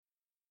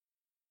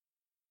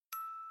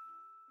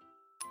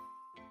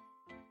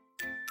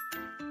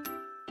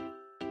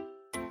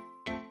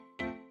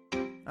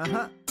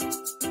Uh-huh.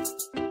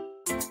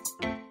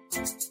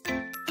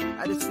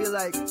 I just feel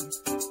like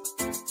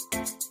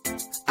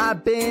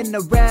I've been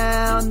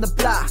around the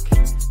block,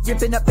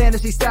 ripping up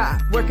fantasy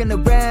stock, working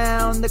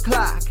around the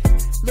clock.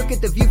 Look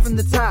at the view from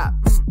the top.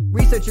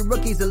 Researching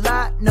rookies a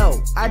lot?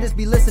 No, I just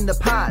be listening to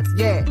pods.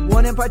 Yeah,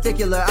 one in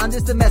particular, I'm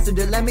just a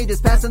messenger. Let me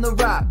just pass on the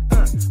rock.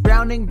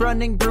 Browning,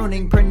 Brunning,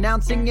 Bruning,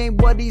 pronouncing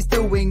ain't what he's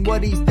doing.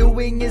 What he's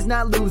doing is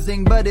not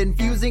losing, but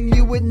infusing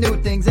you with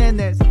new things. And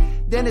there's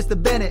Dennis the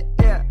Bennett,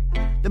 yeah.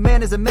 The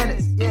man is a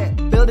menace, yeah.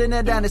 Building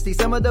a dynasty,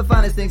 some of the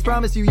finest things.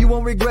 Promise you, you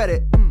won't regret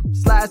it.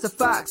 Sly as a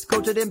fox,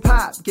 cultured in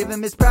pop. Give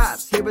him his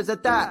props. Here is a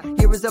thought,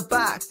 here is a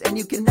box. And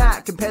you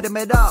cannot compare them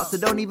at all, so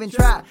don't even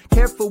try.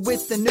 Careful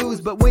with the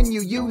news, but when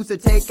you use a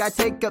take, I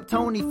take up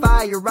Tony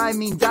Fire. I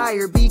mean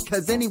Dyer,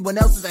 because anyone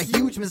else is a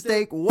huge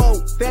mistake.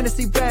 Whoa,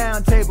 fantasy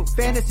round table,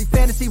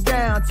 fantasy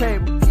round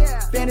table. Yeah.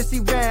 Fantasy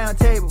round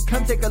table,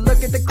 come take a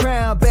look at the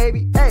crown,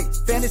 baby. Hey,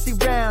 fantasy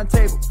round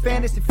table,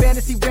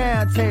 fantasy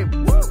round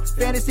table. Woo.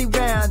 Fantasy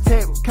round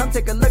table, come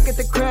take a look at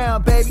the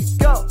crown, baby.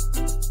 Go.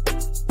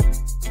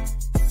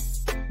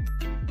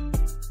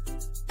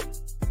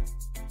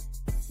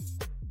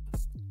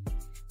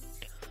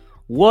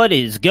 What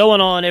is going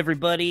on,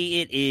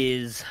 everybody? It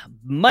is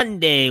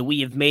Monday.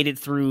 We have made it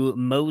through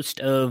most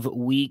of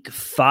week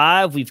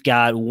 5. We've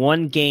got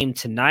one game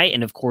tonight,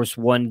 and of course,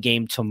 one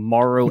game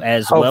tomorrow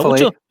as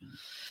well.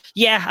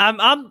 Yeah,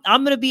 I'm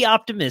going to be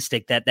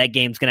optimistic that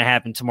game's going to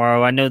happen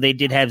tomorrow. I know they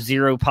did have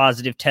 0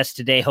 positive tests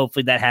today.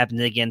 Hopefully, that happens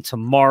again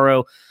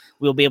tomorrow.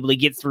 We'll be able to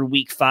get through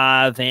week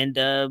 5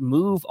 and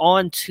move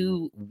on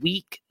to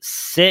week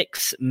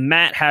 6.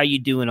 Matt, how you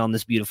doing on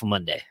this beautiful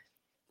Monday?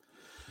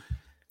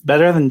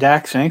 Better than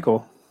Dak's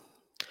ankle.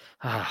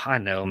 Oh, I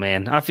know,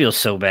 man. I feel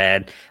so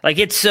bad. Like,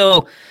 it's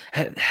so...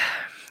 I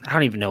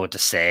don't even know what to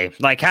say.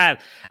 Like, I've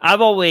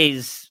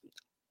always...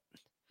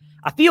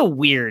 I feel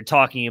weird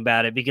talking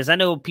about it because I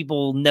know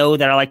people know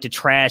that I like to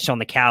trash on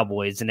the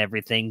Cowboys and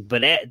everything,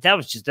 but that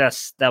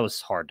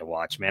was hard to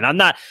watch, man. I'm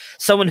not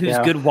someone who's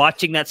good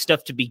watching that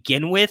stuff to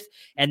begin with,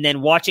 and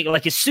then watching,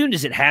 like, as soon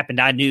as it happened,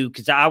 I knew,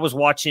 because I was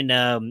watching,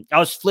 I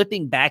was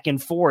flipping back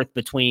and forth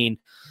between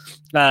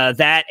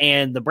that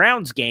and the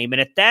Browns game,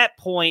 and at that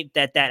point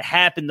that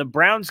happened, the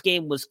Browns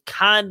game was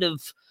kind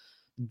of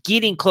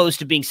getting close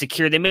to being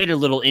secure. They made it a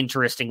little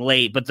interesting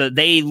late, but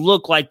they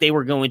looked like they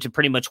were going to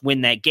pretty much win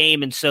that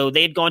game. And so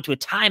they had gone to a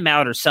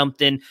timeout or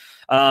something.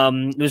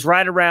 It was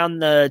right around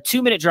the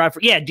 2-minute drive.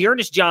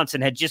 D'Ernest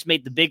Johnson had just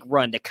made the big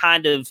run to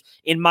kind of,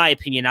 in my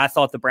opinion, I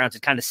thought the Browns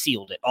had kind of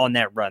sealed it on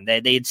that run.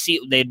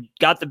 They'd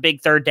got the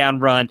big 3rd down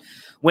run,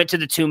 went to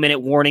the 2-minute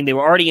warning. They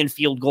were already in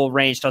field goal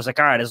range. So I was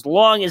like, all right, as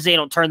long as they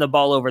don't turn the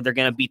ball over, they're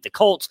going to beat the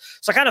Colts.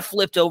 So I kind of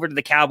flipped over to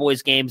the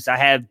Cowboys games. I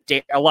have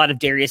a lot of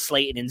Darius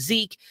Slayton and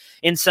Zeke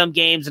in some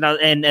games,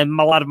 and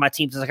a lot of my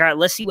teams. I was like, all right,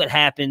 let's see what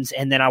happens.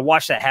 And then I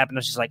watched that happen. I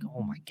was just like,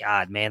 oh my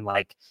God, man,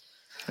 like,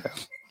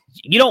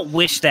 you don't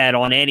wish that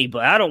on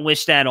anybody. I don't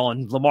wish that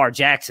on Lamar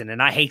Jackson,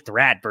 and I hate the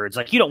Ratbirds.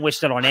 Like, you don't wish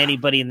that on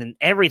anybody, and then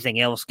everything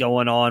else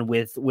going on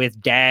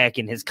with Dak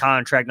and his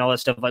contract and all that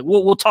stuff. Like,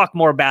 we'll talk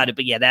more about it,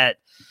 but yeah, that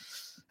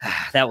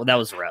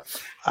was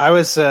rough. I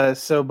was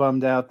so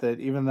bummed out that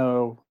even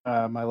though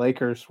my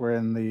Lakers were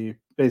in the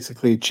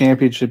basically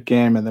championship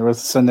game, and there was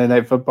a Sunday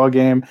night football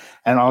game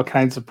and all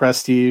kinds of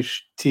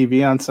prestige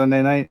TV on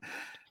Sunday night,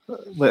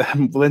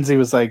 Lindsay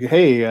was like,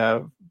 hey,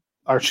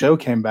 our show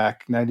came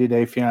back, 90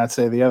 Day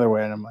Fiancé the other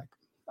way. And I'm like,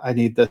 I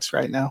need this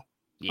right now.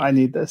 Yeah. I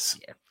need this.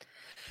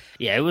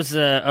 Yeah, it was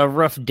a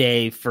rough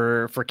day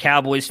for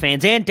Cowboys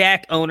fans and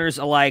Dak owners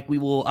alike. We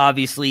will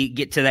obviously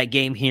get to that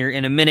game here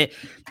in a minute.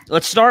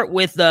 Let's start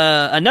with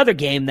another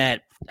game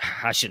that,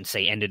 I shouldn't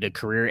say ended a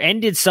career,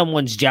 ended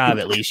someone's job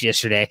at least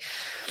yesterday.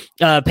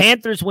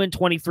 Panthers win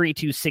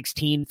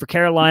 23-16 for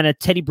Carolina.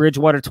 Teddy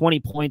Bridgewater,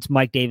 20 points.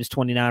 Mike Davis,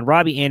 29.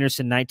 Robbie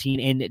Anderson, 19.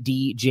 And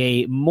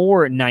DJ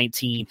Moore,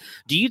 19.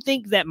 Do you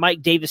think that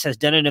Mike Davis has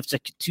done enough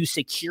to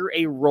secure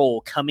a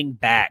role coming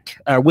back,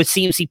 with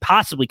CMC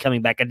possibly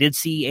coming back? I did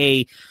see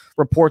a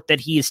report that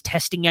he is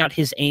testing out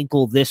his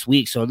ankle this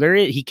week, so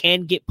he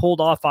can get pulled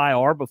off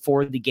IR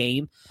before the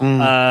game.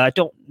 I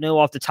don't know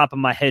off the top of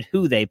my head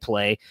who they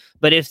play,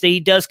 but if he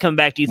does come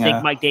back, do you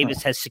think Mike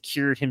Davis has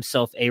secured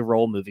himself a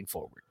role moving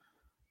forward?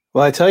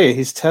 Well, I tell you,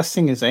 he's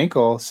testing his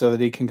ankle so that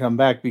he can come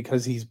back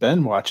because he's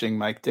been watching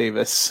Mike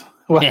Davis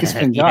while he's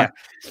been gone.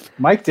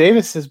 Mike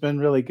Davis has been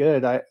really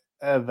good.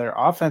 Their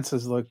offense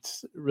has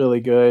looked really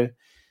good.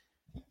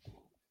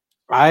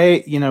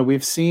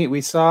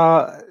 We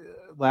saw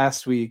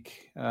last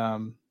week,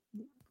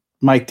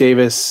 Mike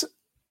Davis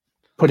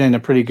put in a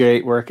pretty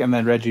great work, and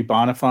then Reggie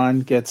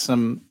Bonifon get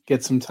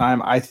some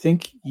time. I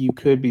think you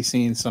could be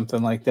seeing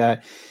something like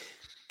that.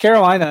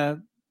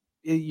 Carolina,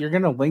 you're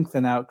going to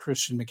lengthen out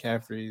Christian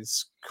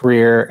McCaffrey's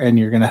career, and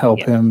you're going to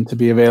help him to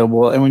be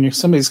available. And when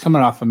somebody's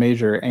coming off a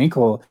major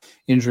ankle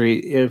injury,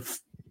 if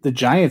the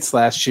Giants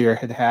last year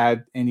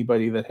had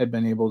anybody that had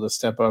been able to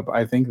step up,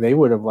 I think they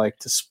would have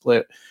liked to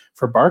split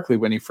for Barkley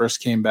when he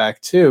first came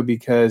back too,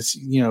 because,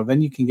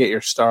 then you can get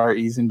your star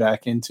easing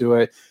back into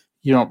it.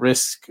 You don't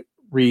risk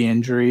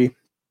re-injury.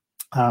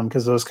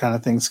 because those kind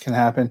of things can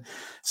happen.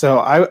 So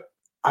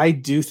I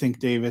do think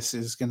Davis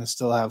is going to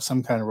still have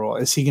some kind of role.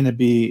 Is he going to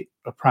be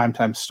a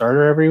primetime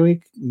starter every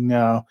week?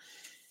 No.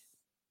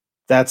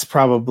 That's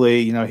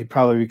probably, he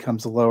probably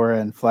becomes a lower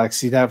end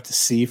flex. You'd have to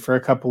see for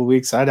a couple of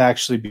weeks. I'd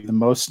actually be the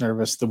most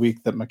nervous the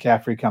week that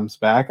McCaffrey comes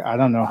back. I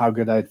don't know how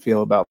good I'd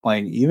feel about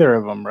playing either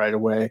of them right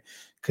away,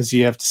 because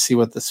you have to see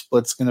what the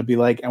split's going to be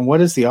like and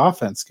what is the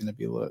offense going to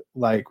be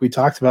like. We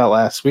talked about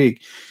last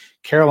week.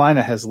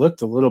 Carolina has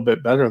looked a little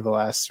bit better the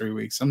last 3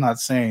 weeks. I'm not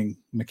saying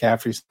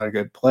McCaffrey's not a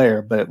good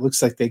player, but it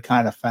looks like they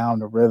kind of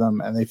found a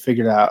rhythm and they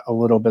figured out a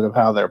little bit of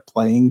how they're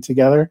playing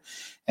together.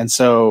 And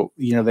so,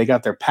 they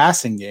got their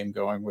passing game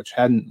going, which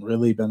hadn't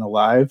really been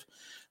alive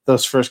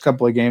those first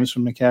couple of games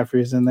when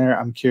McCaffrey is in there.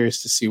 I'm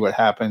curious to see what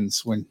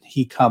happens when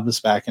he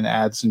comes back and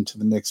adds into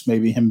the mix.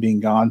 Maybe him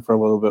being gone for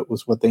a little bit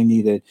was what they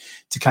needed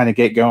to kind of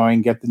get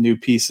going, get the new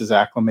pieces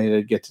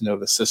acclimated, get to know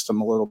the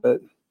system a little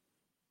bit.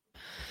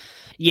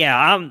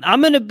 Yeah,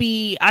 I'm going to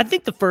be – I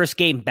think the first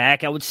game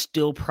back, I would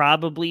still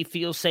probably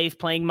feel safe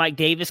playing Mike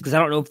Davis because I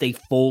don't know if they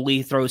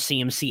fully throw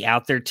CMC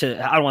out there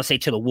to – I don't want to say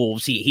to the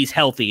Wolves. He's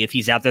healthy if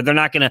he's out there. They're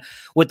not going to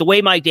 – with the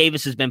way Mike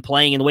Davis has been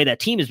playing and the way that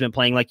team has been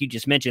playing, like you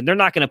just mentioned, they're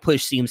not going to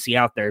push CMC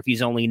out there if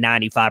he's only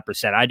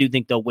 95%. I do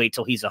think they'll wait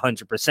till he's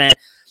 100%.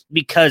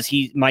 Because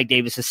Mike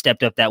Davis has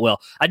stepped up that well.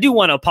 I do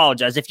want to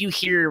apologize. If you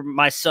hear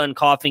my son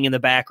coughing in the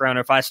background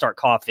or if I start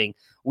coughing,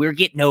 we're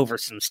getting over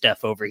some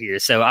stuff over here.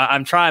 So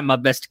I'm trying my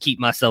best to keep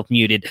myself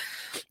muted.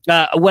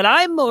 What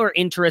I'm more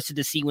interested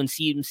to see when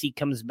CMC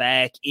comes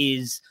back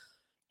is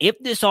if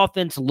this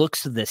offense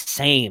looks the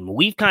same.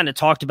 We've kind of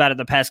talked about it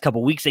the past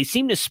couple of weeks. They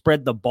seem to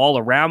spread the ball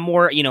around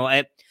more.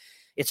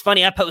 It's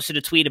funny, I posted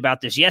a tweet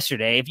about this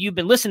yesterday. If you've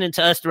been listening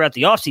to us throughout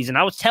the offseason,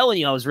 I was telling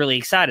you I was really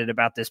excited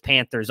about this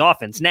Panthers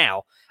offense.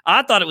 Now,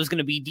 I thought it was going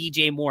to be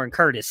DJ Moore and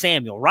Curtis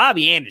Samuel.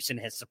 Robbie Anderson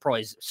has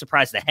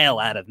surprised the hell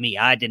out of me.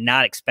 I did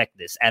not expect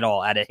this at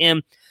all out of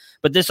him.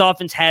 But this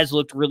offense has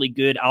looked really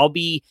good. I'll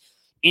be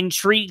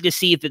intrigued to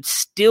see if it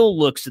still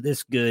looks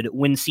this good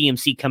when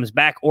CMC comes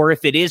back or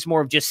if it is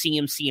more of just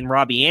CMC and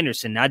Robbie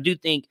Anderson. I do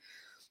think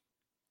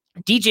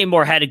DJ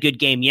Moore had a good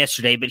game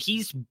yesterday, but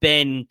he's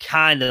been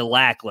kind of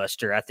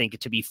lackluster, I think,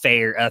 to be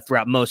fair,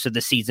 throughout most of the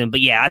season.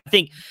 But yeah, I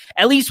think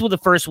at least with the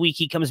first week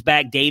he comes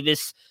back,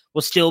 Davis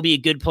will still be a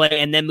good player.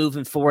 And then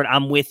moving forward,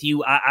 I'm with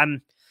you.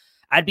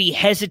 I'd be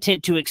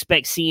hesitant to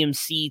expect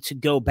CMC to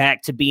go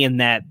back to being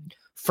that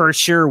for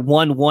sure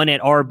 1-1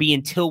 at RB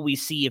until we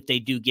see if they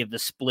do give the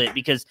split.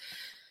 Because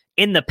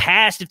in the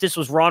past, if this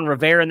was Ron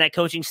Rivera and that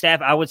coaching staff,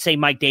 I would say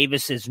Mike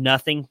Davis is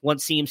nothing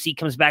once CMC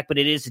comes back, but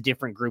it is a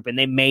different group, and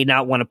they may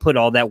not want to put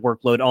all that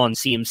workload on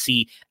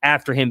CMC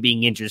after him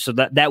being injured. So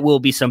that will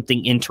be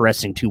something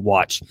interesting to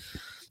watch.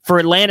 For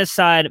Atlanta's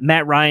side,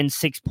 Matt Ryan,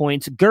 6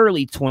 points,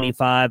 Gurley,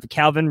 25,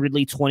 Calvin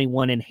Ridley,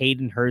 21, and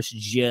Hayden Hurst,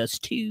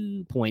 just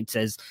 2 points,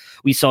 as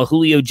we saw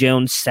Julio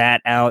Jones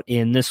sat out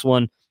in this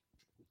one.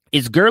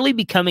 Is Gurley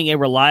becoming a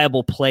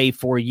reliable play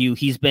for you?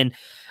 He's been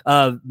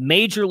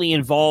majorly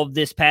involved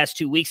this past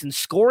 2 weeks and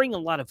scoring a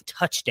lot of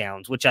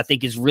touchdowns, which I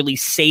think is really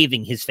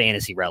saving his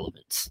fantasy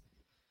relevance.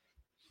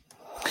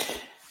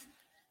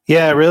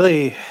 Yeah,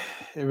 it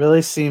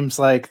really seems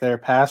like their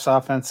pass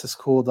offense has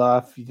cooled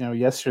off.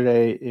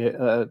 Yesterday,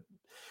 the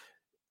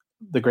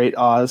great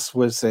Oz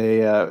was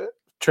a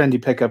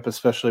trendy pickup,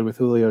 especially with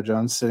Julio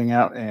Jones sitting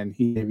out, and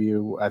he gave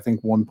you, I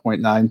think,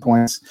 1.9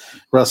 points.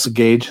 Russell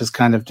Gage has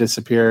kind of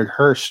disappeared.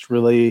 Hurst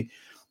really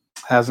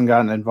hasn't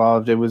gotten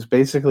involved. It was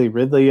basically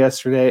Ridley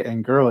yesterday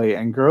and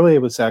Gurley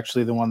was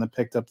actually the one that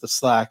picked up the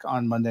slack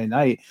on Monday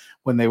night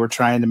when they were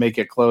trying to make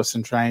it close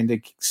and trying to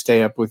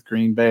stay up with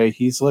Green Bay.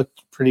 He's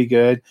looked pretty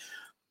good.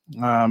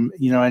 And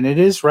it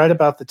is right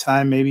about the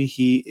time maybe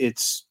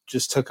it's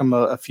just took him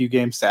a few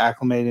games to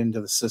acclimate into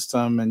the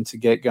system and to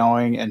get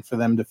going and for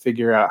them to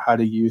figure out how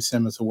to use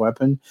him as a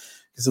weapon,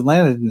 because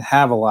Atlanta didn't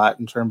have a lot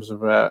in terms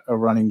of a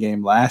running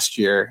game last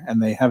year,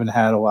 and they haven't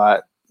had a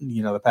lot,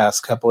 the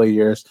past couple of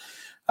years.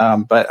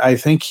 But I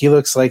think he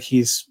looks like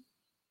he's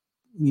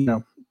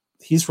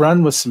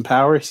run with some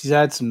power. He's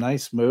had some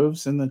nice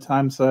moves in the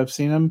times that I've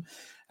seen him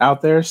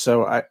out there.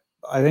 So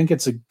I think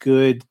it's a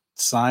good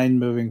sign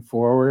moving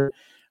forward.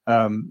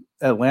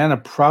 Atlanta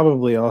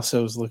probably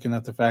also is looking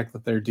at the fact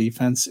that their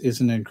defense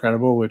isn't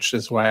incredible, which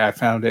is why I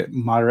found it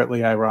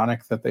moderately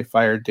ironic that they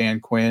fired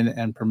Dan Quinn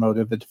and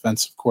promoted the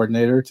defensive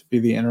coordinator to be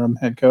the interim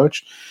head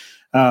coach.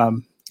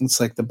 It's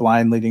like the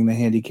blind leading the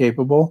handy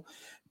capable.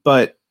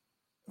 But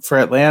for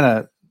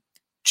Atlanta,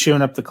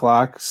 chewing up the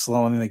clock,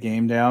 slowing the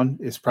game down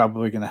is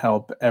probably going to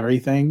help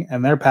everything.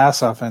 And their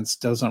pass offense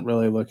doesn't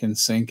really look in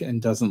sync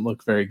and doesn't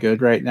look very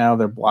good right now.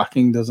 Their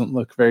blocking doesn't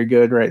look very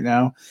good right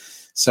now.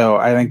 So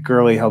I think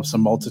Gurley helps a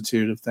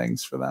multitude of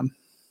things for them.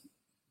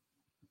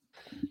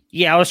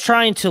 Yeah, I was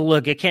trying to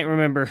look. I can't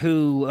remember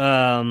who,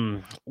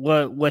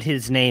 what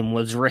his name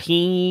was.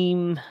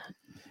 Raheem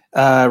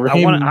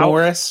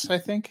Morris, I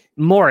think.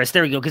 Morris,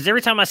 there we go. Because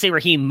every time I say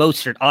Raheem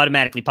Mostert,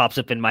 automatically pops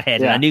up in my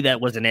head, and I knew that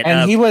wasn't it.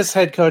 And he was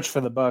head coach for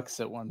the Bucs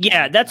at one point.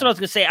 Yeah, that's what I was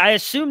going to say. I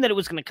assumed that it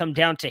was going to come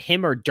down to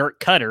him or Dirk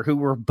Cutter, who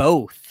were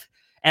both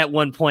at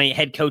one point,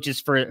 head coaches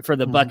for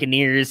the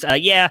Buccaneers.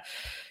 That's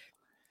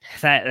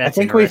I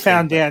think we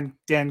found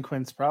Dan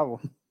Quinn's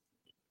problem.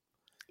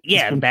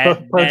 Yeah,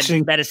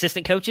 bad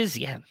assistant coaches.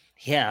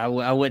 Yeah,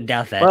 I wouldn't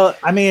doubt that. Well,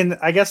 I mean,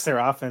 I guess their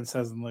offense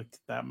hasn't looked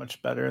that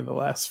much better in the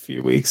last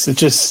few weeks.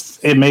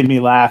 It made me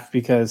laugh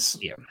because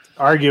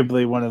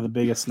arguably one of the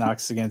biggest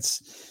knocks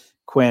against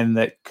Quinn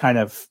that kind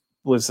of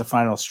was the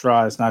final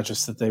straw is not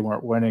just that they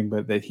weren't winning,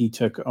 but that he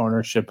took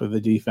ownership of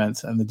the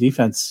defense, and the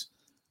defense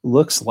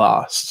looks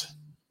lost.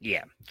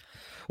 Yeah.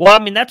 Well,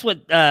 I mean, that's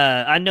what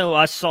I know.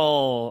 I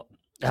saw.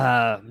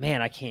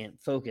 Man, I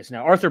can't focus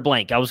now. Arthur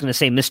Blank. I was going to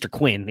say Mr.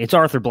 Quinn. It's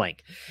Arthur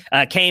Blank.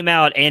 Came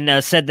out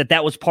and said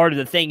that was part of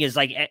the thing is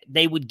like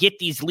they would get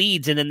these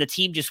leads and then the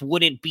team just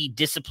wouldn't be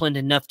disciplined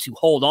enough to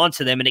hold on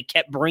to them. And it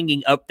kept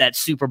bringing up that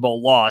Super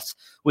Bowl loss,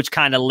 which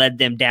kind of led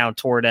them down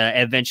toward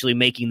eventually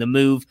making the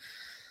move.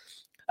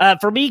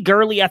 For me,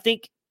 Gurley, I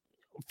think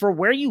for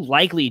where you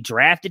likely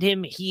drafted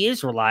him, he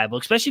is reliable,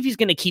 especially if he's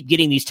going to keep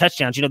getting these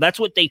touchdowns. You know, that's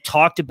what they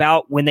talked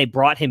about when they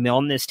brought him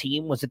on this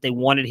team, was that they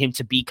wanted him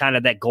to be kind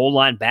of that goal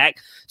line back.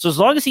 So as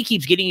long as he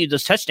keeps getting you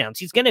those touchdowns,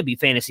 he's going to be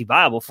fantasy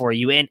viable for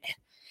you. And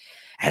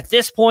at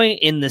this point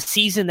in the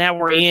season that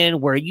we're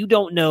in, where you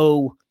don't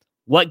know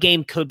what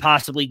game could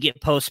possibly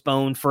get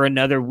postponed for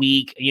another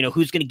week, you know,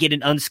 who's going to get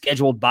an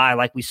unscheduled bye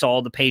like we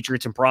saw the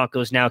Patriots and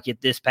Broncos now get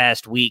this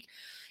past week,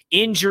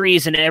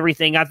 injuries and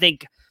everything, I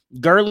think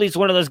Gurley's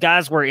one of those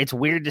guys where it's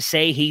weird to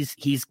say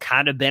he's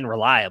kind of been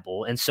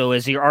reliable. And so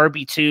as your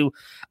RB2,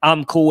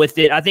 I'm cool with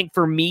it. I think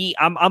for me,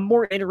 I'm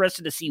more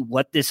interested to see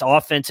what this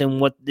offense and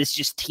what this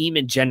just team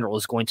in general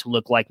is going to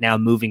look like now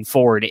moving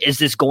forward. Is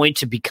this going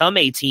to become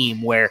a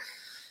team where,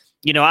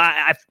 you know,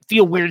 I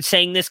feel weird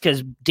saying this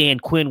because Dan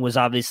Quinn was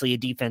obviously a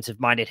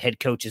defensive-minded head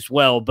coach as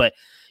well, but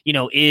you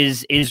know,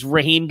 is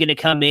Raheem going to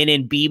come in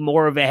and be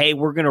more of a, hey,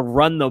 we're going to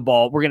run the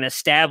ball, we're going to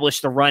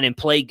establish the run and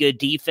play good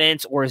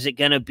defense, or is it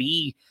going to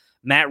be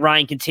Matt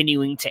Ryan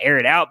continuing to air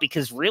it out?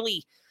 Because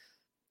really,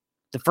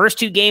 the first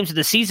two games of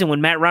the season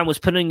when Matt Ryan was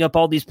putting up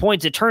all these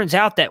points, it turns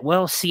out that,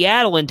 well,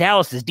 Seattle and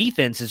Dallas's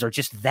defenses are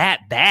just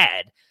that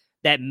bad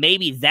that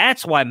maybe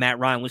that's why Matt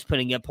Ryan was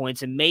putting up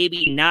points and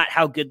maybe not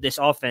how good this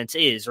offense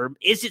is. Or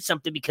is it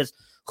something because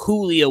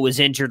Julio was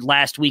injured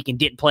last week and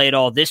didn't play at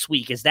all this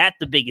week? Is that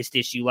the biggest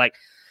issue? Like,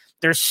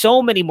 there's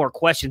so many more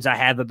questions I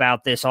have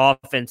about this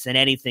offense than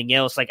anything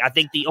else. Like, I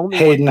think the only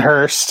Hayden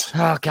Hurst.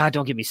 Oh God,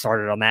 don't get me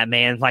started on that,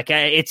 man. Like,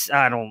 I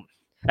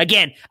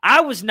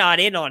was not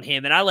in on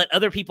him, and I let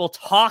other people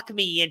talk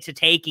me into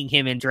taking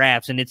him in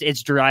drafts, and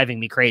it's driving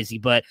me crazy.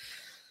 But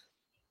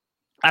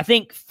I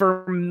think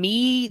for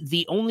me,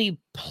 the only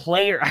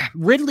player,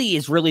 Ridley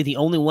is really the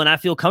only one I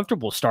feel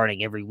comfortable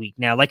starting every week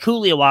now. Like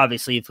Julio,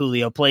 obviously, if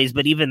Julio plays,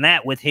 but even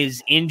that with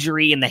his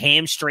injury and the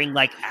hamstring,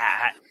 like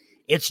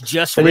it's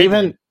just. But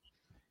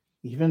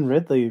even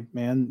Ridley,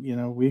 man, you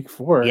know, week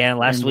 4. Yeah,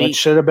 last week. It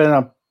should have been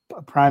a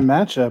prime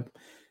matchup,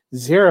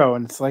 0.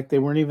 And it's like they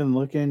weren't even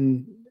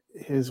looking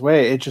his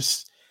way. It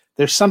just,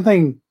 there's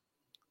something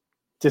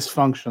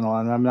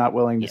dysfunctional. And I'm not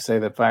willing to say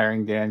that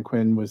firing Dan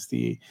Quinn was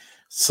the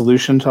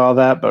solution to all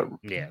that. But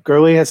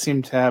Gurley has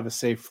seemed to have a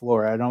safe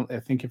floor. I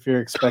think if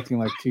you're expecting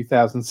like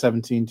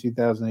 2017,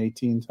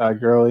 2018 Todd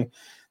Gurley,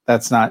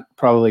 that's not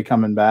probably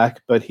coming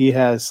back. But he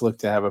has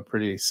looked to have a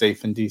pretty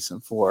safe and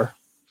decent floor.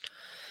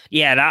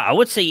 Yeah, and I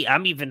would say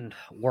I'm even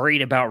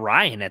worried about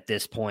Ryan at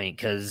this point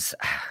because...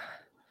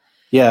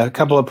 Yeah, a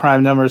couple of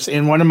prime numbers.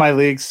 In one of my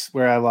leagues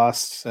where I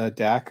lost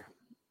Dak.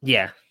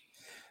 Yeah.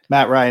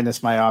 Matt Ryan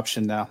is my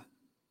option now.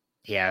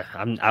 Yeah,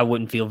 I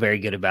wouldn't feel very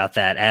good about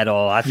that at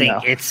all. I think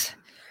it's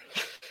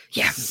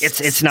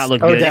not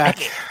looking good. Dak.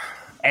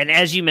 And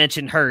as you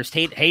mentioned, Hurst,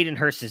 Hayden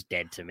Hurst is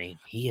dead to me.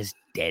 He is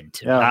dead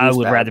to me.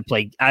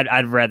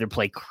 I'd rather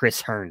play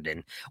Chris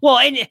Herndon. Well,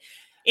 and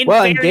in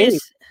fairness...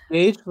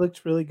 Gage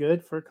looked really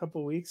good for a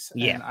couple weeks.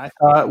 Yeah. And I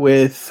thought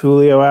with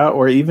Julio out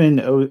or even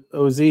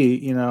OZ,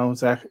 you know,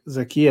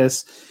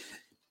 Zacchaeus,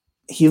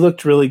 he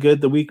looked really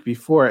good the week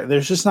before.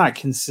 There's just not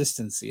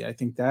consistency. I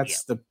think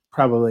that's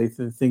probably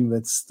the thing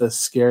that's the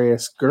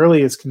scariest.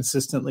 Gurley is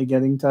consistently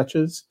getting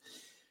touches.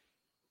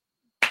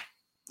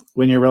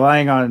 When you're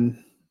relying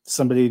on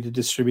somebody to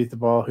distribute the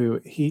ball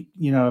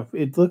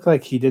it looked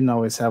like he didn't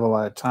always have a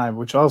lot of time,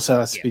 which also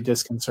has to be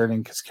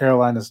disconcerting because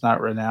Carolina's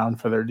not renowned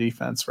for their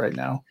defense right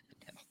now.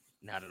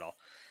 Not at all.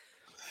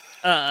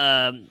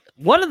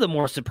 One of the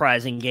more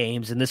surprising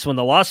games in this one,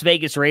 the Las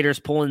Vegas Raiders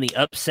pulling the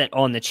upset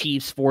on the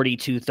Chiefs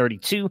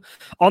 42-32.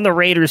 On the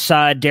Raiders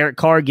side, Derek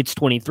Carr gets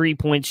 23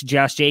 points,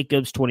 Josh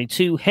Jacobs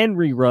 22,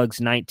 Henry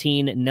Ruggs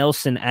 19,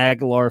 Nelson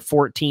Aguilar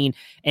 14,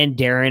 and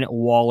Darren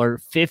Waller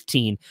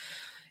 15.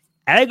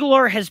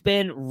 Aguilar has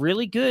been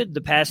really good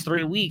the past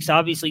 3 weeks.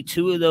 Obviously,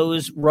 2 of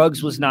those,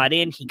 Ruggs was not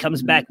in. He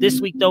comes back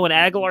this week, though, and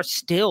Aguilar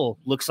still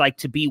looks like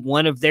to be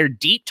one of their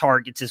deep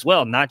targets as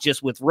well, not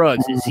just with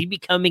Ruggs. Is he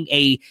becoming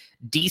a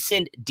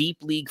decent deep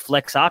league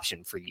flex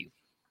option for you?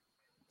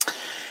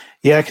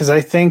 Yeah, because I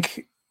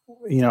think,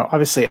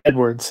 obviously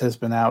Edwards has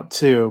been out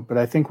too, but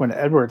I think when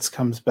Edwards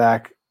comes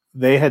back,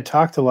 they had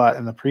talked a lot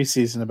in the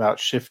preseason about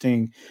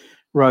shifting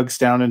Ruggs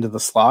down into the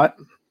slot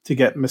to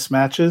get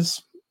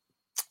mismatches.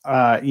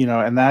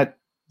 And that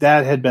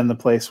had been the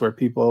place where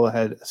people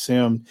had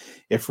assumed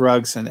if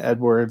Ruggs and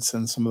Edwards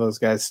and some of those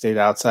guys stayed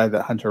outside,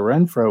 that Hunter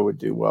Renfrow would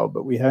do well.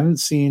 But we haven't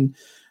seen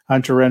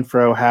Hunter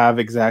Renfrow have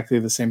exactly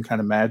the same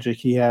kind of magic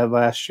he had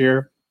last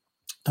year.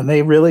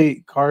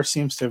 And Carr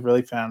seems to have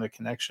really found a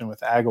connection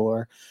with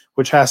Aguilar,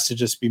 which has to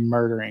just be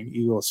murdering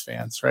Eagles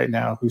fans right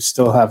now who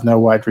still have no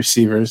wide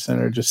receivers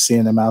and are just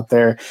seeing them out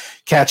there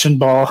catching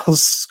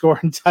balls,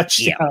 scoring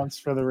touchdowns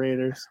for the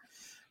Raiders.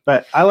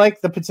 But I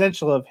like the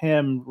potential of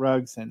him,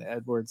 Ruggs, and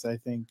Edwards. I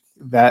think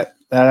that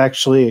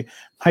actually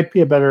might be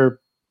a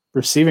better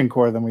receiving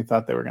core than we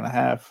thought they were going to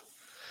have.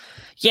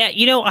 Yeah,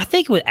 I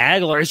think with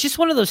Aguilar, it's just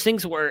one of those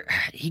things where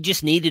he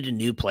just needed a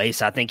new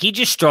place. I think he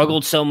just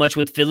struggled so much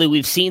with Philly.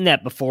 We've seen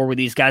that before where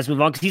these guys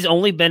move on because he's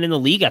only been in the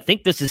league. I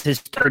think this is his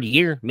third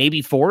year,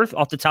 maybe fourth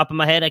off the top of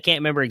my head. I can't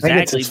remember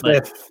exactly.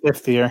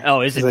 Fifth year.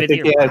 Oh, is it fifth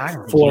year? He had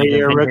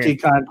 4-year rookie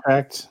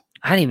contract.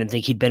 I didn't even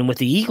think he'd been with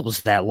the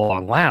Eagles that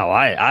long. Wow,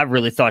 I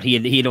really thought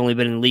he'd only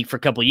been in the league for a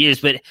couple of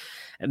years, but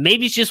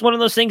maybe it's just one of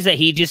those things that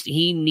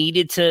he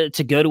needed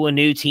to go to a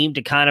new team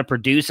to kind of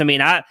produce. I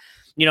mean,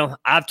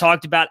 I've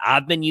talked about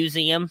I've been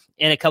using him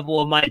in a couple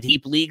of my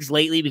deep leagues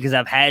lately because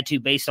I've had to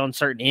based on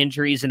certain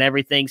injuries and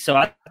everything. So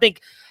I think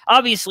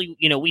obviously,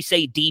 we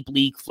say deep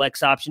league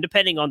flex option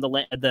depending on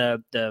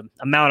the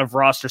amount of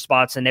roster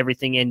spots and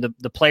everything and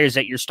the players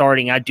that you're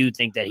starting. I do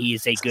think that he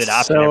is a good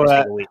option every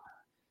single week.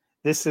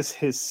 This is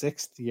his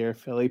 6th year.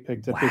 Philly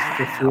picked up his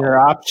 5th-year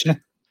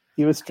option.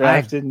 He was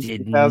drafted in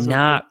 2015.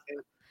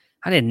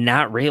 I did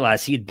not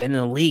realize he had been in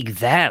the league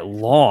that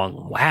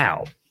long.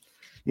 Wow.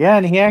 Yeah,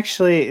 and he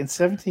actually, in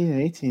 17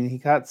 and 18, he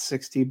got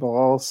 60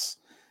 balls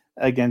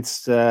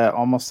against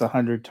almost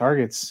 100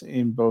 targets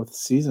in both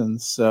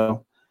seasons.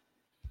 So,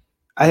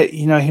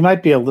 he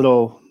might be a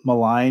little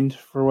maligned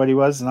for what he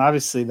was. And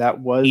obviously that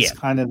was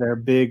kind of their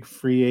big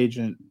free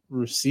agent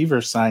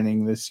receiver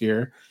signing this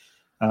year.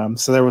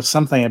 So there was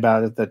something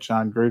about it that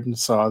John Gruden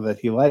saw that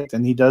he liked,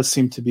 and he does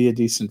seem to be a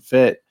decent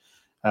fit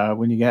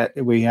when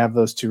we have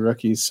those two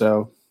rookies.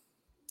 So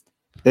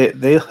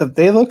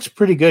they looked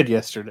pretty good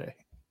yesterday.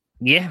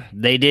 Yeah,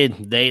 they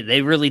did.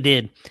 They really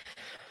did.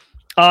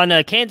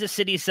 On Kansas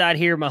City side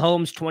here,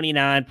 Mahomes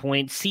 29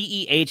 points,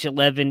 CEH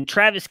 11,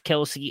 Travis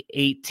Kelce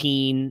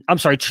 18. I'm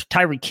sorry,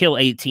 Tyreek Hill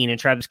 18, and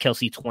Travis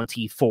Kelce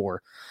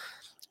 24.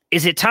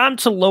 Is it time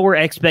to lower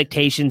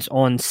expectations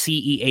on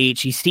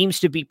CEH? He seems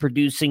to be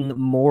producing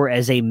more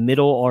as a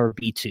middle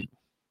RB2.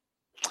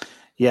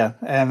 Yeah,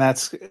 and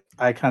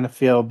I kind of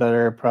feel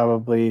better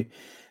probably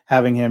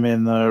having him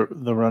in the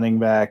running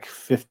back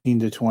 15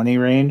 to 20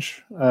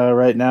 range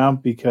right now,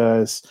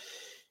 because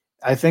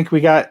I think we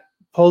got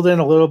pulled in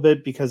a little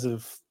bit because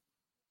of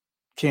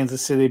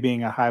Kansas City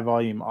being a high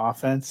volume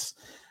offense.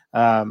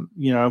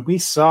 We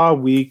saw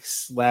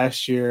weeks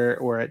last year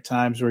or at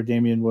times where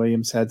Damian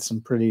Williams had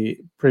some pretty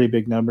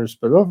big numbers,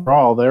 but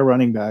overall their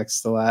running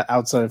backs,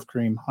 outside of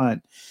Kareem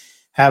Hunt,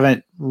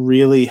 haven't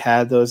really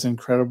had those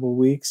incredible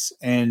weeks.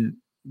 And,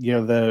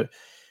 the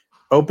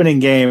opening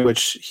game,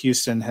 which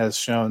Houston has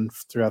shown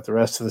throughout the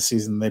rest of the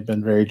season, they've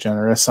been very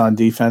generous on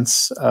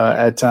defense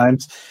at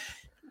times.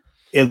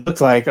 It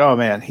looked like, oh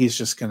man, he's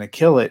just going to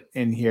kill it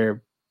in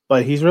here.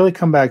 But he's really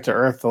come back to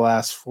earth the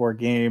last 4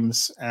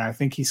 games, and I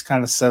think he's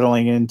kind of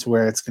settling into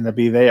where it's going to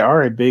be. They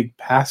are a big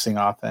passing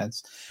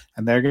offense,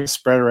 and they're going to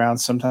spread around.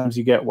 Sometimes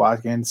you get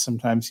Watkins,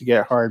 sometimes you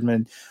get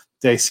Hardman.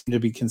 They seem to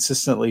be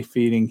consistently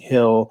feeding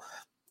Hill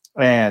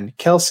and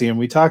Kelce. And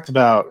we talked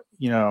about,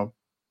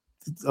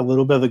 a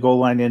little bit of the goal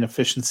line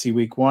inefficiency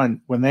week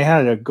 1. When they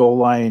had a goal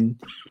line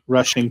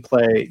rushing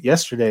play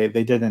yesterday,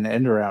 they did an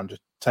end around to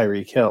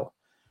Tyreek Hill.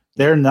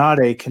 They're not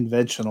a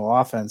conventional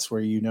offense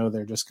where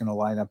they're just going to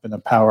line up in a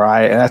power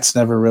eye. That's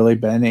never really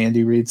been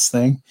Andy Reid's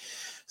thing.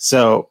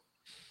 So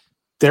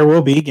there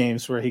will be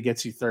games where he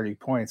gets you 30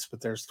 points,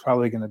 but there's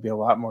probably going to be a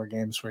lot more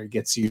games where he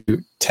gets you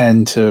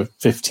 10 to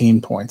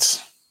 15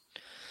 points.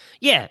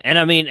 Yeah, and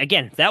I mean,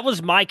 again, that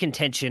was my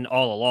contention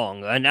all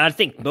along, and I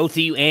think both of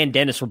you and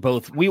Dennis were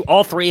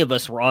all 3 of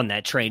us were on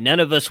that train. None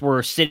of us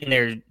were sitting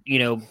there,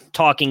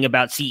 talking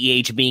about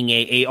CEH being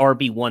a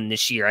RB1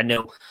 this year. I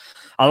know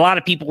a lot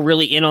of people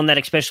really in on that,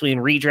 especially in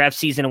redraft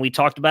season, and we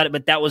talked about it,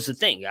 but that was the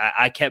thing.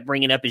 I kept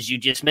bringing up, as you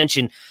just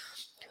mentioned,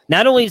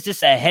 not only is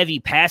this a heavy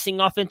passing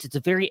offense, it's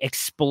a very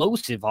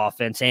explosive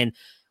offense, and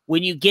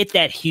when you get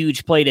that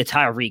huge play to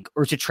Tyreek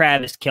or to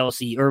Travis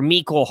Kelce or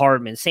Mecole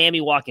Hardman, Sammy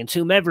Watkins,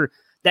 whomever,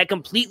 that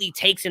completely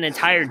takes an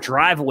entire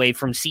drive away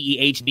from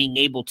CEH being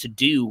able to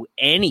do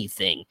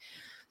anything.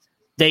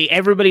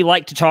 Everybody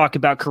liked to talk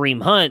about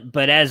Kareem Hunt,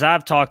 but as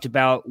I've talked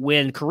about,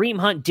 when Kareem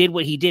Hunt did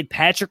what he did,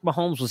 Patrick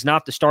Mahomes was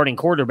not the starting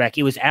quarterback.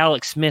 It was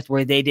Alex Smith,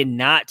 where they did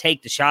not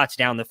take the shots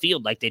down the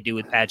field like they do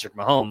with Patrick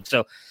Mahomes.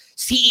 So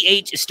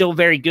CEH is still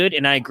very good,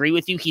 and I agree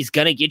with you. He's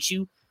going to get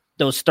you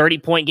those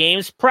 30-point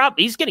games.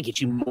 He's going to get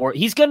you more.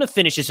 He's going to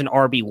finish as an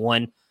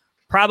RB1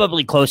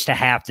 probably close to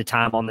half the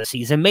time on the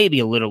season, maybe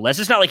a little less.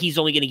 It's not like he's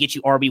only going to get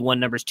you RB1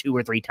 numbers 2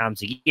 or 3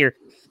 times a year.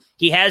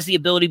 He has the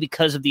ability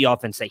because of the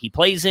offense that he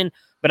plays in,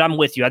 but I'm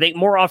with you. I think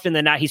more often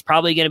than not, he's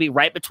probably going to be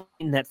right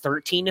between that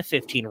 13 to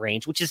 15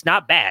 range, which is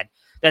not bad.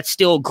 That's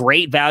still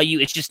great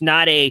value. It's just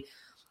not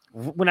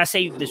when I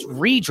say this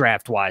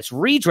redraft wise,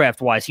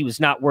 he was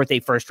not worth a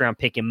first round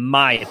pick in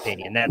my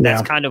opinion.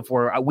 That's kind of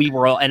where we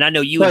were all, and I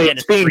know you and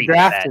Dennis being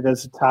drafted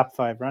as a top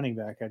 5 running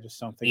back. I just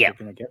don't think you're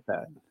going to get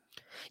that.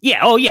 Yeah.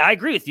 Oh, yeah. I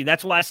agree with you.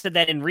 That's why I said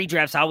that in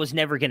redrafts, I was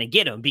never going to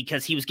get him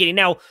because he was getting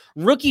now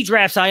rookie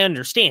drafts. I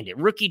understand it.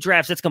 Rookie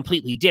drafts, that's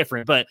completely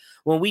different. But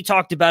when we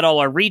talked about all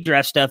our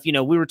redraft stuff, we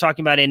were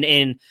talking about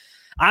in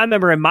I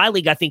remember in my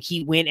league, I think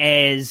he went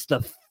as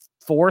the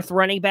 4th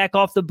running back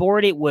off the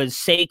board. It was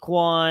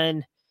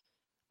Saquon.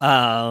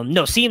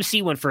 No,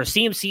 CMC went first.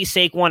 CMC,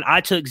 Saquon.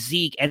 I took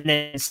Zeke, and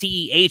then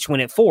CEH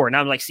went at 4. And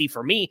I'm like, see,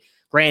 for me,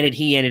 granted,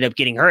 he ended up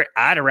getting hurt.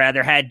 I'd have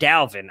rather had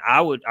Dalvin.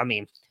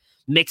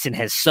 Mixon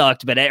has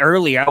sucked, but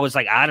earlier I was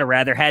like, I'd have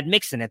rather had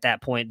Mixon at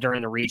that point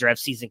during the redraft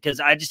season because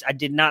I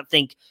did not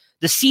think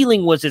the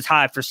ceiling was as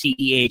high for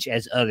CEH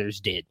as others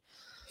did.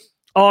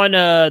 On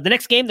the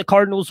next game, the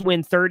Cardinals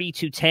win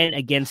 30-10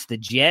 against the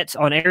Jets.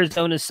 On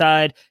Arizona's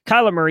side,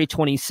 Kyler Murray,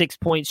 26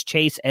 points,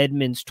 Chase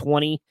Edmonds,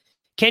 20,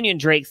 Kenyon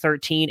Drake,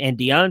 13, and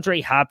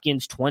DeAndre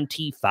Hopkins,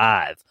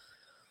 25.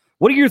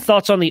 What are your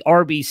thoughts on the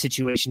RB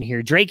situation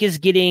here? Drake is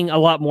getting a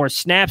lot more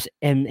snaps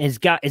and is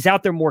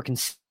out there more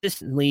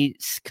consistently,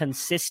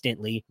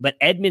 but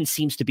Edmonds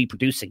seems to be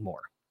producing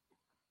more.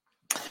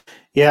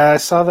 Yeah, I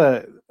saw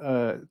the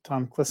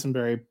Tom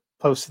Clissenberry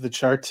posted the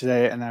chart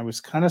today, and I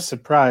was kind of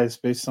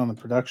surprised based on the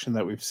production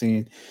that we've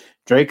seen.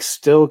 Drake's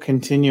still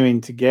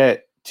continuing to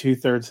get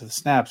 2/3 of the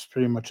snaps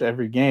pretty much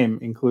every game,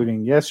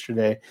 including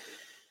yesterday.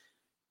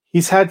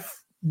 He's had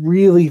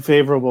really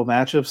favorable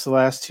matchups the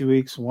last 2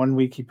 weeks. 1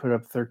 week he put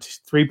up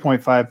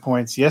 3.5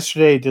 points.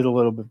 Yesterday he did a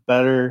little bit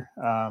better,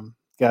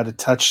 got a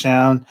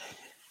touchdown.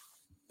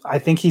 I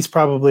think he's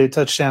probably a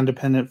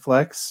touchdown-dependent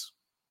flex.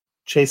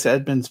 Chase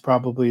Edmonds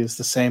probably is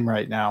the same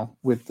right now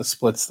with the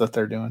splits that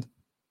they're doing.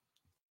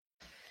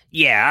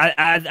 Yeah,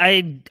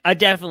 I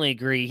definitely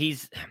agree.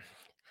 He's,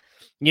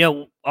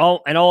 in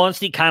all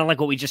honesty, kind of like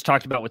what we just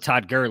talked about with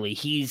Todd Gurley.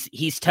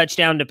 He's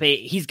touchdown to pay.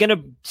 He's going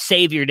to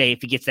save your day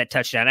if he gets that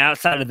touchdown.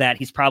 Outside of that,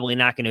 he's probably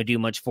not going to do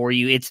much for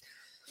you. It's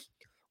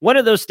one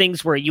of those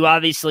things where you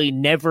obviously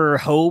never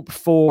hope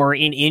for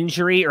an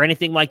injury or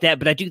anything like that.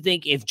 But I do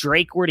think if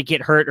Drake were to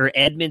get hurt or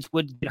Edmonds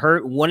would get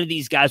hurt, one of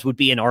these guys would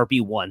be an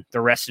RB1 the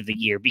rest of the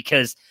year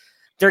because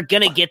they're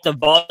going to get the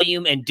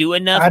volume and do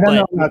enough. I don't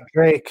know about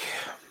Drake.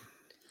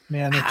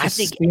 Man, it just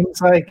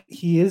seems like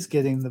he is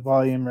getting the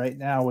volume right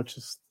now, which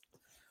is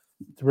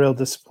the real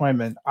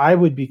disappointment. I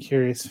would be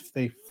curious if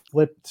they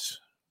flipped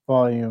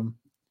volume,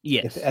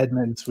 if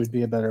Edmonds would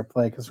be a better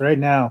play. Because right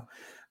now,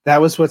 that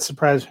was what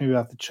surprised me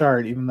about the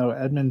chart. Even though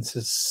Edmonds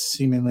is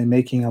seemingly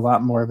making a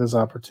lot more of his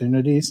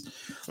opportunities,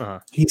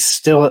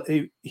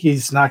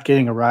 he's not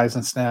getting a rise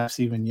in snaps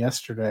even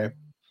yesterday.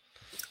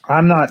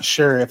 I'm not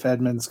sure if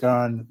Edmonds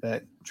gone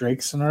that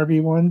Drake's an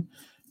RB1,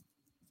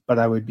 but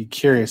I would be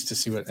curious to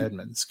see what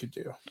Edmonds could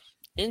do.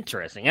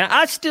 Interesting.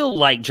 I still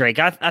like Drake.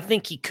 I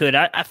think he could.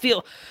 I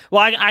feel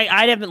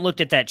I haven't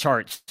looked at that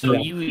chart, so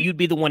you'd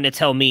be the one to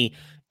tell me.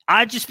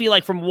 I just feel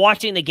like from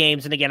watching the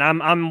games, and again,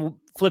 I'm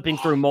flipping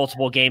through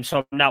multiple games,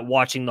 so I'm not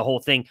watching the whole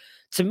thing.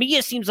 To me,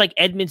 it seems like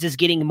Edmonds is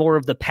getting more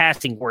of the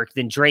passing work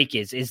than Drake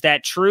is. Is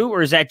that true,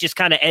 or is that just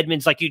kind of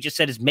Edmonds, like you just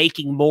said, is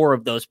making more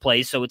of those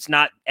plays, so it's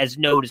not as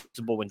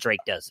noticeable when Drake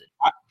does it?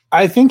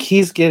 I think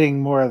he's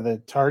getting more of the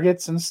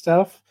targets and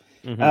stuff.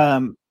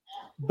 Mm-hmm.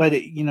 But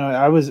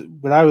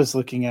what I was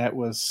looking at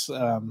was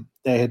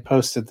they had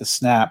posted the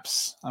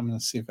snaps. I'm going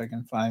to see if I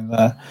can find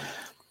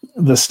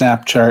the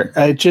snap chart.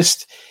 To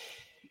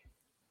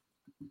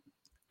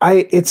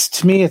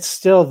me, it's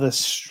still the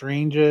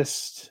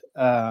strangest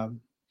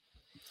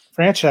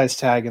franchise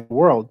tag in the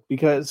world,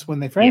 because when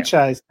they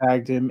franchise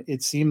tagged him,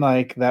 it seemed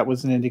like that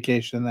was an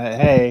indication that,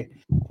 hey,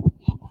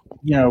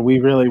 we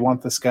really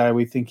want this guy.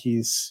 We think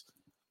he's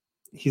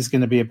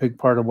going to be a big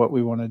part of what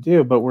we want to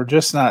do, but we're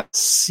just not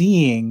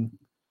seeing,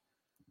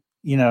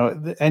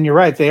 and you're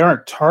right, they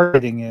aren't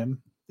targeting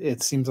him.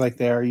 It seems like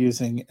they are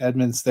using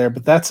Edmonds there,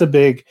 but that's a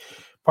big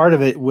part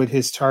of it. Would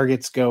his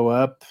targets go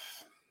up?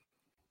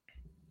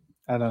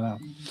 I don't know.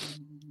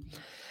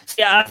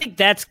 Yeah, I think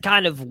that's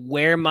kind of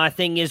where my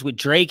thing is with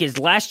Drake is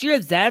last year.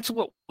 That's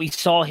what we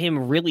saw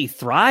him really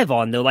thrive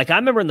on, though. Like I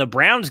remember in the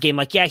Browns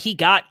game, he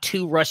got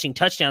 2 rushing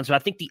touchdowns, but I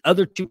think the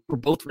other 2 were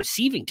both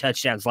receiving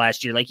touchdowns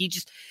last year. Like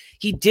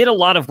he did a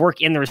lot of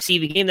work in the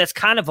receiving game. That's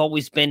kind of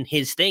always been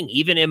his thing,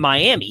 even in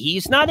Miami.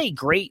 He's not a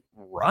great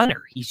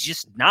runner. He's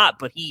just not,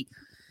 but he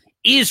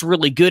is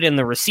really good in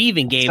the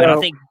receiving game. So, and I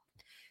think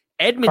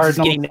Edmonds is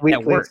getting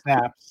that work.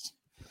 Snaps.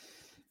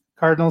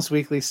 Cardinals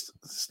weekly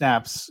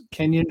snaps.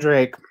 Kenyon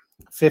Drake,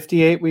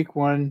 58 week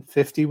 1,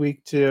 50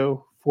 week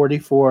 2,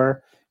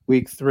 44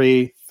 week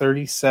 3,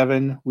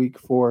 37 week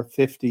 4,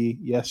 50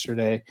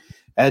 yesterday.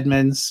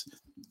 Edmonds,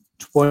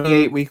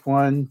 28 week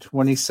 1,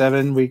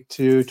 27 week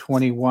 2,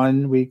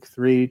 21 week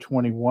 3,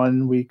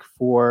 21 week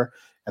 4,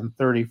 and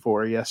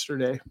 34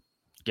 yesterday.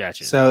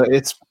 Gotcha. So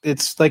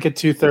it's like a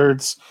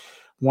 2/3,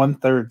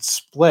 1/3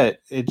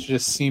 split. It's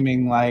just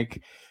seeming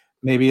like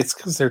maybe it's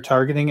because they're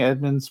targeting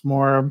Edmonds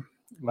more.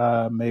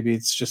 Maybe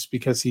it's just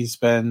because he's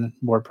been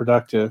more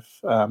productive.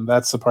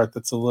 That's the part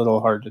that's a little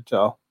hard to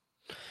tell.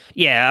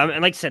 Yeah,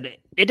 like I said,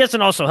 it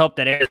doesn't also help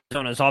that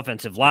Arizona's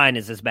offensive line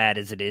is as bad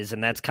as it is,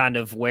 and that's kind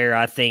of where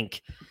I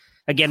think,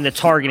 again, the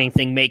targeting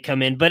thing may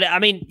come in. But, I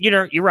mean,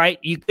 you're right.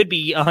 You could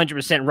be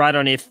 100% right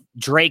on if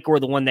Drake were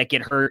the one that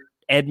get hurt,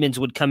 Edmonds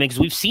would come in, because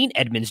we've seen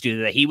Edmonds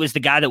do that. He was the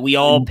guy that we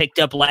all picked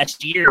up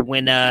last year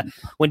when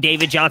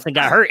David Johnson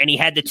got hurt, and he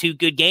had the 2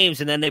 good games,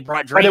 and then they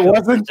brought Drake. But it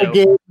wasn't the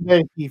game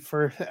that he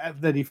first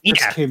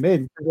came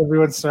in, because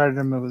everyone started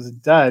him. It was a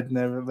dud,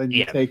 and then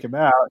you take him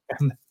out,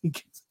 and he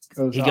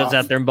goes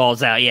out there and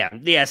balls out.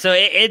 Yeah. So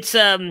it's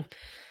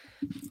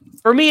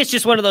for me, it's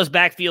just one of those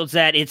backfields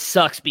that it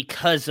sucks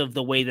because of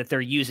the way that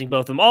they're using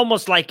both of them.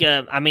 Almost like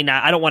I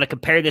don't want to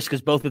compare this because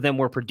both of them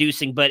were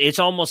producing, but it's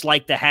almost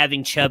like the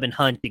having Chubb and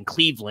Hunt in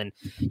Cleveland.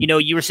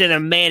 You were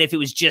saying, man, if it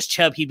was just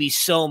Chubb, he'd be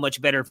so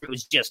much better if it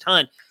was just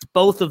Hunt.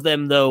 Both of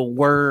them, though,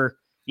 were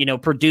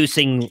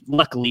producing,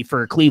 luckily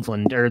for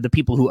Cleveland, or the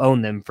people who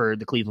own them, for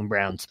the Cleveland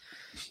Browns.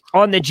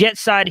 On the Jets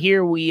side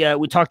here, we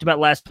talked about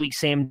last week,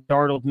 Sam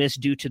Darnold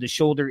missed due to the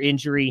shoulder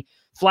injury.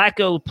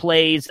 Flacco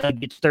plays,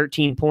 gets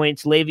 13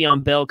 points.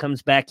 Le'Veon Bell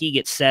comes back, he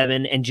gets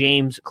 7, and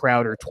James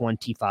Crowder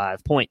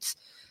 25 points.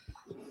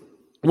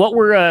 What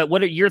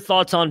are your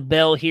thoughts on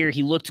Bell here?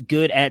 He looked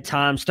good at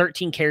times,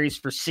 13 carries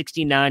for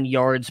 69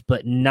 yards,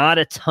 but not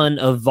a ton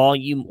of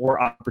volume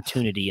or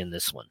opportunity in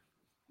this one.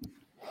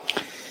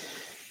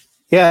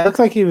 Yeah, it looked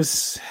like he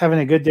was having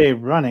a good day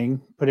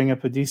running, putting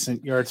up a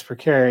decent yards per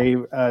carry.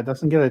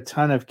 Doesn't get a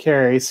ton of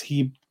carries.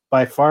 He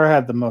by far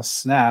had the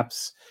most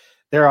snaps.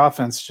 Their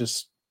offense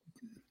just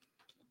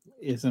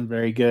isn't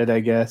very good, I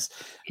guess.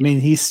 I mean,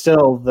 he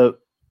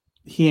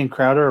and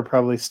Crowder are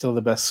probably still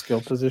the best skill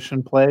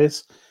position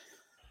plays.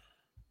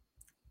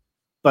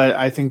 But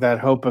I think that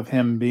hope of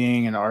him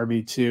being an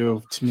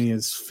RB2 to me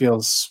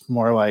feels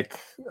more like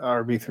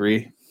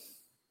RB3.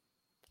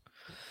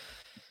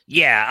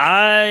 Yeah,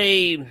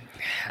 I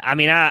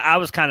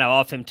was kind of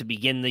off him to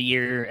begin the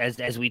year,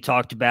 as we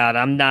talked about.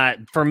 I'm not.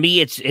 For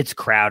me, it's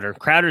Crowder.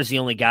 Crowder's the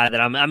only guy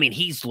that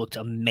he's looked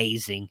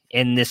amazing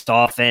in this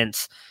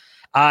offense.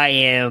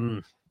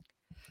 I'm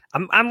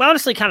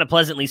honestly kind of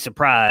pleasantly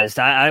surprised.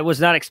 I was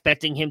not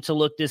expecting him to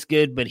look this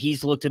good, but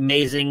he's looked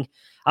amazing.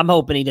 I'm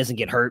hoping he doesn't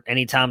get hurt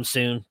anytime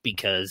soon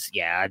because,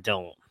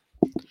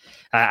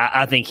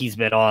 I think he's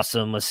been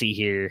awesome. Let's see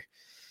here.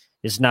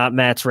 It's not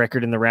Matt's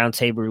record in the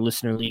Roundtable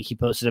Listener League. He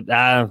posted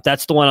up.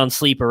 That's the one on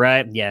Sleeper,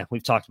 right? Yeah,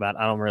 we've talked about it.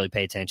 I don't really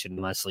pay attention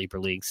to my Sleeper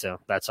League, so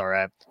that's all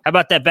right. How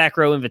about that Back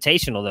Row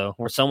Invitational, though,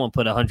 where someone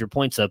put 100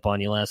 points up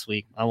on you last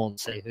week? I won't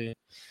say who.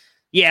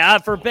 Yeah,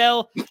 for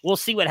Bell, we'll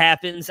see what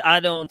happens. I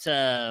don't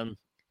I'm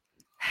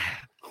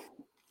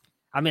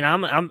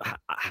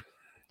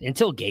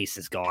until Gase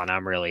is gone,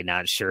 I'm really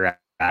not sure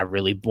I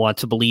really want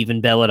to believe in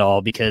Bell at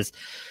all because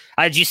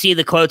did you see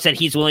the quotes that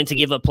he's willing to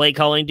give up play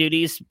calling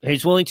duties?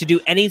 He's willing to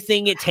do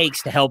anything it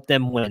takes to help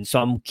them win.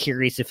 So I'm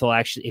curious if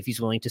he's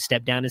willing to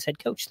step down as head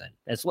coach then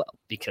as well,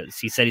 because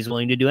he said he's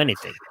willing to do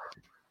anything.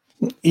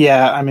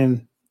 Yeah, I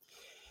mean,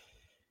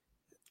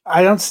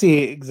 I don't see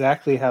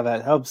exactly how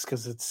that helps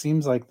because it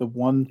seems like the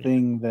one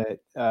thing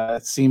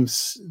that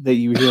seems that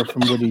you hear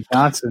from Woody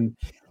Johnson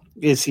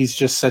is he's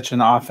just such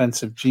an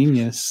offensive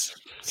genius.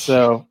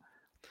 So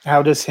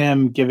how does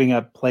him giving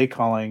up play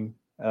calling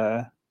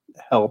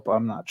help?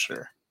 I'm not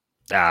sure.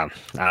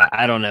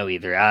 I don't know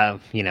either.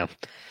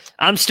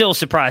 I'm still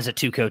surprised that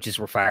 2 coaches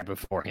were fired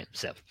before him.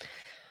 So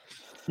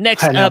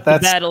next up, the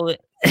battle.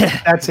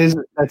 That's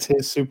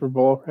his Super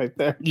Bowl right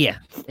there. Yeah,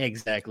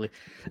 exactly.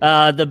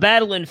 The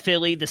battle in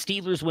Philly, the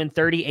Steelers win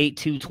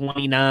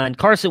 38-29.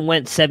 Carson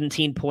Wentz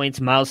 17 points.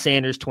 Miles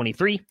Sanders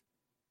 23.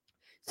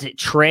 Is it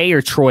Trey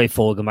or Troy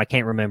Fulgham? I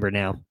can't remember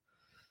now.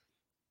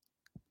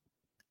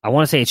 I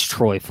want to say it's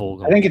Troy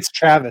Fulgham. I think it's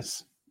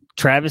Travis.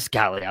 Travis,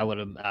 golly, I would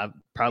have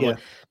probably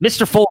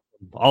Mr. Fulgham.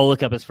 I'll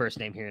look up his first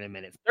name here in a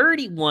minute.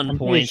 31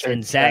 points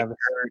and Zach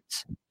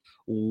Ertz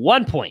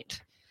 1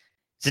 point.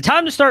 It's the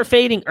time to start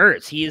fading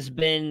Ertz. He has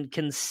been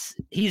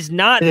he's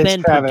not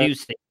been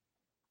producing.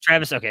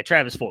 Travis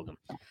Fulgham.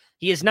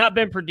 He has not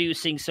been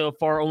producing so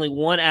far. Only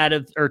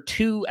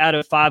 2 out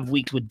of 5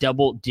 weeks with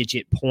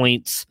double-digit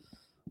points.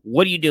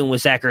 What are you doing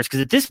with Zach Ertz?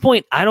 Because at this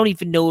point, I don't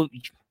even know.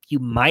 You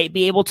might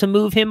be able to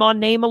move him on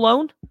name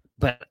alone,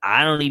 but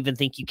I don't even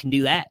think you can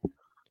do that.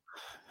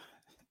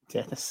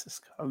 Dennis is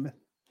coming.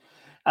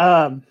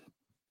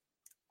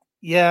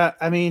 Yeah,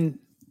 I mean,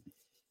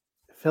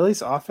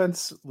 Philly's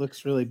offense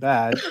looks really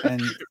bad,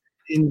 and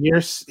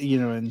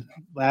in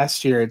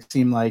last year it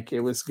seemed like it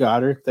was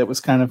Goddard that was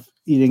kind of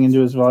eating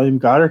into his volume.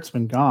 Goddard's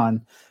been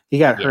gone. He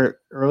got hurt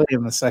early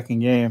in the second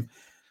game.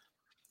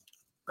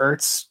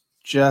 Ertz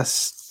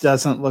just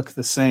doesn't look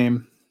the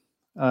same.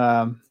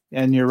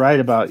 And you're right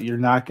about you're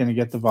not going to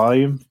get the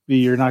volume.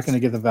 You're not going to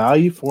get the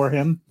value for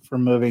him for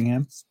moving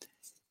him.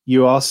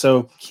 You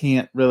also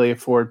can't really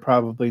afford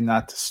probably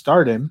not to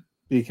start him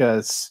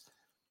because,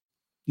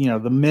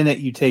 the minute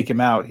you take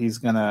him out, he's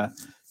going to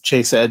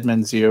Chase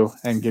Edmonds you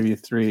and give you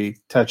 3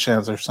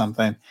 touchdowns or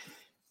something.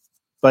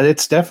 But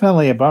it's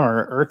definitely a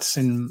bummer. Ertz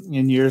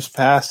in years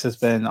past has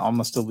been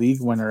almost a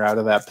league winner out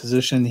of that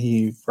position.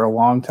 He, for a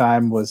long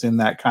time, was in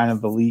that kind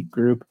of elite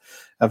group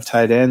of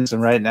tight ends.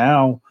 And right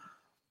now,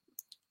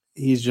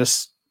 he's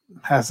just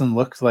hasn't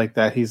looked like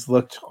that. He's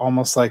looked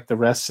almost like the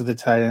rest of the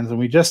tight ends. And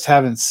we just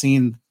haven't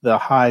seen the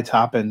high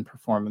top-end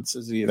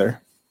performances either.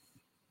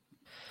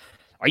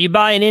 Are you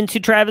buying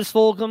into Travis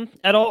Fulgham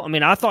at all? I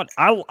mean, I thought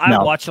I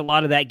watched a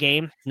lot of that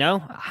game.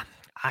 No?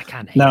 I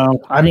kind of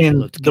I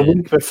mean, the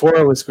week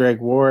before was Greg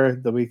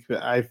Ward.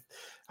 I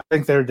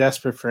think they're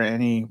desperate for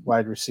any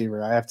wide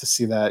receiver. I have to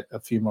see that a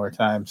few more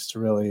times to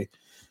really.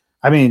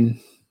 I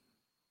mean,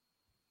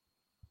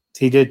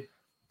 he did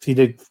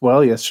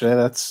well yesterday.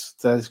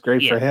 That's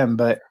great for him.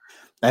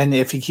 And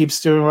if he keeps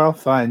doing well,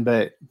 fine.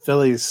 But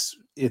Phillies,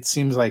 it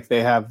seems like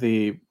they have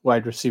the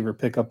wide receiver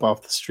pickup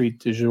off the street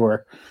du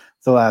jour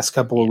the last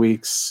couple of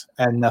weeks,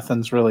 and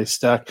nothing's really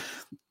stuck.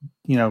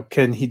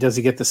 Does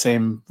he get the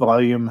same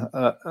volume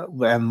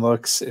and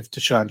looks if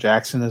Deshaun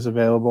Jackson is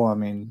available? I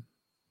mean,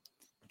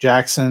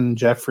 Jackson,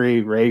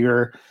 Jeffrey,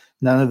 Rager,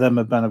 none of them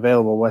have been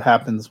available. What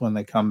happens when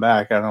they come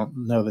back? I don't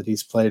know that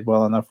he's played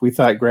well enough. We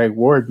thought Greg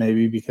Ward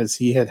maybe because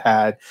he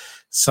had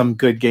some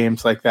good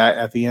games like that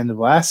at the end of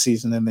last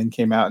season and then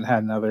came out and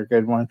had another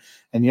good one.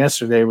 And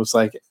yesterday was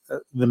like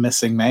the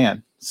missing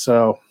man.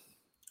 So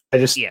I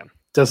just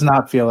does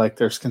not feel like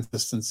there's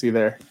consistency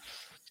there.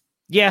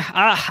 Yeah,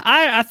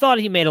 I thought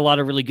he made a lot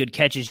of really good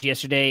catches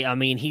yesterday. I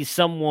mean, he's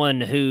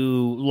someone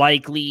who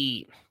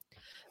likely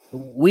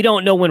we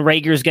don't know when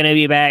Rager's going to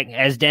be back.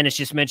 As Dennis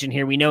just mentioned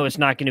here, we know it's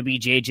not going to be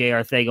J.J.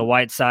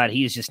 Arcega-Whiteside.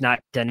 He's just not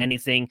done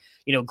anything.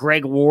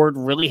 Greg Ward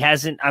really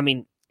hasn't. I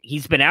mean,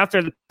 he's been out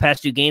there the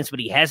past 2 games,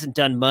 but he hasn't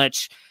done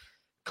much.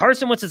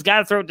 Carson Wentz has got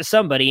to throw it to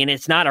somebody, and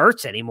it's not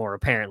Ertz anymore,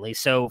 apparently.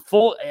 So,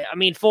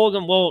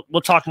 Fulgham,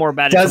 we'll talk more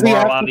about it tomorrow, he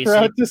have obviously. To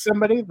throw it to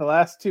somebody? The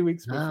last 2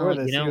 weeks before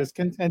this, he was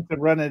content to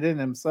run it in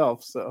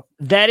himself. So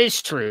that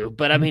is true,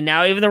 but I mean,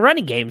 now even the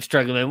running game's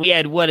struggling. We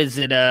had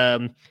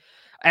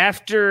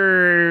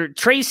after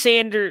Miles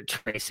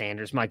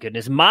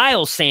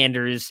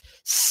Sanders,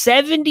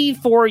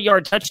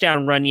 74-yard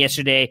touchdown run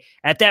yesterday.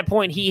 At that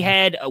point, he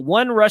had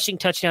 1 rushing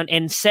touchdown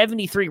and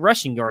 73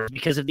 rushing yards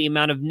because of the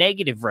amount of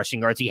negative rushing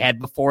yards he had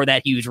before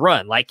that huge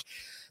run. Like,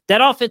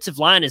 that offensive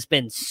line has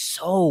been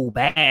so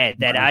bad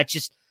that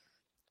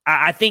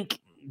I think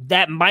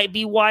that might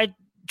be why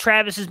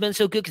Travis has been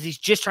so good, because he's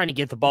just trying to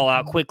get the ball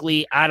out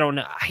quickly. I don't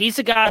know. He's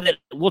a guy that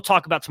we'll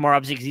talk about tomorrow,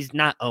 obviously, because he's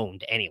not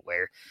owned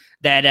anywhere.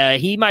 That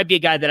he might be a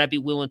guy that I'd be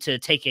willing to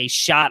take a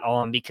shot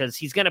on because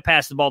he's going to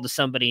pass the ball to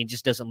somebody and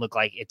just doesn't look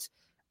like it's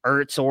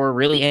Ertz or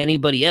really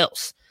anybody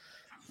else.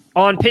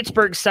 On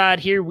Pittsburgh's side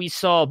here, we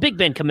saw Big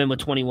Ben come in with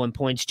 21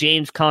 points,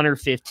 James Conner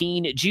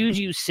 15,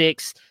 Juju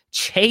 6,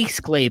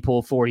 Chase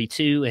Claypool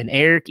 42, and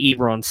Eric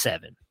Ebron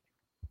 7.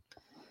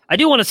 I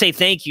do want to say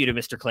thank you to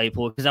Mr.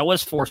 Claypool because I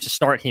was forced to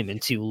start him in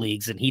 2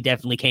 leagues, and he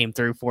definitely came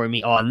through for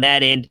me on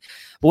that end.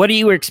 But what are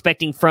you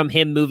expecting from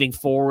him moving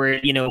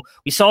forward?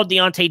 We saw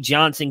Deontay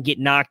Johnson get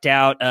knocked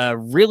out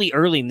really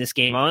early in this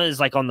game. It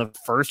was like on the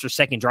first or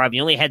second drive. He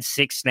only had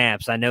 6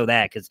 snaps. I know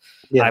that because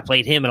I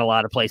played him in a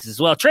lot of places as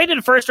well. Traded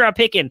a first-round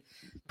pick in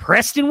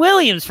Preston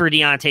Williams for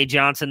Deontay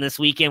Johnson this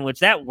weekend, which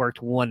that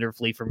worked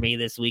wonderfully for me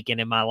this weekend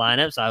in my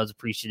lineup, so I was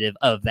appreciative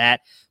of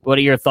that. What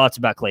are your thoughts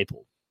about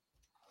Claypool?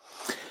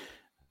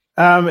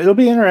 It'll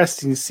be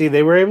interesting to see.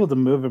 They were able to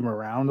move him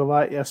around a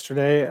lot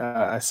yesterday.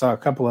 I saw a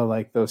couple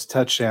of those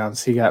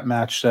touchdowns. He got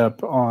matched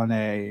up on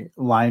a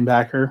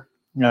linebacker,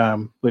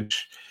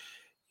 which,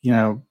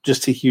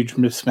 just a huge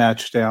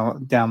mismatch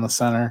down the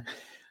center.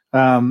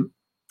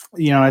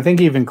 I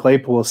think even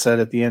Claypool said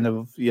at the end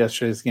of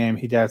yesterday's game,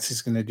 he doubts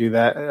he's going to do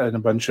that in a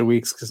bunch of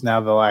weeks because now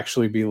they'll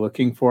actually be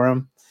looking for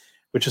him,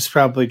 which is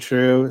probably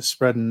true,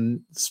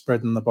 spreading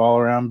the ball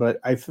around. But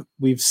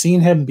we've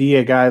seen him be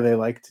a guy they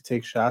like to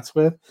take shots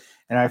with.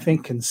 And I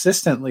think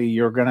consistently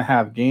you're going to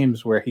have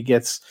games where he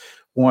gets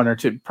 1 or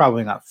 2,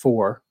 probably not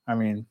 4. I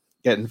mean,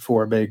 getting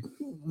 4 big,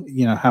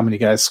 how many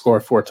guys score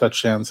 4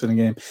 touchdowns in a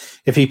game?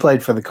 If he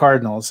played for the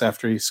Cardinals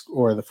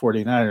or the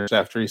 49ers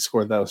after he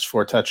scored those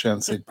 4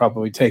 touchdowns, they'd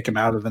probably take him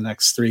out of the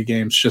next 3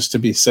 games just to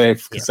be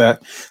safe because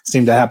that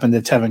seemed to happen to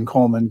Tevin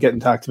Coleman,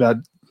 getting talked about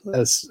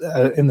as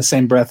in the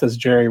same breath as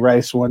Jerry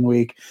Rice one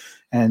week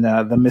and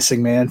the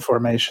missing man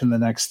formation the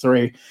next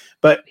 3.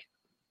 But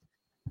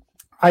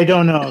I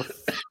don't know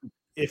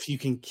if you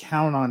can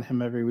count on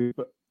him every week,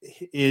 but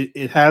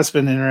it has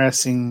been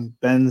interesting.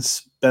 Ben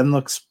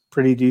looks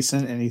pretty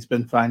decent, and he's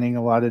been finding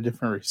a lot of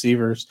different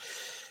receivers.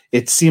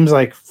 It seems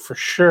like for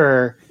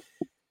sure,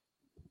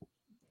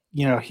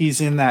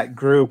 he's in that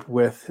group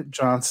with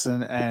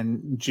Johnson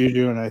and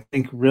Juju, and I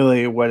think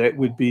really what it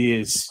would be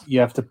is you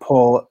have to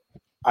pull.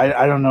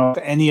 I don't know if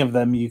any of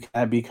them you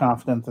can be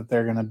confident that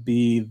they're going to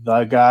be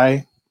the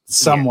guy.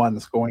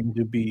 Someone's going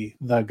to be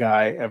the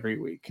guy every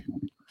week.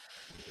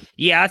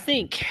 Yeah, I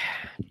think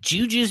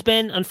Juju's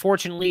been,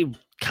 unfortunately,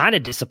 kind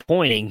of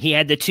disappointing. He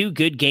had the 2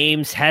 good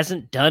games,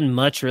 hasn't done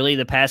much really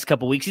the past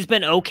couple weeks. He's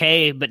been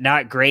okay, but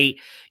not great.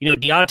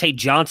 Deontay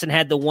Johnson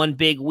had the 1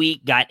 big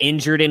week, got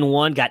injured in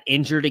one, got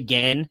injured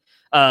again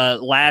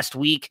last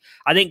week.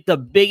 I think the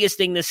biggest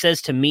thing this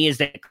says to me is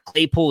that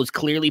Claypool is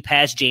clearly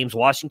past James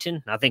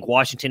Washington. I think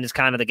Washington is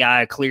kind of the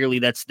guy clearly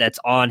that's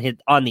on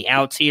the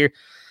outs here.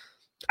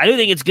 I do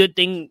think it's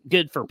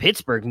good for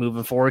Pittsburgh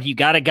moving forward. You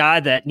got a guy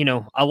that,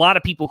 a lot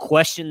of people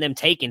questioned them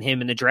taking him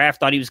in the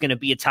draft, thought he was going to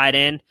be a tight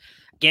end.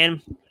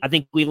 Again, I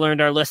think we learned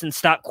our lesson.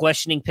 Stop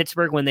questioning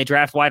Pittsburgh when they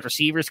draft wide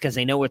receivers because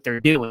they know what they're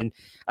doing.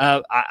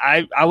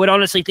 I would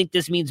honestly think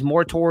this means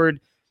more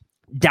toward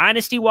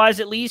dynasty-wise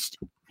at least.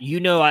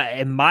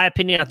 In my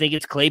opinion, I think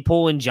it's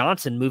Claypool and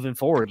Johnson moving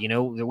forward.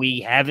 We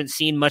haven't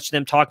seen much of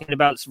them talking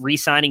about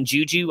re-signing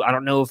Juju. I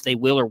don't know if they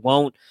will or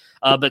won't.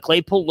 But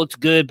Claypool looks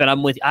good, but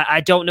I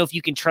don't know if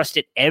you can trust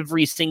it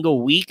every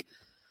single week.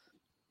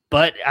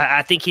 But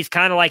I think he's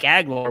kind of like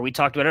Aguilar. We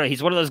talked about earlier.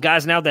 He's one of those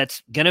guys now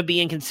that's going to be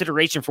in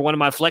consideration for one of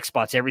my flex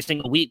spots every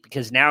single week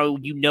because now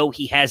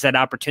he has that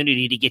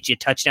opportunity to get you a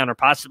touchdown or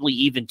possibly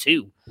even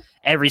 2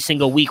 every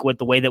single week with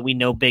the way that we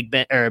know Big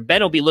Ben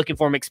will be looking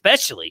for him,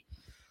 especially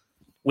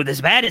with as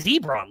bad as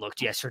Ebron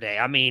looked yesterday.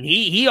 I mean,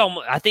 he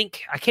almost, I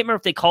can't remember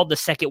if they called the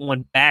second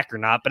one back or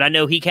not, but I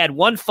know he had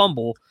 1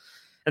 fumble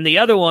and the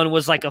other one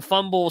was like a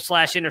fumble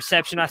 /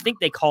 interception. I think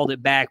they called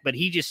it back, but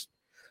he just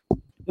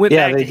went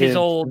back to his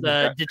old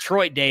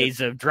Detroit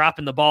days of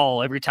dropping the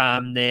ball every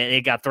time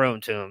it got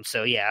thrown to him.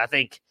 So, I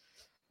think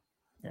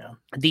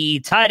the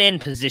tight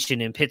end position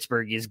in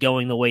Pittsburgh is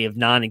going the way of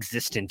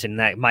non-existent, and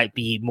that might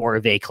be more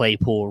of a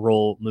Claypool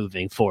role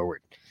moving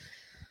forward.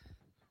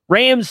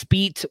 Rams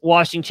beat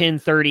Washington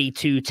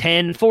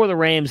 30-10. For the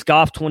Rams,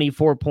 Goff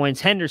 24 points,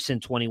 Henderson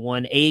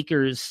 21,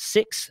 Akers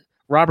 6,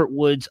 Robert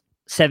Woods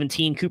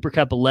 17, Cooper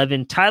Kupp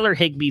 11, Tyler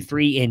Higbee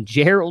 3, and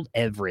Gerald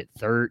Everett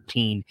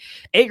 13.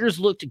 Akers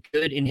looked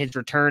good in his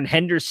return.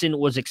 Henderson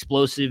was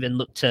explosive and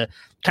looked to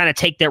kind of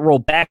take that role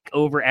back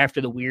over after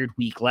the weird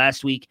week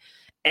last week.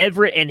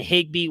 Everett and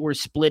Higbee were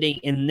splitting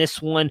in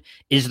this one.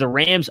 Is the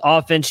Rams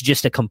offense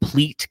just a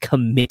complete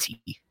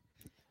committee?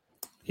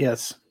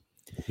 Yes.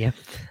 Yeah.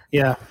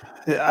 Yeah.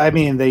 I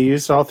mean, they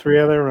used all 3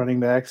 other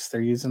running backs.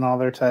 They're using all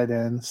their tight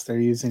ends. They're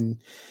using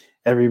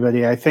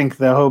everybody. I think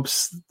the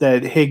hopes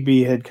that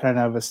Higbee had kind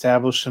of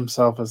established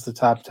himself as the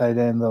top tight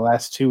end the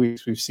last 2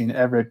 weeks, we've seen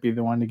Everett be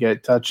the one to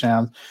get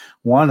touchdowns.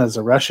 One as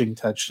a rushing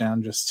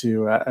touchdown just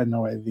to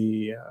annoy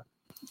the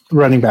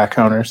running back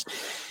owners.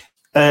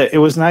 It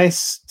was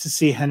nice to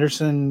see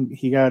Henderson.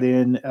 He got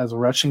in as a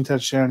rushing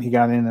touchdown. He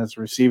got in as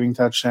a receiving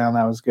touchdown.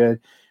 That was good.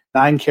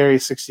 9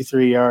 carries,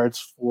 63 yards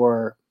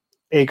for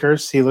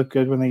Akers. He looked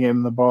good when they gave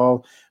him the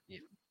ball.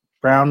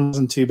 Brown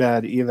wasn't too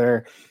bad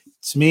either.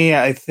 To me,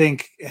 I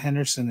think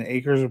Henderson and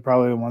Akers are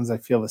probably the ones I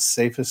feel the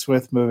safest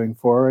with moving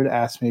forward.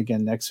 Ask me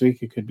again next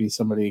week. It could be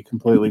somebody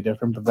completely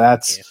different,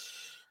 but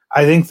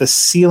I think the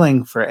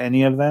ceiling for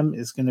any of them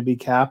is going to be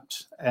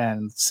capped,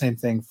 and same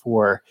thing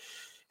for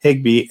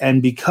Higbee.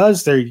 And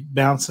because they're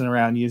bouncing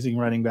around using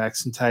running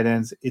backs and tight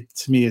ends, it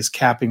to me is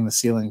capping the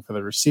ceiling for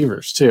the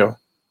receivers too.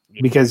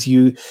 Because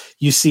you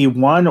see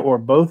one or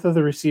both of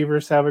the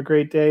receivers have a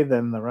great day,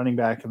 then the running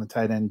back and the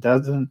tight end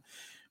doesn't.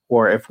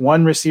 Or if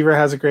one receiver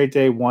has a great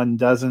day, one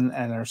doesn't,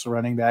 and there's a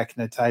running back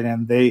and a tight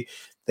end, they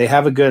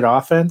have a good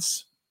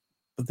offense,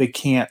 but they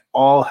can't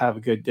all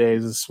have good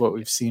days. This is what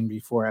we've seen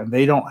before. And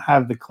they don't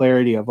have the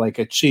clarity of like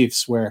a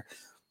Chiefs where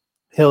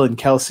Hill and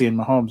Kelsey and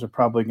Mahomes are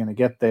probably going to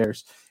get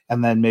theirs,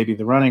 and then maybe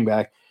the running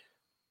back.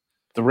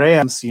 The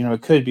Rams,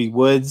 it could be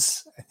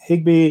Woods and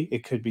Higbee.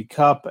 It could be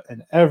Kupp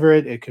and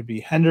Everett. It could be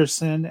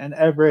Henderson and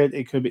Everett.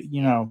 It could be,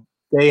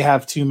 they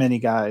have too many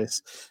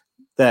guys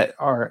that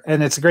are,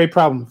 and it's a great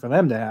problem for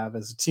them to have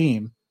as a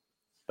team,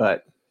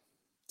 but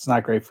it's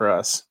not great for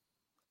us.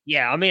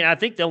 Yeah, I mean, I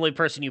think the only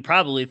person you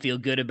probably feel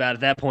good about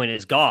at that point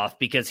is Goff,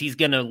 because he's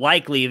going to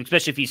likely,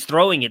 especially if he's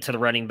throwing it to the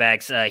running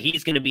backs,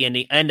 he's going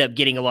to end up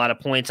getting a lot of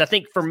points. I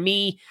think for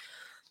me,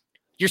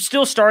 you're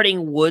still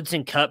starting Woods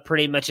and Kupp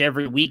pretty much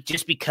every week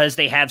just because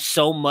they have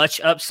so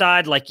much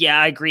upside. Like, yeah,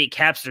 I agree, it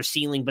caps their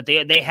ceiling, but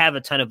they have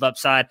a ton of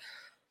upside.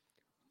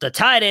 The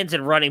tight ends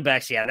and running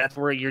backs, yeah, that's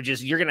where you're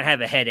going to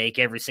have a headache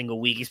every single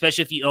week,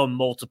 especially if you own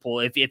multiple.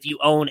 If you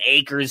own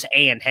Akers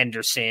and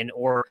Henderson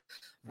or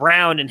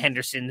Brown and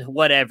Henderson,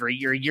 whatever,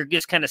 you're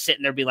just kind of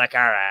sitting there be like,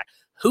 all right,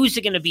 who's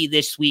it going to be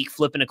this week,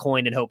 flipping a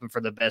coin and hoping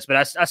for the best? But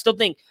I still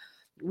think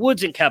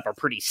Woods and Kupp are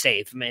pretty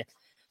safe, man.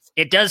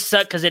 It does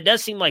suck because it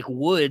does seem like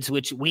Woods,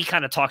 which we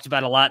kind of talked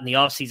about a lot in the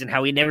offseason,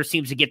 how he never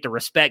seems to get the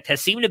respect,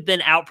 has seemed to have been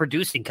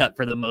outproducing Kupp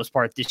for the most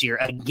part this year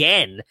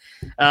again.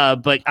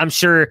 But I'm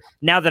sure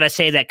now that I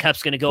say that,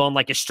 Kupp's going to go on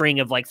like a string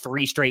of like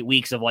 3 straight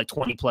weeks of like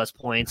 20-plus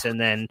points, and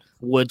then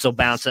Woods will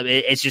bounce up.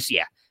 It's just,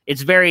 yeah,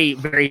 it's very,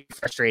 very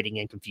frustrating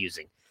and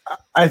confusing.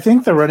 I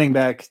think the running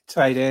back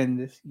tight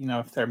end,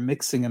 if they're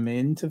mixing them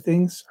into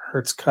things,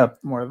 hurts Kupp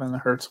more than it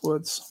hurts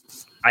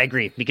Woods. I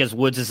agree, because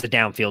Woods is the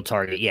downfield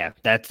target. Yeah,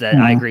 that's that.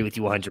 Mm-hmm. I agree with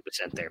you 100%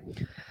 there.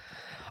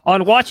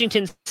 On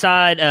Washington's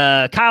side,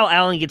 Kyle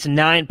Allen gets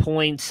 9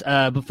 points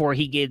before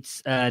he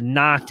gets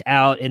knocked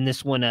out in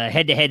this one. A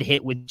head-to-head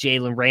hit with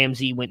Jalen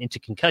Ramsey went into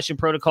concussion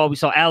protocol. We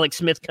saw Alex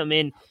Smith come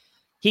in.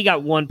 He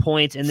got 1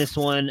 point in this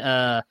one.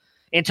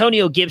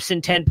 Antonio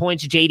Gibson, 10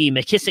 points. J.D.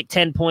 McKissick,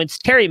 10 points.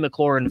 Terry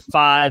McLaurin,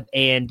 5.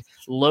 And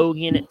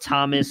Logan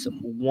Thomas,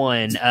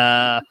 1.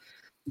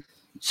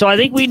 So I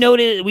think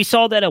we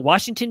saw that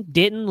Washington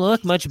didn't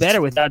look much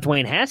better without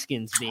Dwayne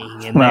Haskins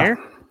being in there.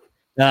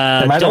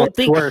 Don't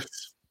think worse.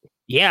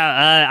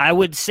 Yeah, I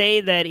would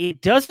say that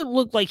it doesn't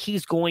look like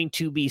he's going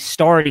to be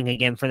starting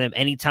again for them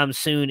anytime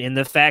soon. And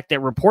the fact that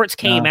reports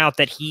came out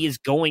that he is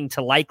going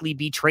to likely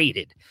be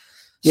traded.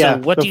 So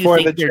what do you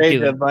think they're doing?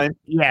 Deadline.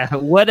 Yeah,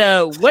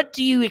 what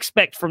do you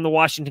expect from the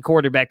Washington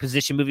quarterback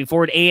position moving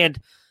forward? And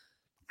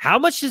how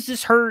much does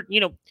this hurt?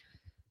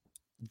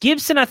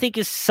 Gibson, I think,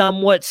 is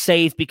somewhat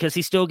safe because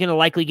he's still going to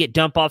likely get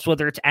dump offs,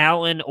 whether it's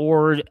Allen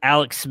or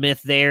Alex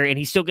Smith there, and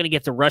he's still going to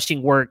get the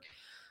rushing work.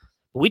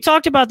 We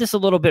talked about this a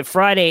little bit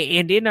Friday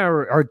and in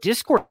our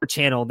Discord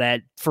channel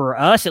that for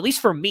us, at least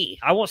for me,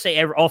 I won't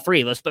say all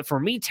three of us, but for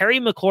me, Terry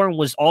McLaurin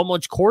was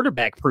almost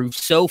quarterback proof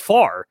so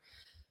far.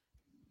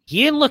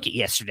 He didn't look it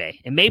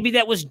yesterday, and maybe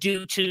that was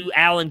due to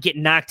Allen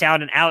getting knocked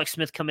out and Alex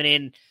Smith coming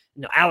in.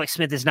 Alex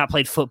Smith has not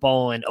played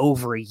football in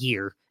over a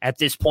year at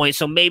this point,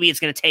 so maybe it's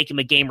going to take him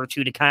a game or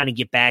two to kind of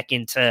get back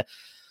into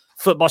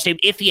football shape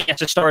if he has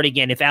to start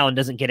again, if Allen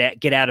doesn't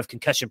get out of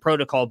concussion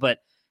protocol. But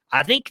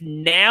I think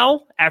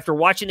now, after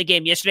watching the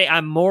game yesterday,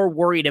 I'm more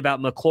worried about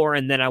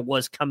McLaurin than I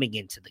was coming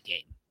into the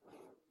game.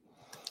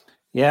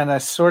 Yeah, and I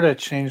sort of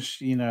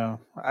changed,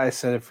 I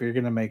said if you're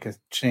going to make a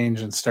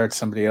change and start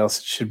somebody else,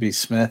 it should be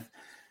Smith.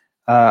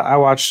 I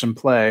watched him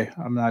play.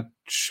 I'm not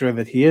sure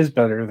that he is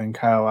better than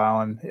Kyle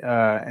Allen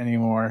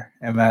anymore,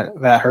 and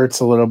that hurts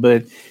a little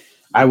bit.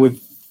 I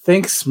would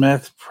think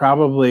Smith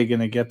probably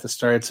going to get the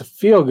start. It's a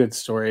feel-good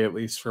story, at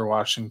least for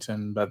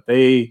Washington, but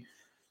they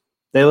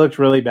looked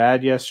really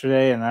bad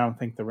yesterday, and I don't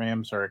think the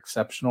Rams are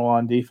exceptional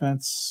on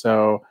defense,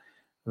 so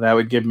that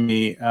would give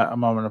me a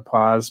moment of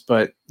pause.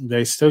 But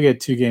they still get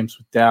 2 games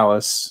with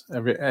Dallas.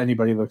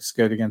 Anybody looks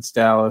good against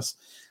Dallas.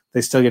 They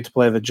still get to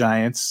play the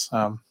Giants.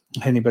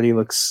 Anybody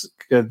looks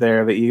good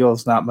there. The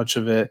Eagles, not much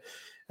of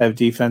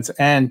defense.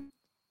 And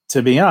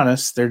to be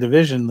honest, their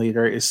division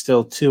leader is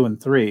still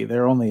 2-3.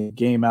 They're only a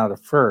game out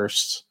of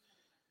first,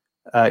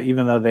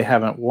 even though they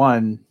haven't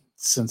won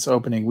since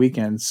opening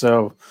weekend.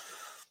 So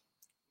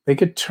they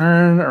could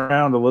turn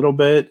around a little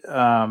bit,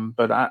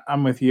 but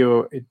I'm with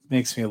you. It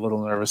makes me a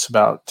little nervous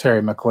about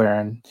Terry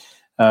McLaurin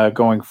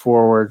going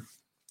forward.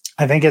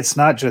 I think it's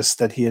not just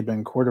that he had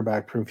been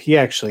quarterback proof. He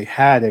actually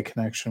had a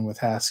connection with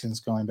Haskins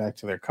going back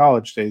to their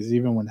college days.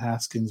 Even when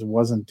Haskins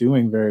wasn't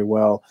doing very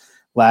well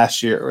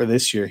last year or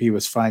this year, he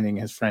was finding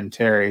his friend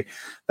Terry.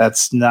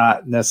 That's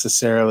not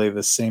necessarily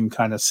the same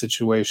kind of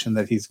situation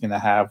that he's going to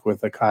have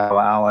with a Kyle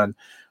Allen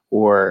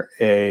or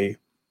a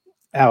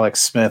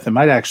Alex Smith. It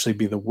might actually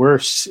be the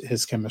worst,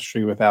 his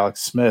chemistry with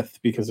Alex Smith,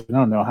 because we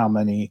don't know how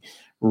many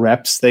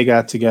reps they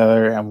got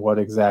together and what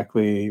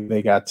exactly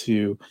they got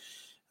to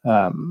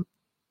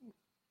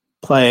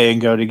play and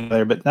go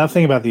together. But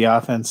nothing about the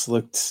offense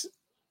looked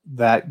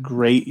that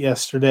great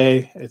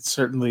yesterday.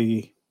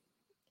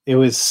 It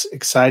was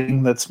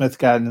exciting that Smith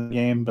got in the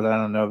game, but I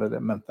don't know that it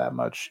meant that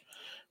much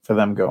for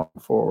them going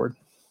forward.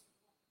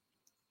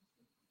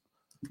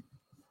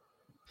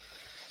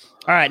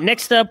 All right,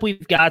 next up,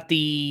 we've got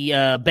the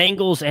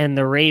Bengals and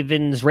the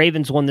Ravens.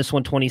 Ravens won this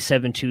one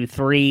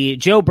 27-3.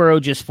 Joe Burrow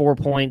just 4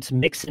 points,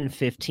 Mixon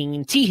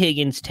 15, T.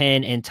 Higgins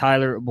 10, and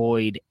Tyler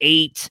Boyd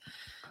 8.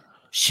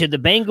 Should the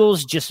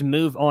Bengals just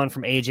move on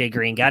from A.J.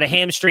 Green? Got a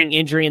hamstring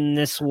injury in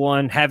this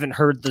one. Haven't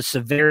heard the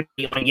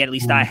severity on it yet. At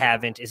least I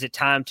haven't. Is it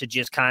time to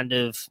just kind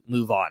of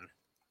move on?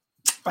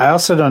 I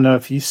also don't know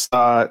if you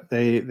saw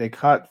they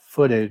caught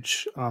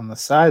footage on the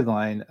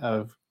sideline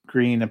of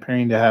Green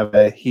appearing to have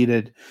a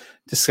heated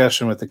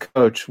discussion with the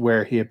coach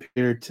where he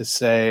appeared to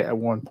say at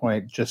one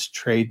point, just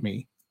trade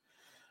me.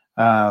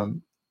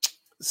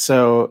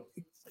 So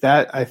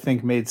that, I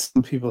think, made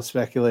some people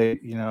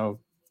speculate,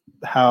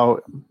 how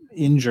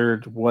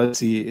injured was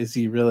he? Is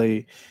he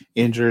really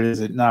injured? Is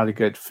it not a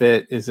good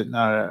fit? Is it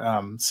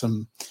not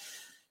some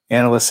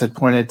analysts had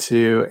pointed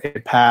to a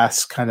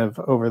pass kind of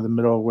over the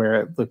middle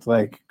where it looked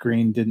like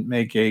Green didn't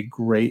make a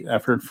great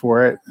effort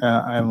for it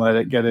and let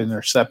it get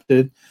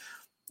intercepted.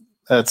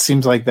 It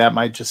seems like that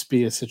might just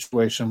be a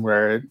situation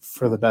where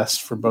for the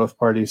best for both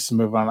parties to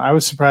move on. I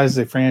was surprised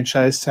they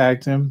franchise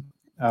tagged him.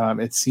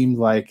 It seemed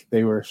like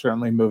they were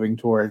certainly moving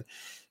toward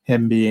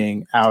him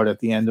being out at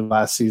the end of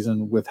last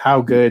season. With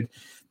how good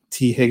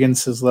T.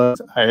 Higgins has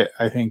looked,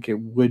 I think it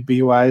would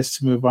be wise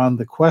to move on.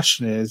 The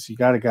question is, you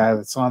got a guy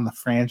that's on the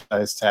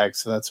franchise tag,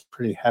 so that's a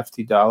pretty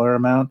hefty dollar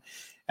amount,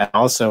 and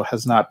also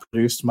has not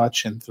produced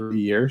much in 3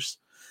 years.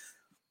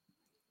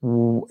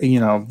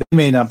 They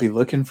may not be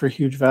looking for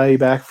huge value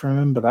back from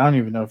him, but I don't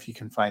even know if you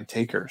can find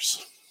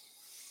takers.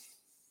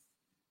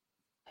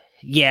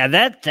 Yeah,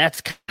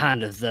 that's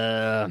kind of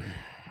the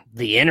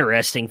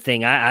interesting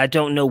thing. I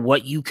don't know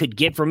what you could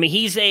get from him.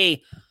 He's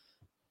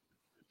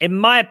in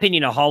my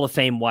opinion, a Hall of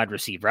Fame wide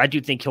receiver. I do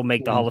think he'll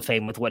make the Hall of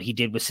Fame with what he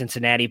did with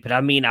Cincinnati, but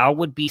I mean, I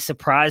would be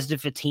surprised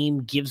if a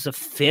team gives a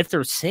 5th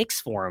or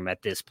 6th for him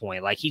at this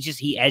point. Like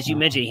he as you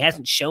mentioned, he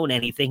hasn't shown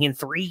anything in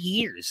 3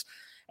 years.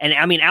 And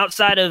I mean,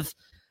 outside of,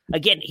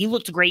 again, he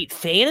looked great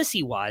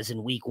fantasy wise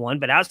in week 1,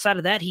 but outside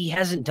of that, he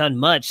hasn't done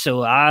much.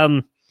 So,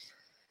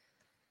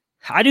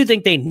 I do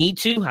think they need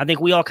to. I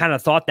think we all kind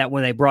of thought that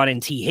when they brought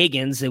in T.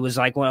 Higgins, it was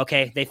like, well,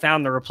 okay, they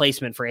found the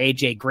replacement for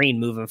A.J. Green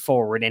moving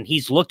forward, and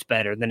he's looked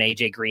better than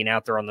A.J. Green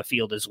out there on the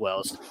field as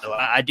well. So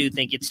I do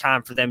think it's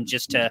time for them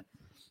just to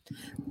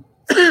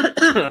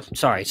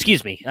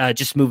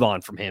just move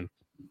on from him.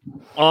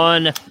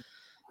 On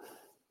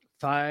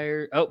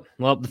fire. Oh,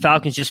 well, the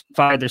Falcons just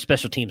fired their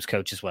special teams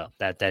coach as well.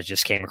 That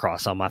just came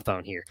across on my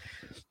phone here.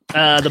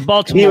 The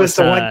Baltimore. He was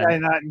the one guy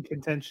not in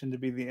contention to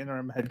be the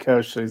interim head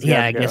coach. So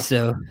I guess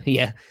so.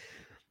 Yeah.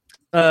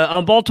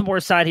 On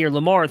Baltimore's side here,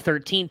 Lamar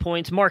 13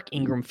 points, Mark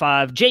Ingram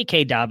 5,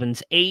 J.K.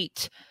 Dobbins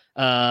 8,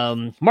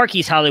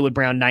 Marquise Hollywood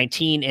Brown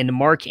 19, and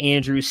Mark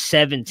Andrews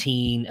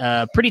 17.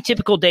 Pretty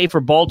typical day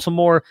for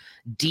Baltimore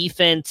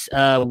defense,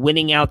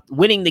 winning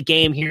the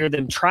game here.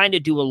 Them trying to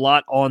do a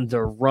lot on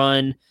the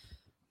run.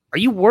 Are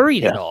you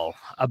worried at all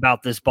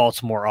about this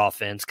Baltimore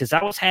offense? Because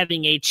I was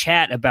having a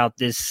chat about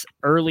this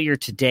earlier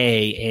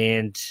today,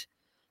 and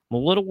I'm a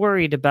little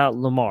worried about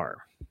Lamar.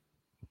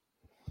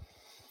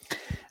 I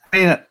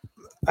mean,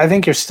 I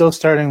think you're still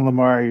starting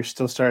Lamar. You're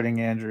still starting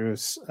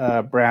Andrews.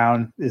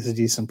 Brown is a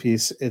decent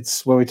piece.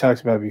 It's what we talked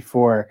about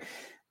before.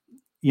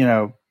 You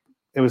know,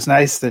 it was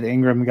nice that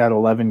Ingram got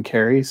 11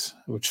 carries,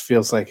 which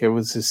feels like it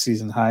was his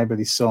season high, but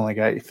he still only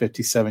got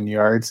 57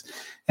 yards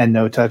and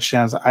no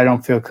touchdowns. I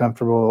don't feel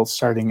comfortable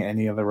starting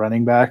any of the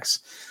running backs.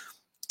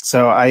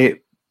 So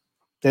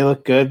they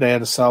look good. They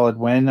had a solid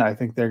win. I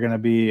think they're going to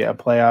be a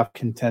playoff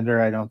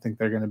contender. I don't think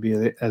they're going to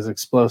be as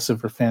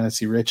explosive for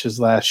fantasy rich as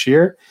last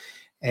year.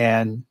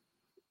 And,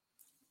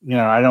 you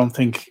know, I don't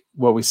think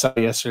what we saw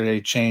yesterday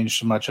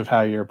changed much of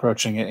how you're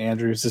approaching it.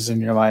 Andrews is in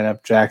your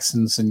lineup.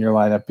 Jackson's in your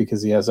lineup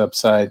because he has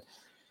upside.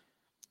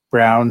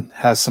 Brown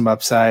has some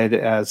upside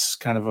as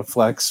kind of a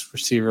flex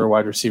receiver,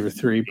 wide receiver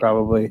 3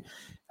 probably.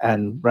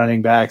 And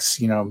running backs,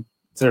 you know,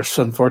 there's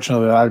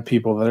unfortunately a lot of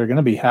people that are going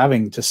to be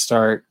having to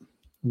start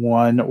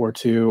 1 or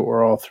 2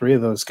 or all 3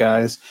 of those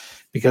guys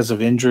because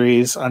of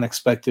injuries,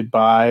 unexpected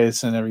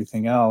buys, and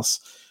everything else.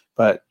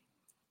 But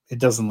it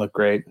doesn't look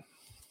great.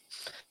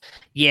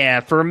 Yeah,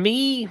 for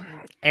me,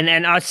 and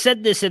I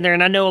said this in there,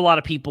 and I know a lot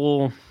of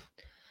people,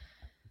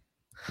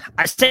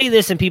 I say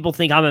this and people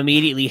think I'm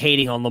immediately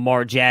hating on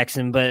Lamar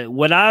Jackson, but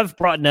what I've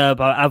brought up,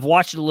 I've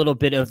watched a little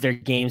bit of their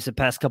games the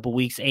past couple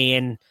weeks,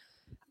 and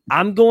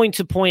I'm going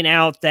to point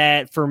out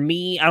that for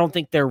me, I don't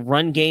think their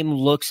run game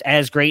looks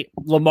as great.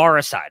 Lamar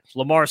aside,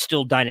 Lamar's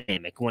still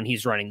dynamic when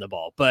he's running the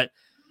ball, but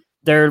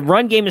their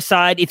run game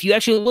aside, if you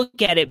actually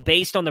look at it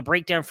based on the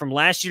breakdown from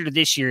last year to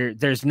this year,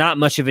 there's not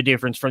much of a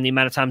difference from the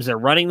amount of times they're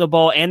running the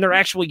ball and their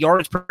actual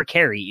yards per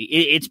carry.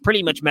 It's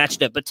pretty much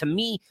matched up, but to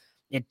me,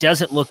 it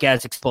doesn't look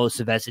as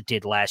explosive as it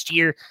did last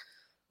year.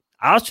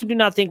 I also do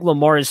not think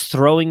Lamar is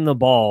throwing the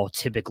ball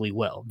typically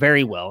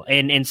very well.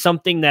 And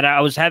something that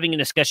I was having a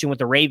discussion with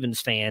a Ravens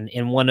fan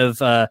in one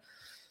of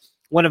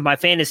my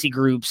fantasy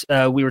groups,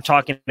 we were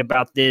talking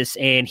about this,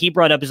 and he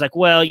brought up, is like,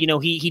 well, you know,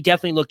 he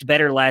definitely looked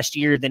better last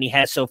year than he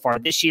has so far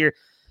this year.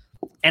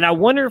 And I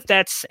wonder if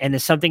that's, and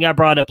it's something I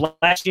brought up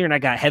last year and I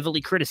got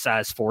heavily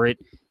criticized for it,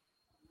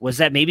 was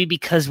that maybe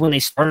because when they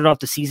started off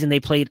the season, they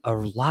played a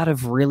lot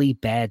of really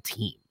bad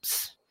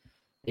teams.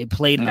 They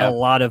played a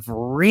lot of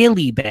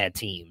really bad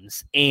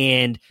teams.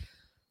 And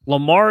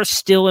Lamar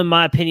still, in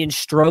my opinion,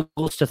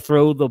 struggles to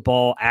throw the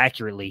ball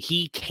accurately.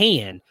 He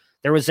can.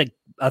 There was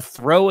a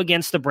throw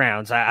against the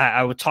Browns.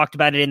 I talked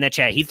about it in that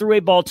chat. He threw a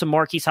ball to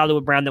Marquise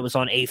Hollywood Brown that was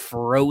on a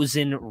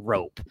frozen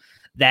rope.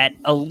 That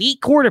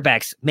elite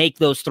quarterbacks make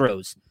those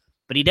throws,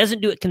 but he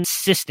doesn't do it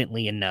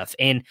consistently enough.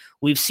 And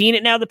we've seen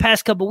it now the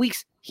past couple of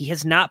weeks. He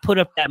has not put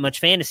up that much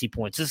fantasy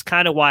points. This is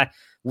kind of why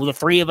the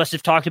 3 of us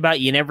have talked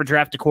about you never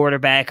draft a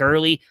quarterback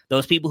early.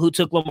 Those people who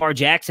took Lamar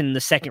Jackson in the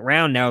 2nd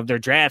round now of their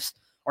drafts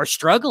are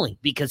struggling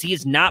because he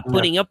is not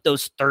putting up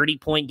those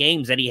 30-point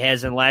games that he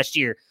has in last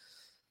year.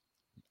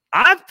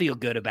 I feel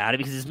good about it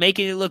because it's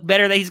making it look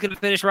better that he's going to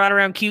finish right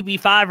around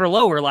QB5 or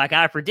lower like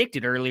I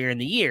predicted earlier in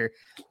the year.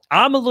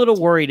 I'm a little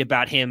worried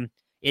about him.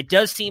 It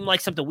does seem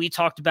like something we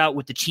talked about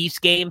with the Chiefs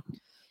game.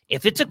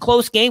 If it's a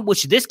close game,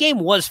 which this game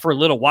was for a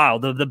little while,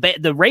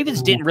 the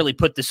Ravens didn't really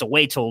put this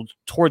away till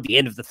toward the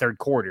end of the 3rd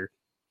quarter.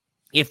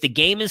 If the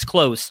game is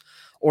close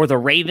or the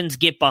Ravens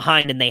get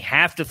behind and they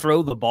have to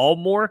throw the ball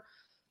more,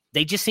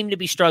 they just seem to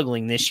be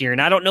struggling this year.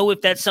 And I don't know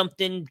if that's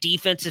something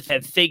defensive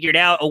have figured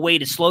out, a way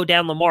to slow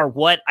down Lamar.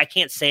 What? I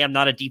can't say, I'm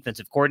not a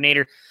defensive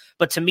coordinator,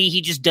 but to me,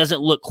 he just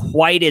doesn't look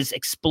quite as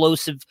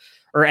explosive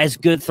or as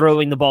good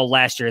throwing the ball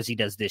last year as he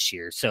does this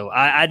year. So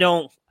I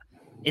don't,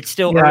 it's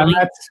still early.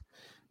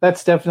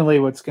 That's definitely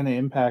what's going to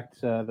impact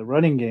the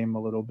running game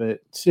a little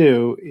bit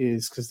too,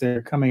 is because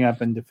they're coming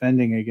up and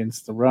defending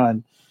against the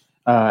run.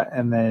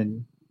 And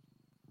then,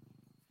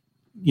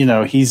 you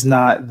know, he's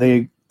not,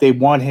 they they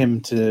want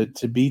him to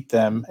beat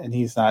them, and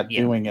he's not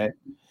doing it.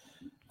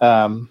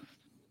 We'll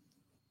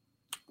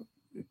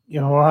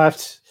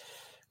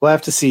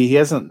have to see. He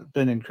hasn't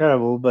been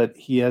incredible, but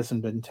he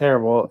hasn't been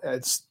terrible.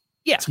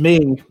 To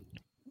me,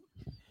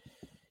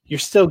 you're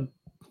still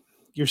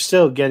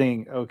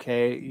getting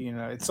okay.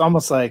 It's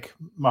almost like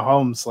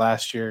Mahomes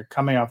last year,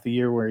 coming off the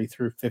year where he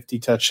threw 50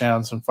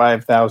 touchdowns and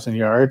 5,000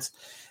 yards.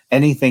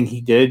 Anything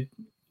he did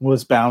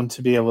was bound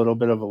to be a little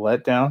bit of a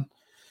letdown.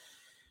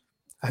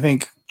 I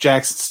think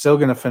Jackson's still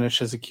going to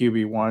finish as a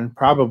QB1.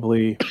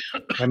 Probably,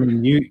 I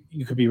mean,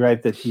 you could be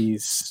right that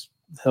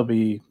he'll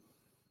be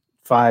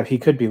 5. He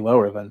could be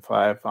lower than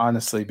 5,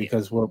 honestly,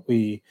 because what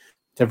we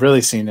have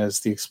really seen is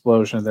the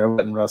explosion. They're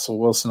letting Russell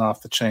Wilson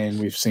off the chain.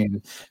 We've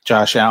seen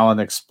Josh Allen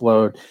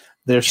explode.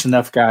 There's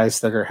enough guys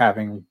that are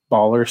having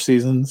baller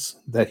seasons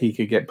that he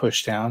could get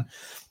pushed down.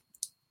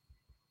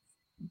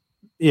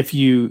 If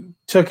you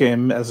took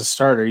him as a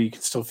starter, you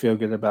could still feel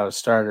good about a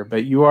starter.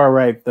 But you are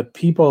right. The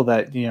people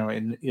that,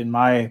 in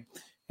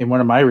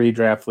one of my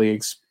redraft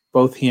leagues,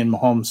 both he and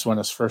Mahomes won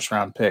as first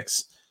round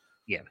picks.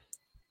 Yeah.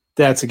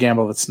 That's a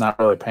gamble that's not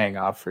really paying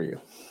off for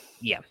you.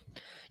 Yeah.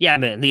 Yeah, I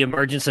mean, the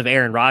emergence of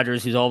Aaron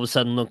Rodgers, who's all of a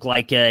sudden looked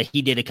like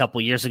he did a couple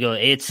years ago.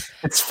 It's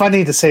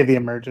funny to say the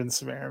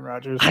emergence of Aaron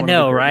Rodgers. I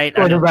know, right?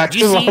 Did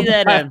you see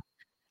that?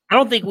 I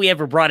don't think we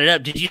ever brought it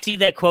up. Did you see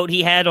that quote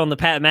he had on the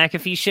Pat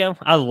McAfee show?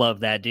 I love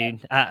that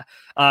dude.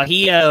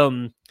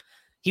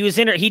 He was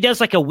he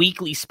does like a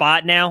weekly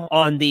spot now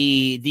on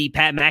the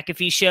Pat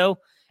McAfee show,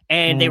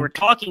 and they were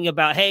talking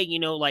about, hey,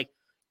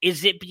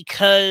 is it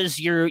because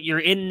you're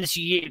in this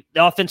year,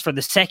 the offense for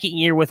the second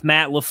year with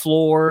Matt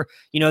LaFleur,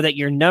 that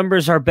your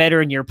numbers are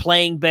better and you're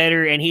playing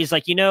better? And he's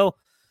like, I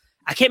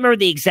can't remember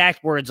the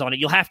exact words on it.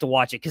 You'll have to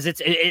watch it because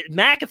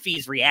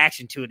McAfee's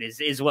reaction to it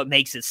is what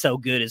makes it so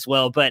good as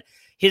well. But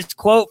his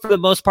quote for the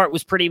most part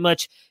was pretty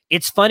much,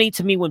 it's funny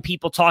to me when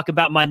people talk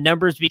about my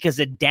numbers because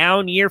a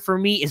down year for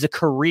me is a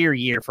career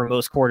year for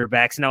most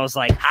quarterbacks. And I was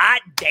like,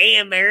 hot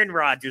damn, Aaron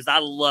Rodgers. I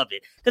love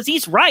it because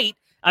he's right.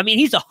 I mean,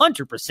 he's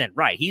 100%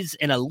 right. He's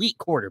an elite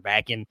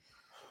quarterback, and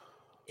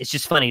it's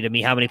just funny to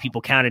me how many people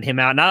counted him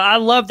out. And I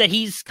love that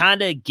he's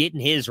kind of getting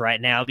his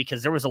right now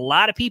because there was a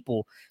lot of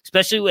people,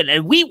 especially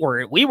and we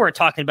weren't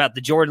talking about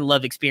the Jordan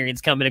Love experience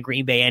coming to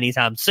Green Bay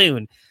anytime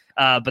soon.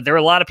 But there were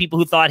a lot of people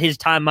who thought his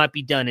time might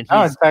be done. And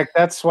in fact,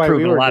 that's why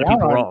we were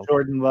down on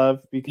Jordan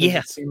Love, because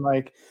it seemed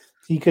like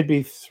he could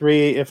be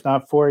 3, if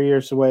not 4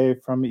 years away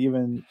from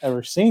even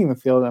ever seeing the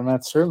field. And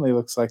that certainly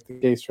looks like the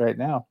case right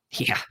now.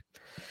 Yeah.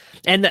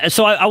 And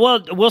so I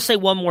will say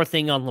one more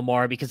thing on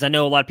Lamar, because I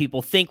know a lot of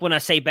people think when I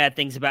say bad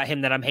things about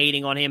him that I'm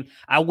hating on him.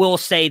 I will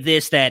say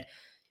this, that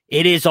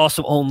it is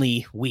also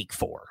only week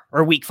 5.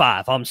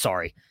 I'm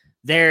sorry.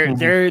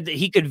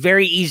 He could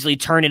very easily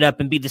turn it up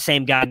and be the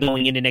same guy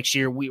going into next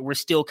year. We're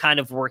still kind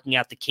of working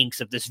out the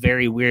kinks of this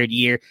very weird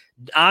year.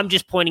 I'm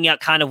just pointing out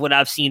kind of what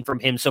I've seen from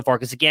him so far.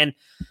 Because again,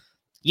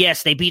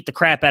 yes, they beat the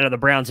crap out of the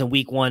Browns in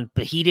week 1,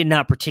 but he did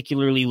not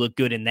particularly look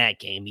good in that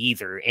game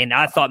either. And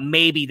I thought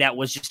maybe that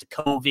was just a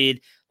COVID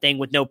thing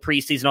with no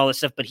preseason, all this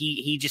stuff, but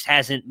he just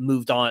hasn't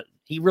moved on.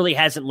 He really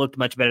hasn't looked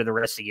much better the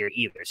rest of the year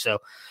either. So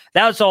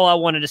that was all I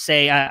wanted to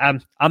say.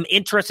 I'm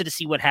interested to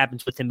see what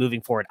happens with him moving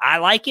forward. I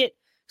like it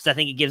because I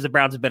think it gives the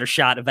Browns a better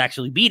shot of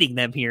actually beating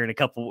them here in a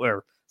couple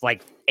or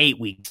like 8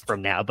 weeks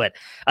from now. But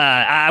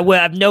I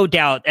have no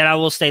doubt, and I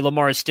will say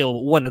Lamar is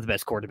still one of the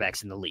best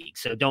quarterbacks in the league.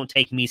 So don't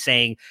take me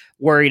saying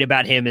worried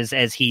about him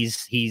as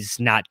he's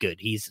not good.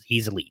 He's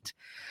elite.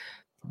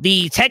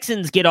 The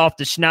Texans get off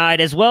the schneid,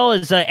 as well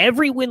as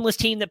every winless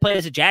team that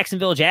plays the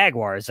Jacksonville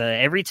Jaguars.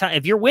 Every time,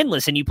 if you're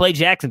winless and you play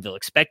Jacksonville,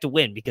 expect to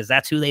win because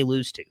that's who they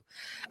lose to.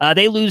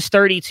 They lose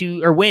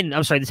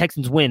the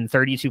Texans win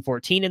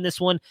 32-14 in this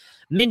one.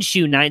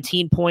 Minshew,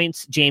 19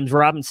 points. James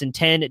Robinson,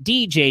 10.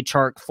 DJ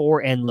Chark,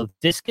 4. And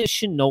Laviska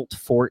Shenault,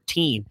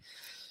 14.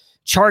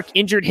 Chark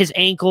injured his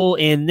ankle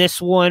in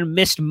this one,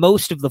 missed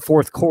most of the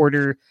fourth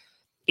quarter.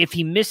 If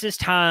he misses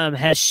time,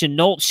 has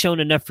Shenault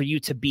shown enough for you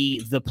to be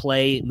the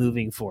play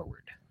moving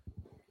forward?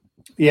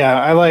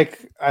 Yeah, I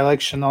like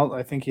Shenault.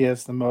 I think he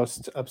has the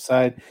most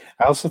upside.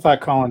 I also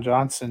thought Colin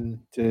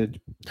Johnson did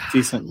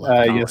decent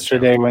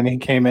yesterday when he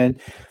came in.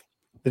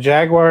 The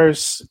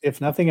Jaguars,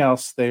 if nothing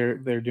else, they're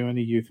doing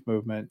a youth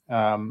movement.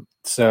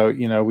 So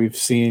we've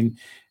seen,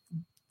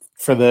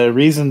 for the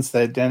reasons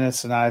that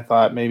Dennis and I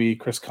thought maybe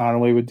Chris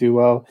Conley would do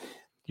well,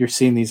 you're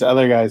seeing these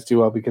other guys do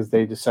well because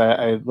they decide.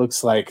 It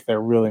looks like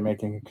they're really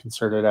making a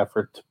concerted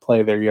effort to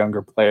play their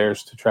younger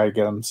players to try to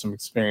get them some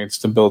experience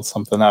to build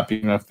something up,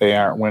 even if they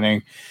aren't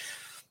winning.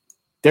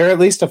 They're at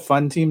least a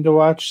fun team to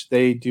watch.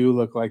 They do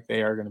look like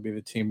they are going to be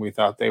the team we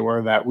thought they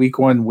were. That week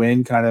 1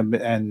 win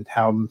and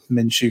how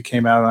Minshew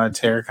came out on a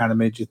tear kind of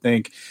made you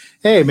think,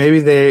 hey,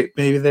 maybe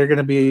they're going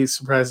to be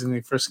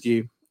surprisingly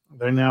frisky.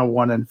 They're now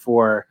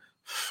 1-4.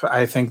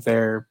 I think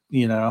they're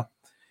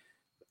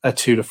a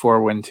 2 to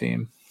 4 win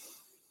team.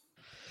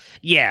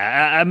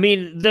 Yeah, I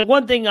mean, the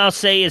one thing I'll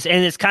say is,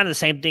 and it's kind of the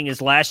same thing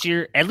as last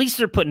year, at least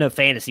they're putting up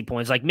fantasy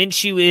points. Like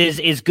Minshew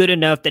is good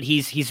enough that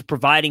he's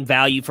providing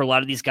value for a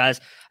lot of these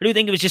guys. I do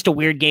think it was just a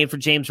weird game for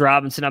James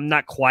Robinson. I'm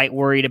not quite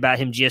worried about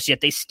him just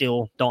yet. They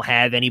still don't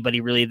have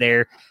anybody really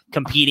there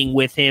competing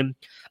with him.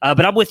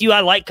 But I'm with you. I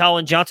like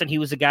Colin Johnson. He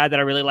was a guy that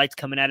I really liked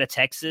coming out of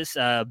Texas.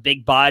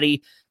 Big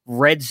body,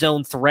 red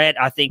zone threat.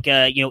 I think,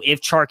 if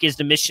Chark is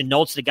to miss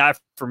Shenault's the guy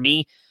for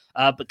me.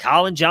 But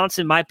Colin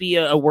Johnson might be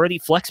a worthy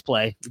flex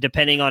play,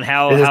 depending on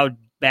how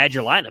bad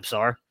your lineups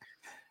are.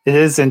 It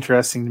is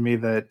interesting to me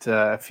that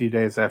a few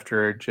days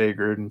after Jay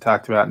Gruden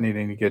talked about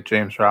needing to get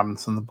James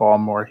Robinson the ball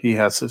more, he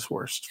has his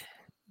worst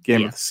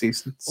game of the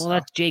season. So. Well,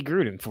 that's Jay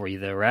Gruden for you,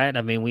 though, right?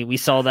 I mean, we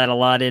saw that a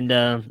lot in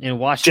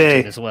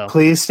Washington as well.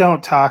 Please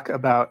don't talk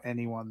about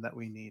anyone that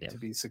we need to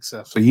be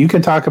successful. You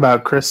can talk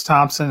about Chris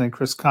Thompson and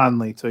Chris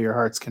Conley till your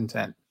heart's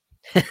content.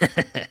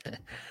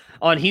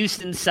 On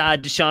Houston's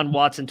side, Deshaun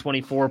Watson,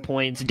 24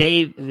 points.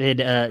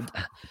 David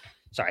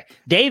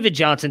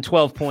Johnson,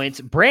 12 points.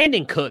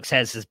 Brandon Cooks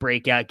has his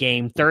breakout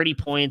game, 30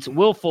 points.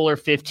 Will Fuller,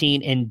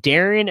 15. And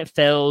Darren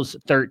Fells,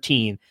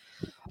 13.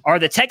 Are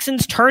the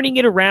Texans turning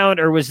it around,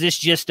 or was this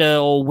just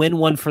a win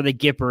one for the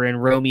Gipper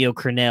and Romeo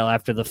Crennel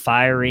after the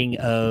firing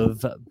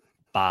of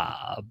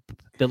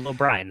Bill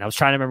O'Brien? I was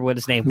trying to remember what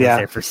his name was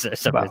there for some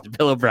reason.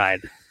 Bill O'Brien.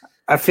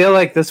 I feel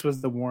like this was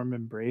the warm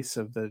embrace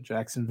of the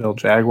Jacksonville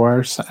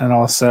Jaguars, and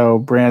also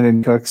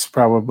Brandon Cooks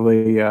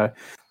probably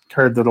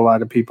heard that a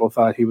lot of people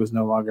thought he was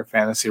no longer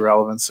fantasy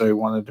relevant, so he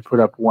wanted to put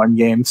up one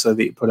game so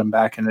that you put him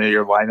back into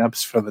your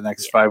lineups for the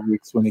next 5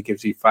 weeks when he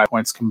gives you 5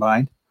 points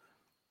combined.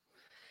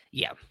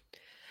 Yeah.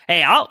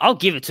 Hey, I'll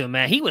give it to him,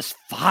 man. He was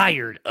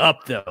fired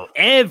up, though.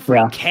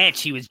 Every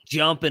catch, he was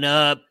jumping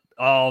up,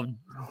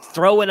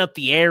 throwing up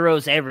the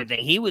arrows,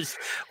 everything. He was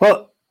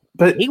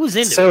he was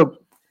into it.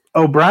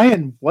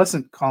 O'Brien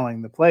wasn't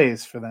calling the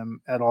plays for them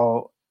at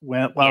all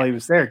while he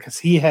was there, because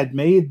he had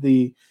made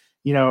we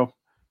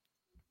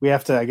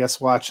have to, I guess,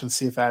 watch and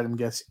see if Adam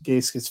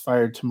Gase gets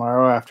fired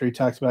tomorrow after he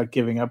talked about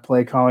giving up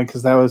play calling,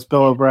 because that was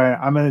Bill O'Brien.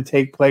 I'm going to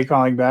take play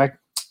calling back.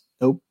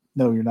 Nope.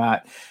 No, you're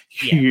not.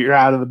 Yeah. You're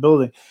out of the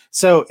building.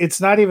 So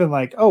it's not even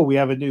like, we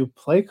have a new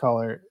play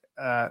caller,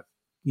 and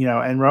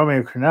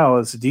Romeo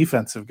Crennel is a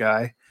defensive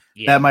guy.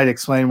 Yeah. That might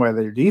explain why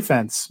their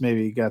defense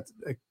maybe got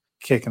a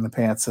kick in the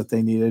pants that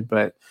they needed,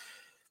 but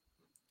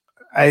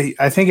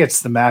I think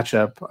it's the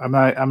matchup.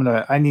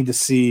 I need to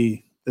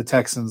see the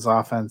Texans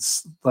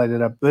offense light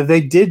it up. But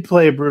they did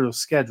play a brutal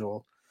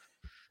schedule.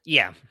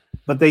 Yeah.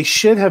 But they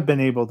should have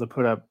been able to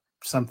put up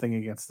something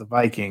against the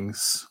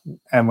Vikings.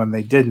 And when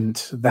they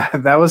didn't,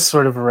 that was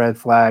sort of a red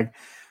flag.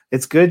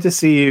 It's good to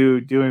see you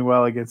doing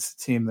well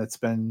against a team that's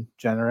been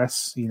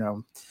generous.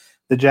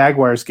 The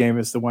Jaguars game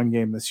is the one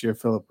game this year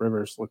Phillip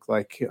Rivers looked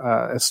like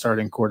a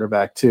starting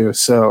quarterback too.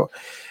 So,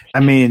 I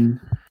mean,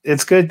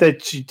 it's good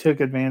that you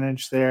took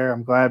advantage there.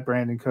 I'm glad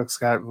Brandon Cooks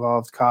got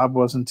involved. Cobb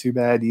wasn't too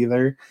bad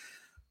either.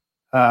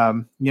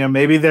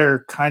 Maybe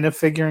they're kind of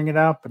figuring it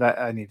out, but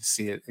I need to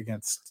see it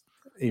against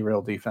a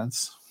real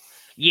defense.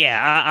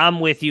 Yeah, I'm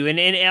with you, and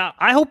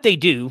I hope they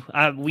do.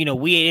 We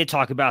did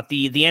talk about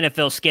the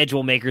NFL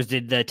schedule makers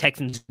did the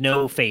Texans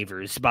no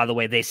favors. By the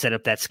way, they set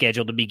up that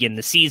schedule to begin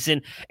the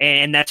season,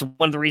 and that's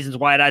one of the reasons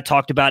why I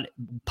talked about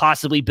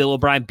possibly Bill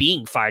O'Brien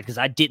being fired, because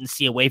I didn't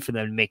see a way for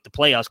them to make the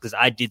playoffs, because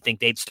I did think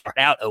they'd start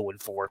out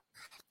 0-4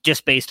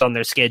 just based on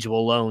their schedule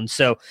alone.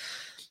 So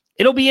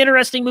it'll be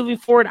interesting moving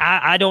forward.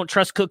 I don't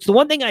trust Cooks. The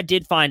one thing I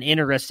did find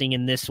interesting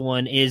in this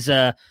one is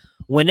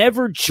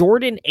whenever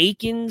Jordan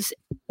Akins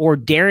or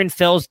Darren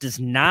Fells does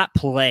not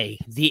play,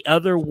 the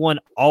other one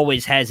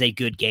always has a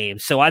good game.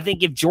 So I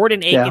think if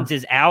Jordan Akins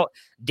is out,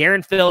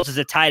 Darren Fells is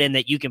a tight end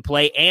that you can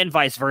play, and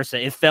vice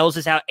versa. If Fells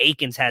is out,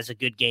 Akins has a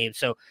good game.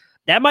 So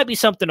that might be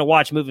something to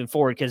watch moving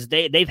forward, because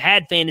they've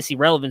had fantasy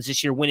relevance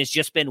this year when it's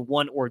just been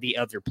one or the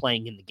other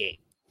playing in the game.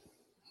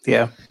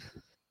 Yeah.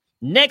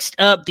 Next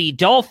up, the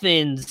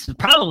Dolphins,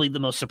 probably the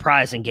most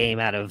surprising game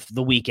out of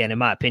the weekend, in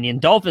my opinion.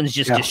 Dolphins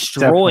just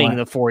destroying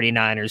the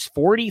 49ers,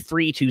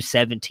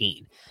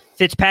 43-17.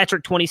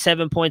 Fitzpatrick,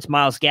 27 points,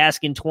 Myles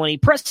Gaskin, 20,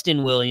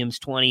 Preston Williams,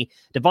 20,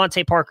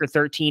 Devontae Parker,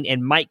 13,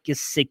 and Mike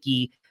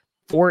Gesicki,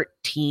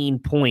 14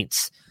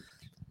 points.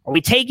 Are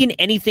we taking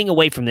anything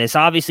away from this?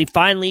 Obviously,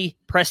 finally,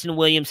 Preston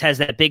Williams has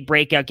that big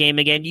breakout game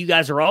again. You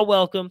guys are all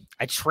welcome.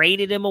 I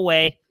traded him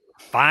away.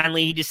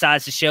 Finally, he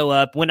decides to show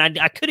up. When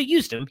I could have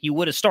used him, he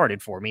would have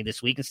started for me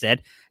this week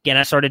instead. Again,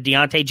 I started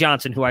Deontay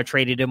Johnson, who I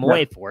traded him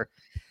away for.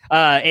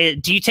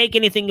 Do you take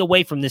anything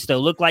away from this, though?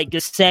 Looked like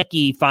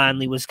Gesicki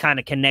finally was kind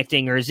of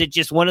connecting, or is it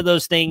just one of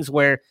those things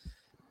where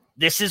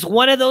this is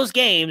one of those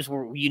games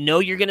where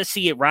you're going to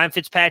see it? Ryan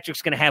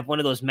Fitzpatrick's going to have one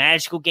of those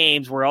magical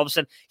games where all of a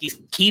sudden he's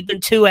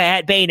keeping Tua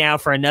at bay now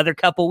for another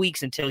couple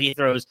weeks until he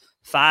throws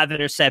 5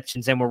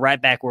 interceptions, and we're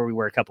right back where we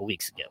were a couple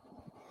weeks ago.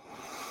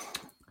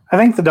 I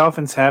think the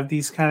Dolphins have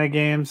these kind of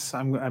games.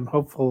 I'm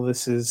hopeful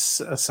this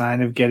is a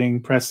sign of getting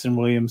Preston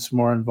Williams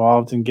more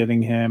involved and getting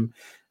him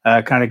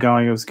kind of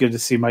going. It was good to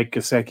see Mike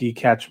Gesicki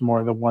catch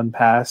more than one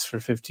pass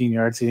for 15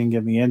 yards. He didn't get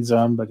in the end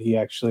zone, but he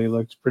actually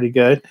looked pretty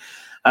good.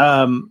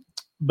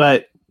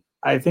 But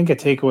I think a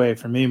takeaway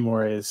for me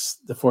more is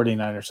the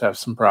 49ers have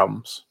some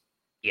problems.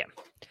 Yeah.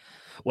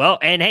 Well,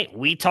 and hey,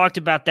 we talked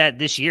about that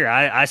this year.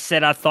 I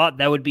said I thought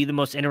that would be the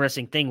most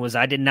interesting thing was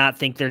I did not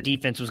think their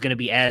defense was going to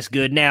be as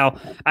good. Now,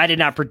 I did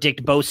not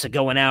predict Bosa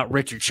going out,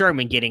 Richard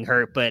Sherman getting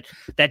hurt, but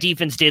that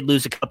defense did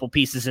lose a couple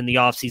pieces in the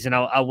offseason.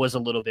 I was a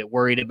little bit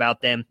worried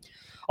about them.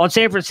 On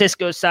San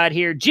Francisco's side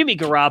here, Jimmy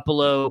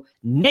Garoppolo,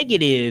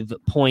 negative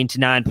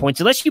 0.9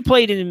 points, unless you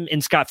played in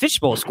Scott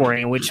Fishbowl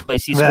scoring, in which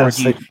place he scored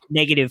you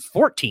negative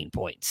 14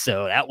 points.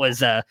 So that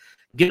was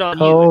good on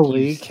you.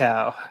 Holy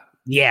cow.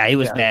 Yeah, it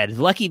was bad.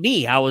 Lucky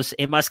me. I was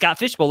in my Scott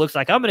Fishbowl. Looks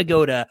like I'm going to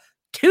go to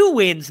 2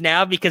 wins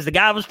now because the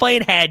guy I was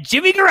playing had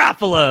Jimmy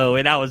Garoppolo,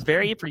 and I was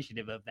very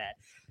appreciative of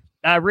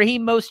that.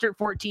 Raheem Mostert,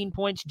 14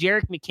 points.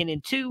 Jerick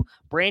McKinnon, 2.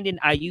 Brandon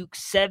Ayuk,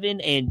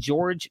 7. And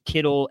George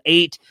Kittle,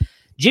 8.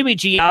 Jimmy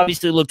G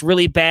obviously looked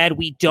really bad.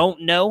 We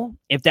don't know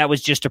if that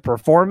was just a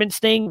performance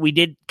thing.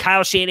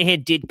 Kyle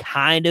Shanahan did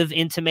kind of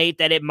intimate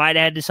that it might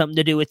have had something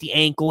to do with the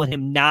ankle and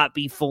him not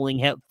be fully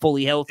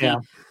healthy. Yeah.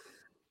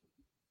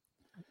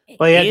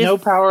 Well, he had no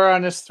power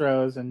on his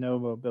throws and no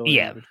mobility,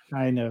 which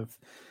kind of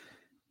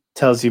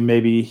tells you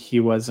maybe he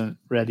wasn't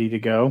ready to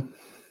go.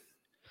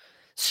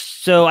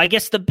 So I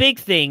guess the big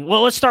thing,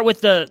 well, let's start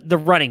with the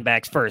running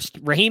backs first.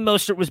 Raheem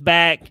Mostert was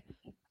back.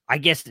 I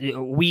guess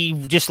we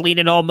just leaned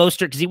in all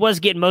Mostert because he was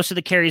getting most of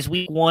the carries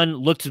week 1.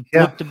 Looked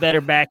a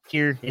better back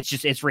here. It's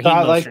Raheem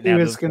Mostert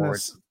now.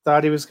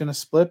 Thought he was going to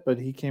split, but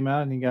he came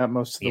out and he got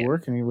most of the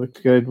work, and he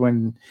looked good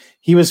when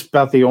he was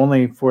about the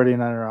only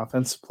 49er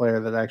offensive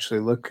player that actually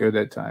looked good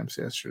at times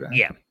yesterday.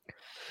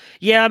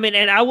 Yeah. I mean,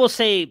 and I will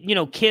say,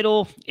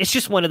 Kittle, it's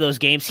just one of those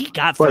games. He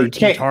got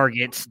 13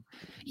 targets.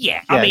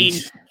 Yeah. I mean,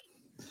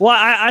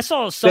 I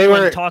saw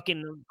someone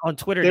talking on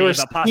Twitter today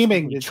about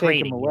possibly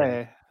trading him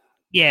away.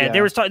 Yeah,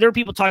 there were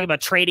people talking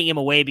about trading him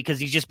away because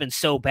he's just been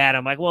so bad.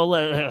 I'm like,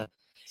 well,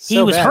 he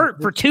was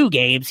hurt for 2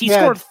 games. He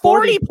scored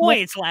 40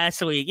 points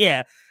last week.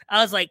 Yeah.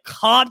 I was like,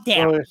 calm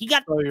down. He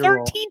got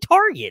 13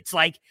 targets.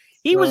 Like,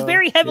 he was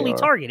very heavily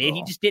targeted.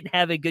 He just didn't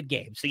have a good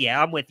game. So, yeah,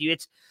 I'm with you.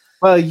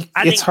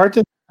 It's hard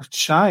to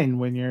shine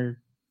when your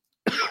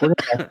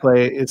quarterback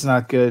play is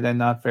not good and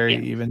not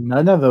very even.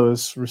 None of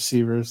those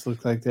receivers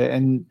look like that.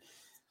 And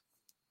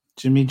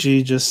Jimmy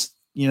G just,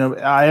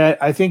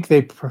 I think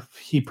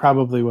he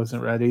probably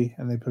wasn't ready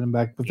and they put him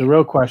back. But the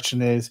real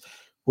question is,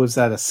 was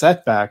that a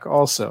setback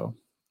also?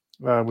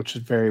 Which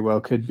it very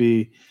well could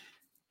be.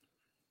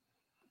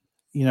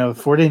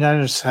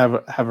 49ers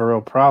have a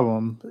real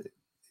problem.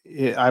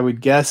 I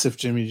would guess if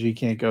Jimmy G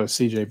can't go,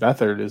 CJ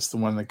Beathard is the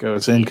one that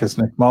goes in because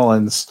Nick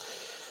Mullins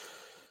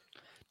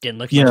didn't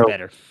look much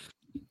better.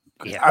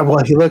 Yeah.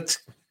 Well, he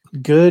looked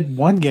good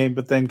one game,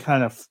 but then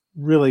kind of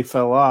really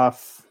fell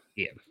off.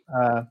 Yeah.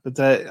 But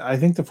I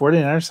think the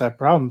 49ers have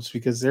problems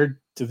because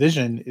their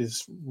division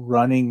is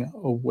running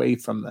away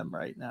from them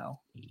right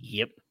now.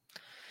 Yep.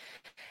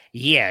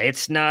 Yeah,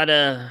 it's not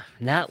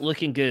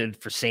looking good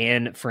for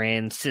San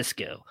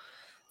Francisco.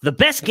 The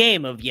best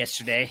game of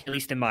yesterday, at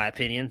least in my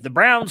opinion, the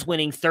Browns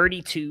winning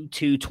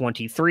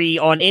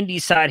 32-23. On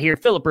Indy's side here,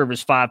 Phillip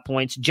Rivers 5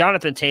 points,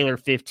 Jonathan Taylor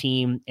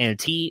 15, and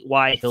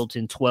T.Y.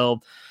 Hilton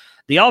 12.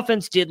 The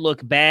offense did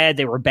look bad.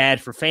 They were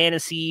bad for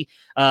fantasy.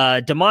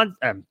 I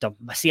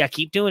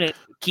keep doing it.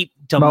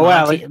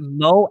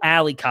 Mo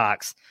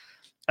Alley-Cox.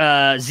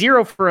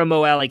 0 for a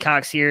Mo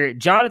Alley-Cox here.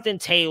 Jonathan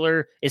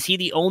Taylor, is he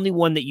the only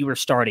one that you are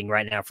starting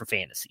right now for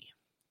fantasy?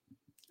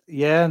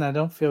 Yeah, and I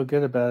don't feel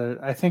good about it.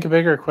 I think a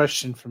bigger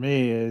question for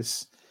me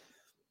is,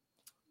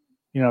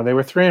 they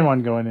were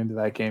 3-1 going into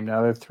that game.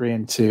 Now they're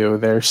 3-2.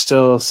 They're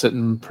still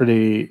sitting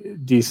pretty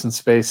decent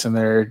space in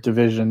their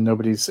division.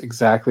 Nobody's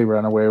exactly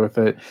run away with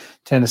it.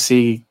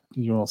 Tennessee,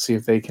 you will see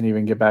if they can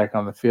even get back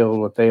on the field,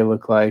 what they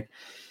look like.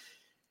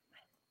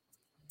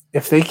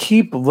 If they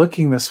keep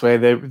looking this way,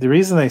 the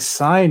reason they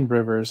signed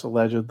Rivers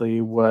allegedly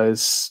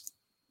was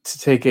to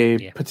take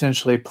a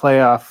potentially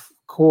playoff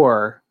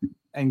core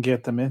and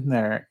get them in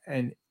there.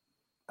 And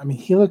I mean,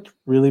 he looked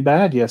really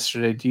bad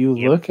yesterday. Do you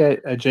look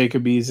at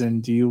Jacob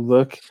Eason? Do you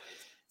look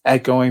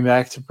at going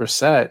back to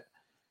Brissett?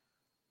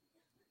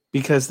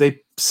 Because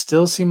they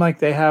still seem like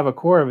they have a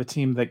core of a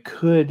team that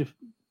could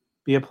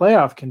be a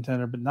playoff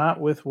contender, but not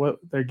with what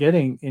they're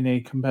getting in a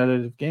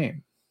competitive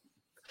game.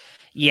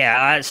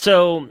 Yeah,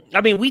 so,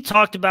 I mean, we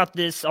talked about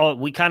this.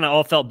 We kind of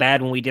all felt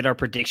bad when we did our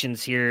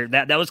predictions here.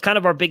 That was kind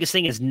of our biggest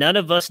thing is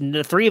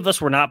the 3 of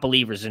us were not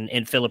believers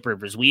in Phillip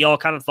Rivers. We all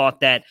kind of thought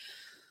that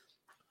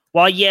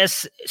while,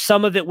 yes,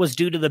 some of it was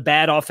due to the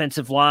bad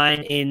offensive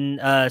line in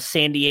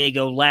San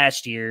Diego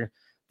last year,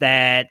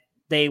 that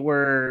they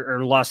were –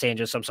 or Los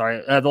Angeles, I'm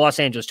sorry, the Los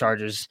Angeles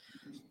Chargers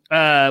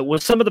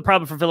was some of the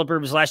problem for Phillip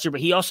Rivers last year, but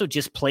he also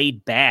just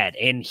played bad,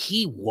 and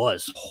he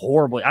was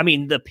horrible. I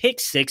mean, the pick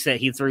 6 that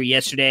he threw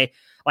yesterday,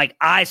 like,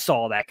 I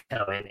saw that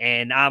coming,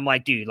 and I'm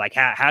like, dude, like,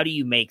 how do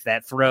you make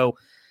that throw?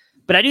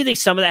 But I do think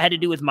some of that had to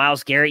do with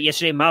Myles Garrett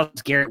yesterday.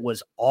 Myles Garrett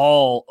was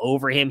all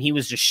over him. He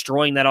was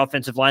destroying that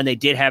offensive line. They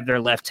did have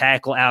their left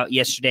tackle out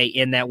yesterday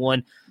in that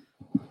one.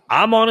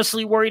 I'm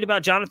honestly worried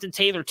about Jonathan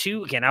Taylor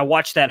too. Again, I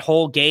watched that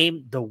whole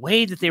game. The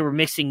way that they were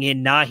mixing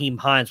in Nyheim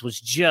Hines was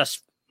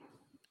just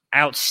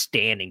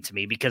outstanding to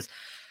me because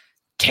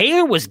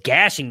Taylor was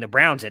gashing the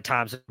Browns at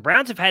times. The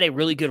Browns have had a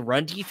really good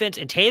run defense,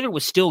 and Taylor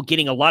was still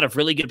getting a lot of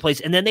really good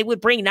plays. And then they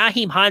would bring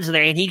Nyheim Hines in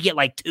there, and he'd get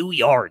like 2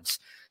 yards.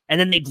 And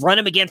then they'd run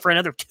him again for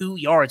another 2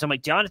 yards. I'm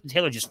like, Jonathan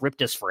Taylor just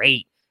ripped us for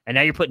 8. And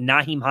now you're putting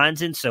Nyheim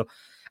Hines in. So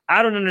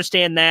I don't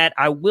understand that.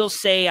 I will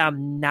say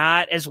I'm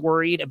not as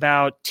worried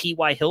about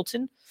T.Y.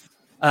 Hilton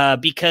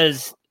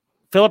because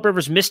Phillip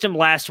Rivers missed him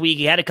last week.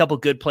 He had a couple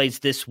good plays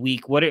this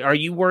week. Are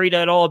you worried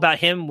at all about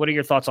him? What are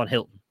your thoughts on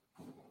Hilton?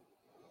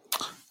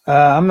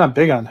 I'm not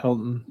big on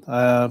Hilton.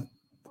 I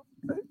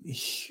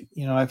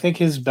think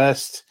his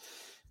best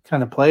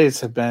kind of plays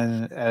have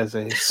been as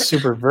a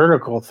super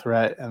vertical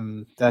threat,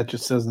 and that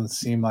just doesn't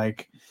seem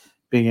like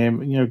being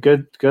able.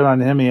 Good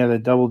on him. He had a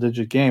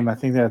double-digit game. I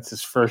think that's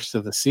his first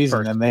of the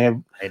season, and they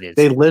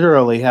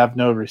literally have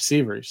no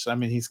receivers. I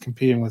mean, he's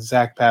competing with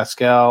Zach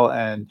Pascal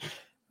and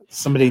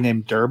somebody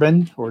named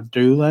Durbin or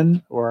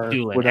Doolin or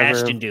whatever.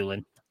 Ashton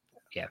Doolin.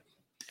 Yeah.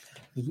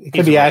 It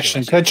could be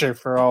Ashton Kutcher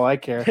for all I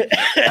care.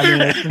 I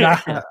mean, it's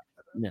not,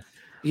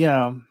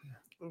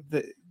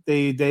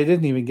 they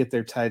didn't even get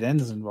their tight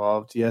ends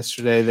involved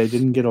yesterday. They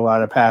didn't get a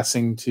lot of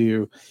passing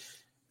to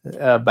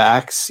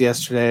backs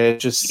yesterday.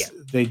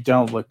 They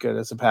don't look good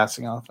as a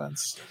passing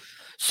offense.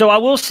 So I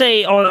will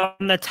say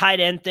on the tight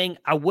end thing,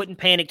 I wouldn't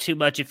panic too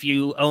much if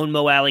you own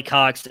Mo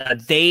Alley-Cox.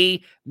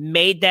 They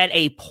made that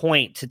a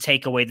point to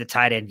take away the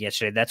tight end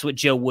yesterday. That's what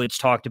Joe Woods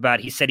talked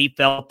about. He said he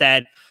felt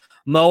that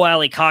Mo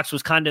Alley-Cox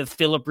was kind of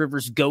Phillip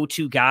Rivers'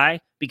 go-to guy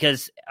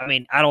because, I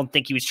mean, I don't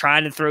think he was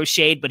trying to throw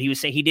shade, but he was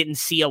saying he didn't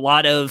see a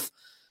lot of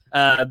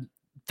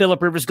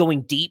Phillip Rivers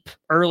going deep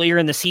earlier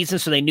in the season,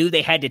 so they knew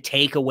they had to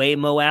take away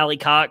Mo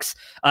Alley-Cox,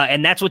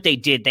 and that's what they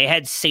did. They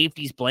had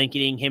safeties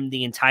blanketing him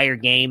the entire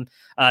game.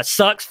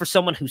 Sucks for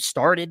someone who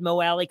started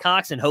Mo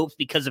Alley-Cox in hopes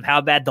because of how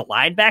bad the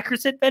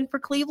linebackers had been for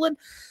Cleveland,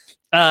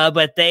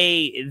 but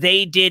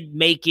they did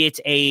make it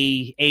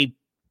a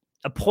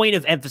point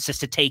of emphasis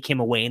to take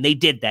him away, and they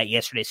did that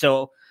yesterday.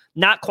 So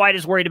not quite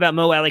as worried about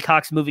Mo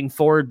Alley-Cox moving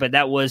forward, but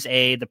that was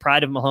the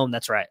pride of Mahomes.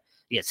 That's right.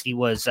 Yes, he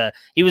was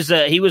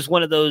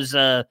one of those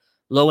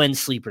low-end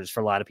sleepers for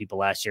a lot of people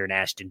last year in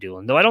Ashton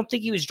Doolin, though I don't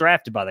think he was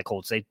drafted by the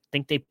Colts. They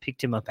think they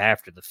picked him up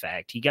after the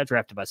fact. He got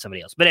drafted by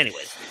somebody else. But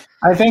anyways.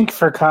 I think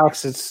for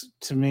Cox, it's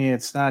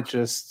not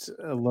just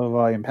a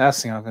low-volume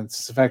passing offense.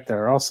 It's the fact that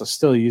they're also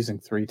still using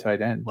 3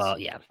 tight ends. Well,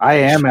 yeah. I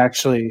am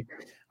actually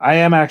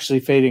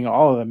fading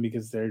all of them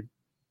because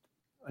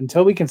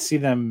until we can see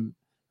them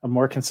a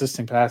more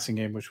consistent passing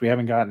game, which we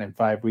haven't gotten in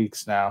 5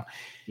 weeks now,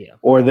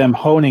 or them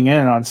honing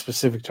in on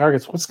specific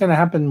targets. What's going to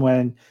happen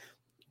when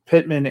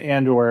Pittman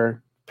and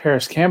or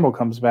Paris Campbell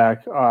comes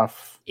back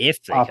off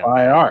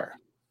IR?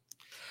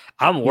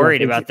 I'm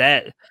worried about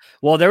that.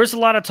 Well, there was a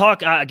lot of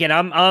talk. Again,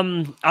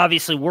 I'm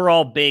obviously we're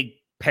all big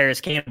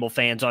Paris Campbell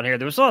fans on here.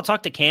 There was a lot of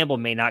talk that Campbell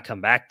may not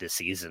come back this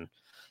season.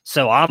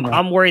 So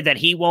I'm worried that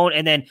he won't.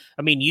 And then,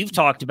 I mean, you've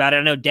talked about it.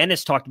 I know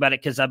Dennis talked about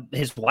it because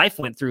his wife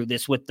went through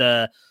this with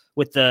the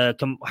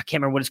I can't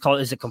remember what it's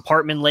called. Is it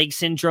compartment leg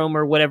syndrome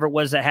or whatever it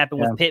was that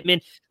happened with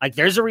Pittman? Like,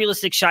 there's a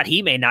realistic shot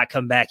he may not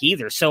come back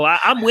either. So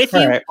I'm with you.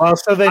 Right. Well,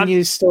 so then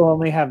you still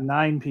only have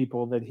 9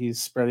 people that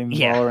he's spreading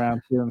the ball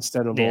around to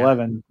instead of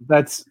 11.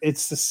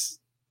 That's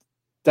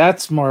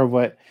more of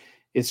what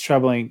is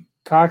troubling.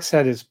 Cox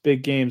had his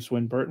big games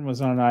when Burton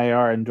was on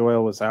IR and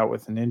Doyle was out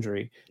with an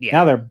injury. Yeah.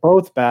 Now they're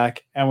both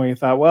back, and we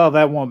thought, well,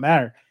 that won't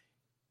matter.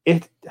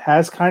 It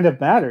has kind of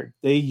mattered.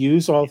 They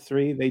use all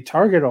 3. They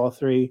target all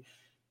 3.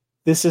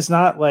 This is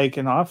not like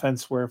an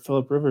offense where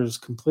Phillip Rivers is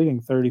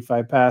completing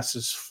 35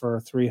 passes for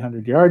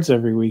 300 yards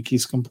every week.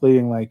 He's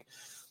completing like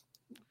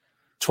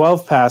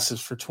 12 passes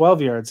for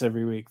 12 yards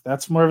every week.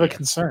 That's more of a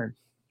concern.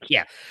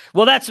 Yeah.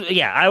 Well,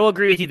 I will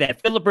agree with you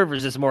that Phillip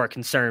Rivers is more a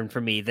concern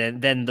for me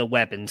than the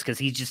weapons because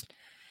he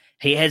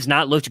has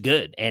not looked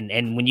good.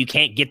 And when you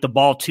can't get the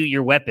ball to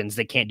your weapons,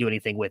 they can't do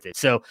anything with it.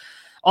 So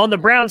on the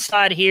Browns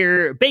side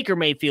here, Baker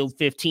Mayfield,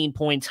 15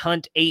 points,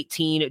 Hunt,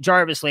 18,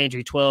 Jarvis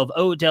Landry, 12,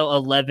 Odell,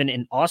 11,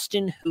 and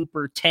Austin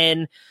Hooper,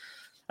 10.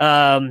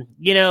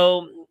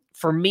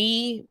 For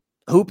me,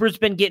 Hooper's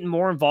been getting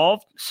more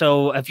involved.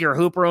 So if you're a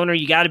Hooper owner,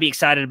 you got to be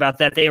excited about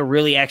that. They are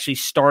really actually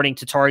starting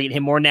to target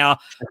him more now.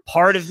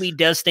 Part of me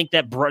does think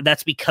that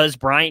that's because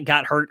Bryant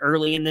got hurt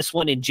early in this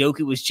one and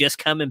Njoku was just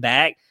coming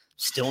back.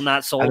 Still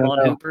not sold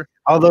on Hooper.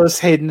 All those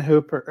Hayden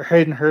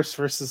Hurst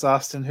versus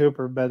Austin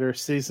Hooper better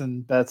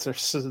season bets are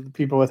the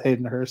people with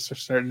Hayden Hurst are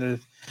starting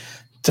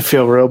to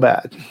feel real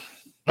bad.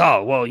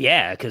 Oh, well,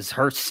 yeah, because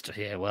Hurst,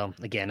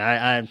 again,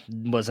 I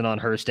wasn't on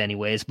Hurst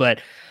anyways,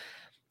 but,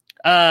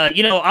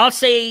 I'll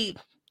say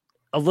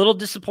a little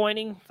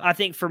disappointing, I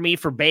think, for me,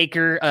 for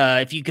Baker.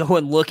 If you go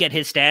and look at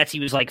his stats, he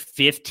was like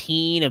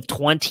 15 of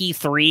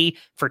 23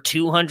 for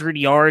 200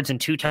 yards and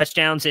 2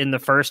 touchdowns in the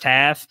first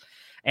half.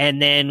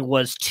 And then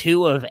was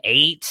 2 of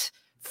 8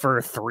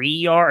 for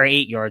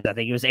 8 yards. I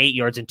think it was 8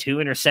 yards and 2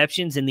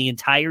 interceptions in the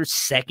entire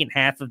second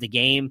half of the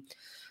game.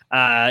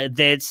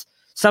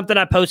 something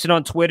I posted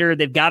on Twitter.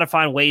 They've got to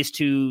find ways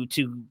to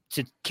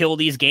kill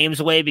these games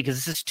away,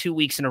 because this is 2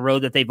 weeks in a row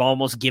that they've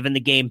almost given the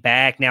game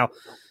back. Now,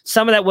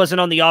 some of that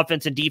wasn't on the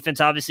offense and defense.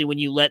 Obviously, when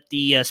you let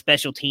the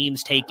special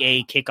teams take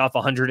a kickoff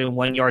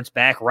 101 yards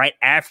back right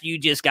after you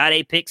just got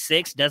a pick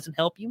six, doesn't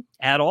help you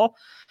at all.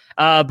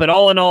 But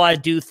all in all, I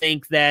do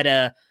think that,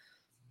 I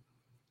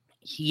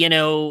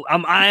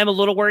am a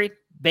little worried.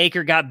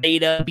 Baker got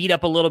beat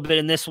up a little bit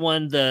in this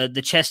one.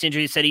 The chest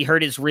injury, said he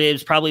hurt his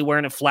ribs, probably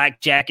wearing a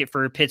flak jacket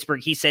for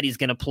Pittsburgh. He said he's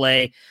going to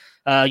play.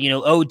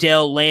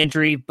 Odell,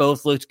 Landry,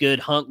 both looked good.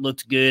 Hunt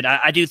looked good.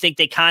 I do think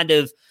they kind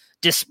of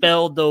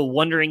dispelled the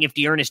wondering if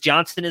D'Ernest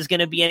Johnson is going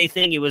to be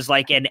anything. It was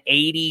like an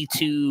 80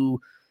 to,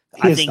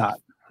 I think,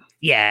 not.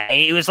 Yeah,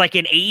 it was like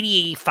an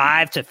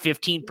 85 to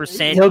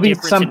 15%. He'll be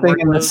something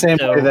in the same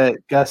so, way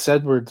that Gus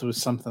Edwards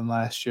was something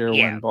last year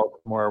when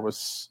Baltimore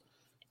was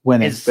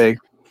winning big.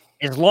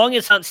 As long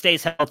as Hunt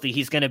stays healthy,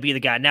 he's going to be the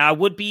guy. Now, I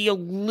would be a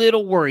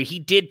little worried. He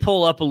did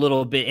pull up a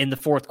little bit in the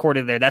fourth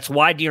quarter there. That's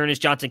why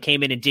D'Ernest Johnson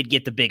came in and did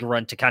get the big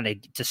run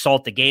to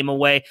salt the game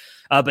away.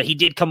 But he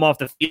did come off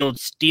the field,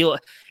 steal.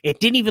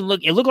 It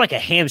looked like a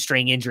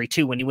hamstring injury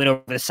too when he went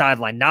over the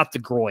sideline, not the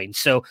groin.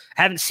 So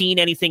haven't seen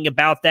anything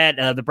about that.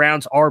 The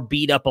Browns are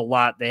beat up a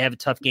lot. They have a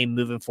tough game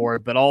moving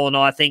forward. But all in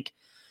all, I think,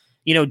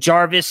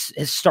 Jarvis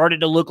has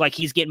started to look like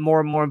he's getting more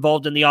and more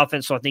involved in the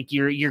offense. So I think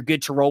you're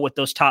good to roll with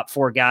those top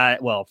four guys.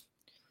 Well,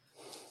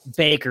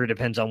 Baker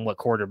depends on what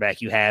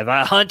quarterback you have.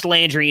 Hunt,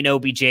 Landry, and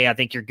OBJ, I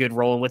think you're good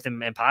rolling with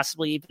him, and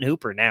possibly even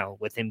Hooper now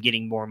with him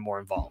getting more and more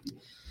involved.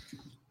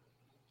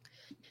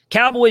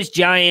 Cowboys,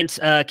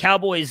 Giants.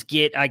 Cowboys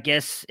get, I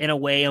guess, in a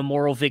way, a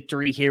moral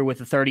victory here with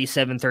a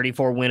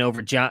 37-34 win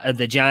over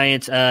the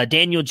Giants.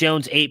 Daniel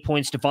Jones, 8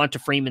 points.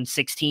 Devonta Freeman,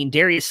 16.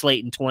 Darius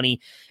Slayton,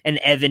 20. And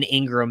Evan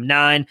Ingram,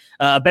 9.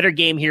 A better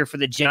game here for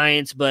the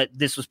Giants, but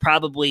this was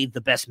probably the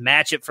best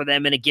matchup for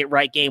them in a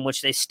get-right game,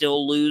 which they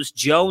still lose.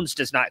 Jones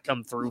does not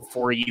come through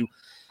for you.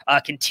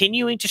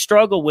 Continuing to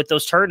struggle with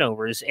those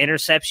turnovers,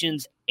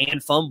 interceptions,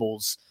 and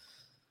fumbles.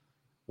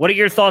 What are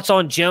your thoughts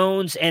on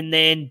Jones? And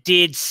then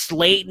did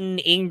Slayton,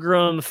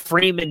 Ingram,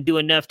 Freeman do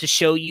enough to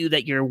show you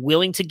that you're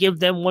willing to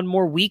give them one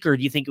more week, or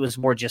do you think it was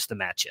more just the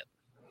matchup?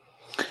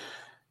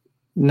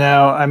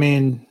 No, I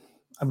mean,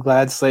 I'm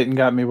glad Slayton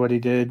got me what he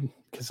did,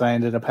 because I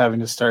ended up having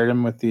to start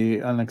him with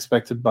the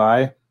unexpected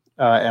bye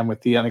and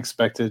with the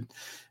unexpected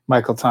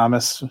Michael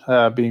Thomas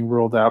being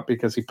ruled out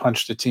because he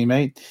punched a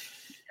teammate.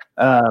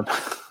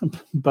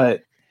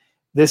 But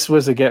this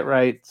was a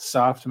get-right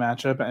soft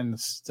matchup and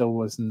still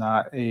was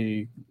not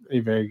a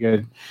very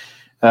good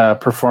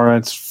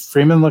performance.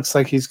 Freeman looks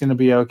like he's going to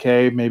be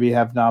okay, maybe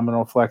have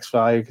nominal flex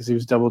value because he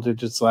was double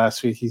digits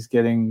last week. He's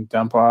getting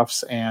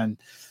dump-offs, and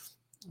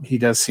he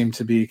does seem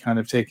to be kind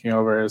of taking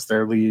over as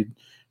their lead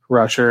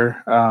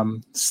rusher.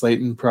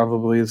 Slayton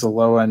probably is a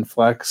low-end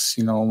flex,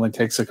 only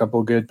takes a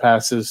couple good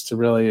passes to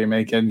really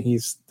make it, and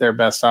he's their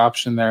best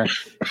option there.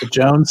 But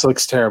Jones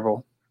looks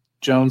terrible.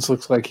 Jones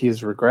looks like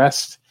he's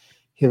regressed.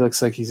 He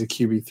looks like he's a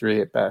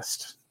QB3 at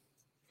best.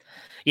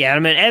 Yeah, I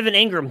mean, Evan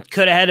Ingram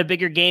could have had a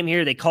bigger game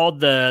here. They called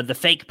the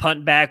fake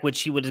punt back, which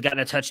he would have gotten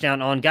a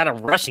touchdown on. Got a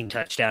rushing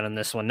touchdown in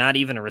this one, not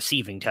even a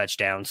receiving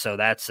touchdown. So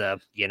that's,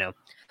 yeah,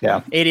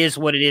 it is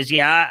what it is.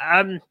 Yeah,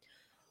 I'm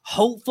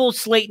hopeful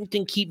Slayton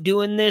can keep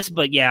doing this,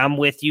 but yeah, I'm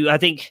with you. I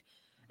think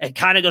it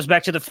kind of goes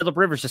back to the Phillip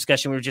Rivers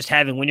discussion we were just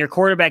having. When your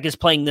quarterback is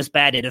playing this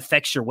bad, it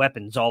affects your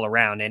weapons all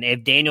around. And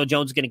if Daniel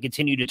Jones is going to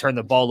continue to turn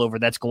the ball over,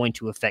 that's going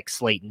to affect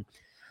Slayton.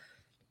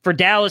 For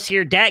Dallas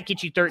here, Dak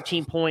gets you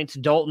 13 points,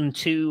 Dalton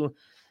 2,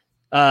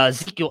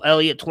 Ezekiel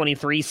Elliott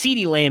 23,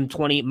 CeeDee Lamb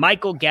 20,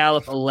 Michael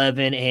Gallup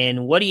 11,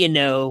 and what do you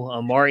know,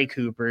 Amari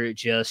Cooper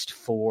just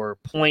 4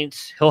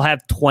 points. He'll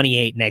have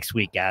 28 next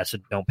week, guys, so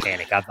don't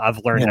panic.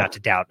 I've learned not to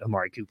doubt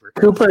Amari Cooper.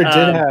 Cooper did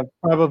have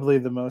probably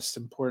the most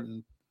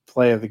important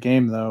play of the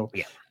game, though.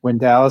 Yeah. When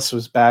Dallas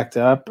was backed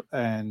up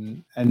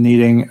and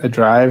needing a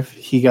drive,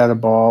 he got a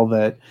ball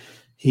that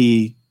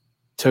he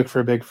took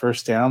for a big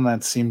first down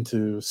that seemed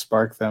to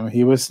spark them.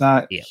 He was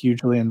not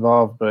hugely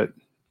involved, but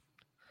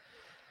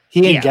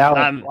he and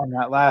Gallup on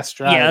that last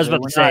drive. Yeah, I was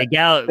about to say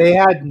Gallup. They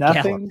had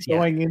nothing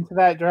going into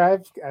that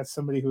drive as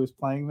somebody who was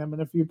playing them in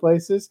a few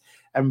places,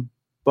 and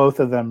both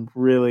of them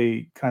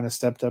really kind of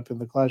stepped up in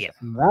the clutch. Yep.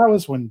 And that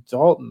was when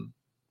Dalton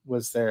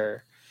was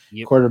their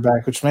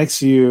quarterback, which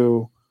makes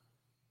you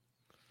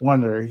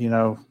wonder,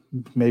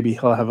 maybe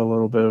he'll have a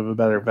little bit of a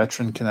better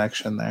veteran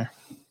connection there.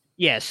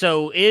 Yeah,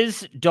 so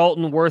is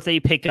Dalton worth a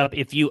pickup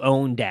if you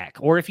own Dak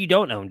or if you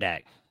don't own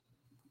Dak?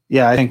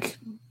 Yeah, I think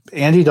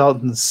Andy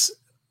Dalton's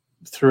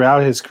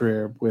throughout his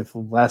career with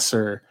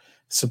lesser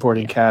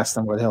supporting cast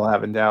than what he'll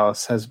have in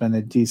Dallas has been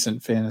a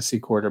decent fantasy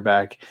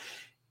quarterback.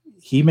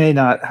 He may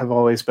not have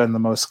always been the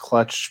most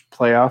clutch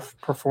playoff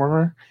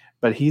performer,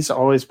 but he's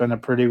always been a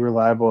pretty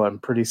reliable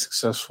and pretty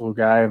successful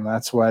guy, and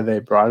that's why they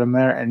brought him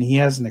there. And he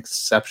has an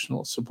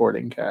exceptional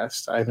supporting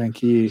cast. I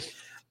think if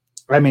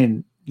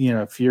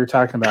you're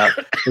talking about,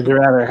 would you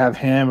rather have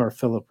him or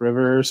Phillip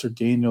Rivers or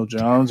Daniel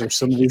Jones or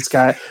some of these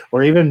guys,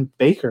 or even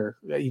Baker?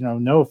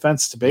 No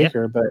offense to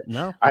Baker, but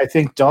no. I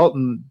think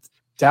Dalton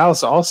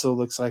Dallas also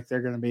looks like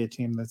they're going to be a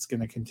team that's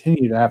going to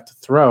continue to have to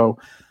throw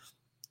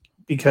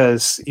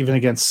because even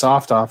against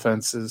soft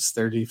offenses,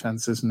 their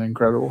defense isn't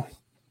incredible.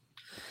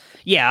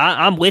 Yeah,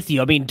 I'm with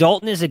you. I mean,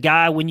 Dalton is a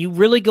guy, when you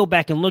really go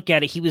back and look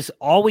at it, he was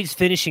always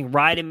finishing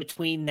right in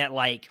between that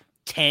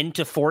 10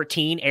 to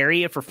 14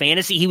 area for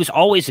fantasy. He was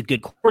always a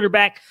good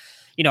quarterback.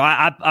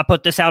 I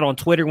put this out on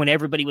Twitter when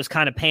everybody was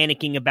kind of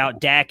panicking about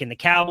Dak and the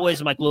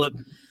Cowboys. I'm like, look,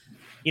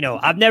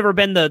 I've never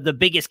been the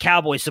biggest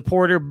Cowboys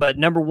supporter, but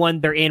number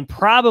one, they're in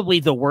probably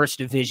the worst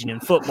division in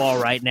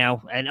football right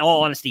now. And in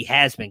all honesty,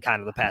 has been kind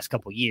of the past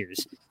couple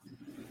years.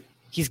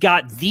 He's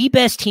got the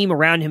best team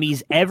around him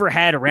he's ever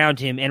had around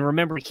him. And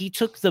remember, he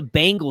took the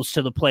Bengals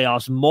to the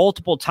playoffs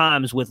multiple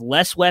times with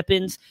less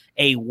weapons,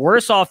 a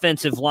worse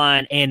offensive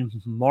line, and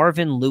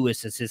Marvin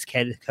Lewis as his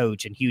head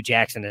coach and Hugh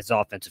Jackson as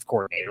offensive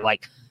coordinator.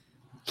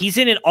 He's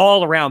in an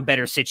all-around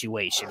better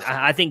situation.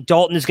 I think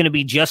Dalton is going to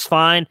be just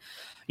fine.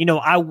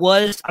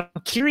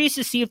 I'm curious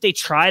to see if they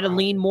try to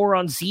lean more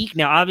on Zeke.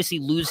 Now, obviously,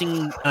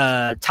 losing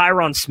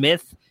Tyron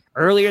Smith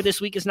earlier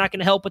this week is not going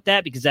to help with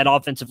that because that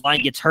offensive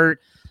line gets hurt.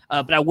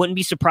 But I wouldn't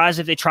be surprised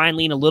if they try and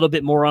lean a little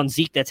bit more on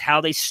Zeke. That's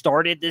how they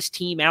started this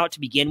team out to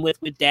begin with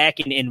Dak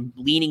and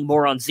leaning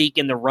more on Zeke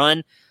in the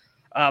run.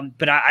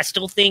 But I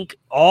still think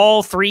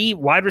all three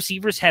wide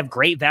receivers have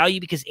great value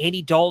because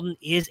Andy Dalton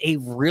is a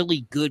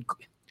really good –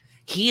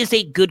 he is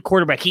a good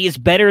quarterback. He is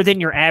better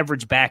than your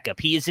average backup.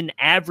 He is an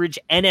average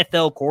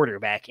NFL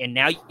quarterback, and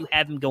now you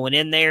have him going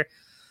in there.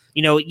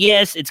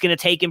 Yes, it's going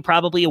to take him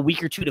probably a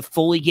week or two to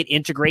fully get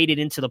integrated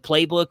into the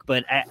playbook,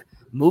 but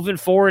moving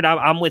forward,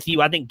 I'm with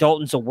you. I think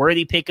Dalton's a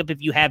worthy pickup if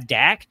you have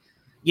Dak.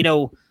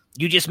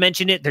 You just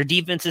mentioned it. Their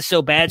defense is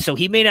so bad, so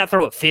he may not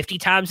throw it 50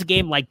 times a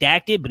game like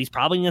Dak did, but he's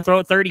probably going to throw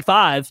it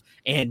 35,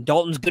 and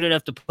Dalton's good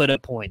enough to put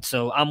up points.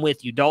 So I'm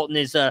with you. Dalton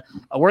is a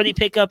worthy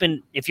pickup,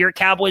 and if you're a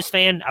Cowboys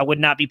fan, I would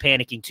not be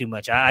panicking too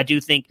much. I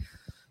do think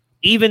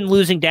even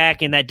losing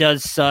Dak, and that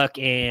does suck,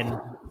 and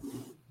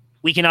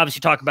we can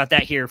obviously talk about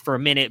that here for a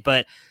minute,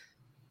 but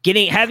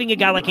having a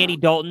guy like Andy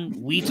Dalton,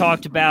 we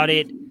talked about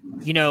it,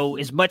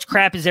 as much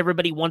crap as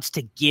everybody wants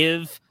to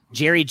give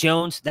Jerry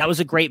Jones, that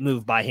was a great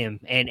move by him,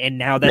 and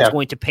now that's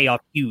going to pay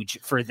off huge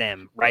for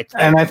them, right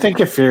there. And I think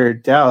if you're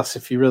Dallas,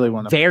 if you really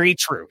want to, very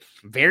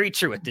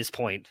true at this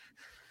point.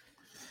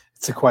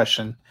 It's a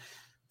question.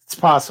 It's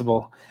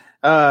possible.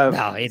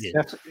 No, it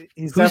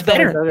is. Who's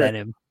better than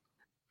him?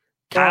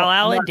 Kyle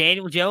Allen,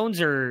 Daniel Jones,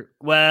 or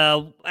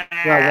that's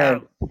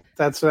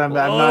what I'm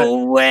not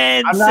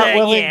willing to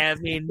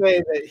say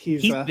that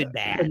he's been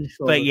bad,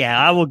 but yeah,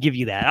 I will give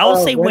you that. I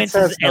will say Wentz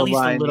is at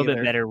least a little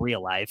bit better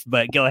real life,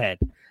 but go ahead.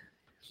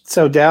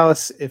 So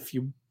Dallas, if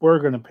you were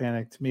going to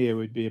panic, to me, it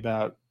would be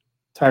about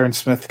Tyron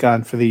Smith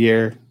gone for the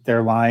year.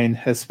 Their line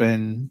has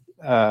been,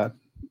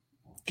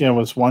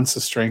 was once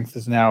a strength,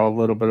 is now a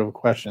little bit of a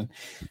question.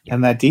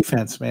 And that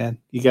defense, man,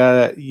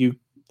 you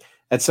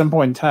at some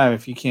point in time,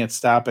 if you can't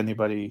stop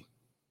anybody,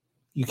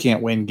 you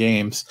can't win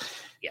games.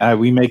 Yeah.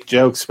 We make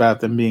jokes about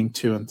them being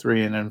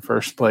 2-3 and in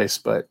first place,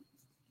 but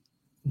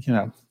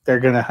they're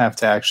going to have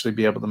to actually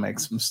be able to make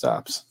some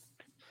stops.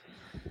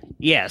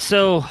 Yeah,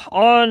 so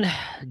on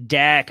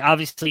Dak,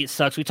 obviously it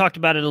sucks. We talked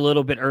about it a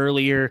little bit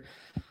earlier.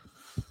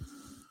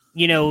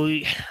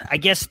 I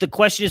guess the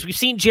question is, we've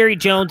seen Jerry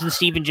Jones and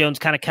Stephen Jones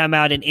kind of come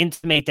out and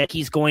intimate that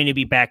he's going to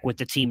be back with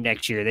the team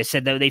next year. They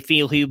said that they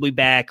feel he'll be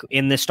back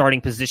in the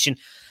starting position.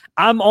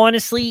 I'm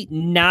honestly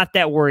not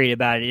that worried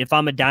about it if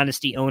I'm a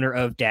dynasty owner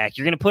of Dak.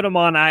 You're going to put him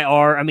on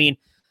IR. I mean,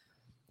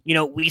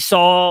 we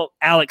saw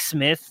Alex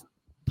Smith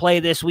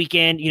play this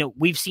weekend.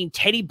 We've seen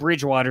Teddy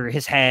Bridgewater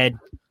has had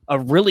a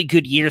really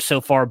good year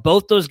so far.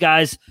 Both those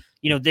guys,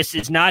 this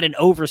is not an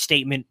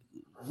overstatement,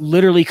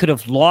 literally could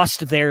have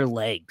lost their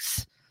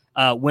legs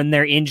when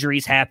their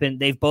injuries happened.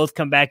 They've both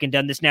come back and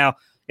done this. Now,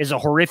 is a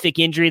horrific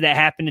injury that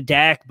happened to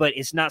Dak, but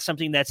it's not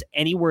something that's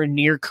anywhere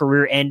near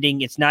career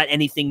ending. It's not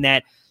anything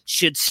that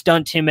should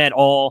stunt him at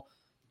all.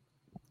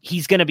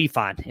 He's going to be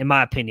fine, in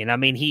my opinion. I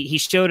mean, he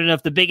showed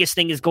enough. The biggest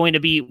thing is going to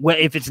be,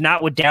 if it's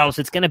not with Dallas,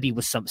 it's going to be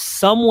with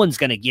someone's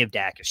going to give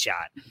Dak a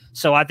shot.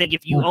 So I think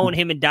if you own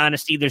him in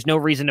Dynasty, there's no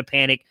reason to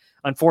panic.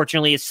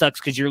 Unfortunately, it sucks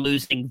because you're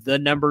losing the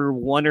number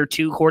 1 or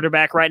 2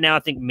 quarterback right now. I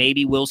think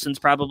maybe Wilson's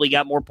probably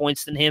got more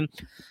points than him.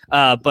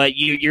 But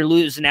you're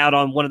losing out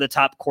on one of the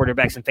top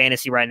quarterbacks in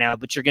fantasy right now,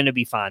 but you're going to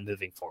be fine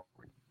moving forward.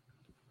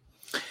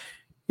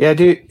 Yeah,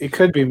 dude, it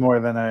could be more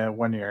than a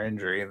 1-year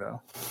injury,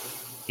 though.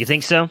 You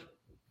think so?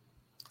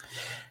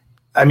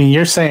 I mean,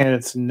 you're saying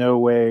it's no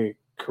way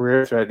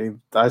career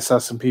threatening. I saw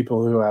some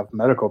people who have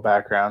medical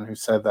background who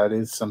said that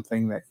is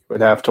something that you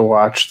would have to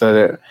watch, that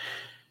it,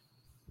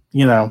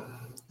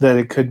 that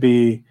it could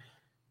be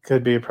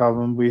a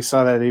problem. We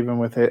saw that even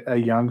with a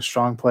young,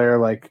 strong player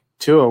like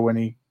Tua when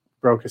he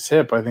broke his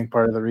hip. I think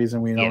part of the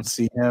reason we don't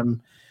see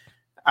him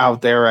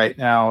out there right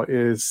now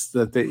is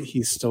that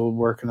he's still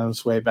working on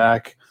his way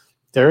back.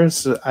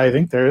 I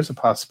think there is a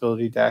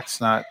possibility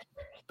Dak's not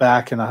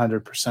back in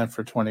 100%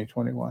 for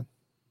 2021.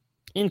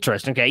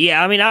 Interesting. Okay.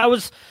 Yeah. I mean, I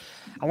was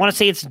I want to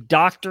say it's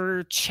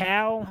Dr.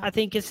 Chow, I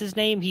think is his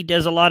name. He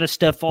does a lot of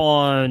stuff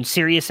on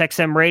Sirius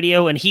XM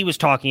radio, and he was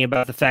talking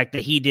about the fact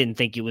that he didn't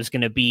think it was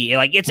going to be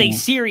like it's a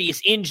serious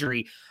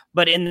injury,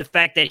 but in the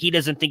fact that he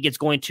doesn't think it's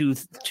going to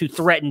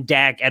threaten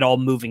Dak at all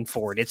moving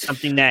forward. It's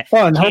something that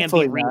can be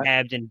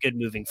rehabbed and good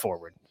moving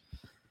forward.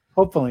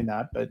 Hopefully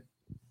not, but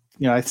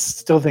I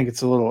still think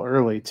it's a little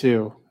early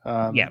too.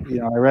 I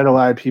read a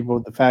lot of people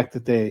with the fact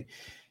that they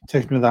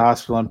took him to the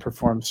hospital and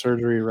performed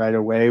surgery right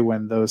away.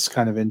 When those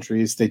kind of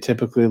injuries, they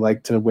typically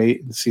like to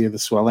wait and see the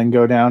swelling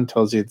go down.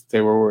 Tells you that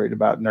they were worried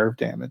about nerve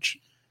damage.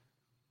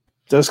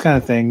 Those kind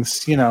of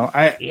things,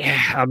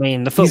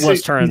 the foot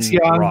was turned the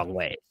wrong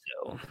way.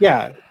 So.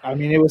 Yeah,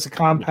 it was a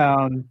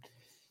compound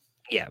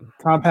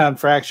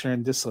fracture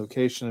and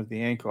dislocation of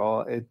the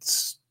ankle.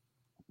 It's,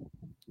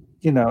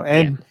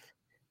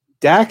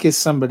 Dak is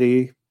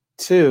somebody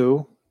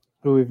too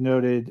who we've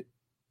noted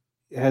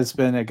has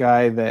been a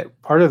guy that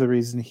part of the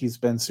reason he's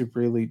been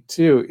super elite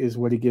too is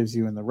what he gives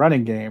you in the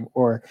running game.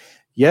 Or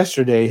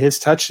yesterday, his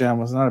touchdown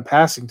was not a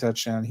passing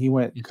touchdown. He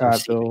went and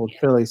caught the old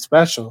Philly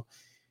special.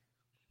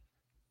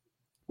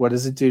 What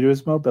does it do to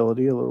his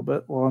mobility a little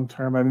bit long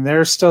term?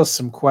 There are still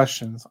some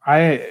questions.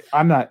 I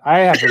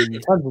have him in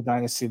tons of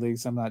dynasty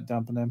leagues. I'm not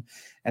dumping him.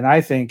 And I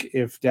think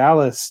if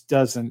Dallas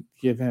doesn't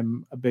give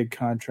him a big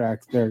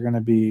contract, they're going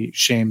to be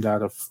shamed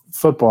out of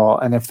football.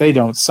 And if they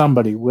don't,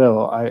 somebody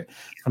will.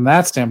 From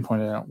that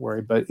standpoint, I don't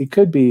worry. But it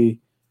could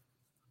be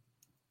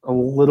a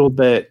little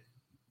bit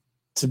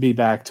to be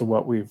back to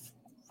what we've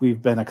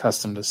been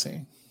accustomed to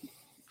seeing.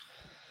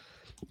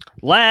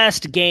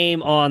 Last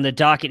game on the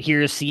docket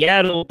here,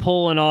 Seattle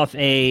pulling off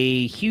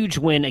a huge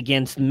win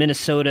against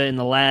Minnesota in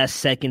the last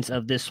seconds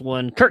of this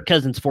one. Kirk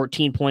Cousins,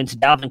 14 points,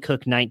 Dalvin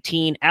Cook,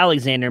 19,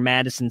 Alexander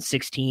Mattison,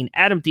 16,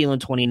 Adam Thielen,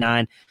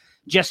 29,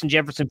 Justin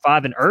Jefferson,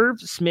 5, and Irv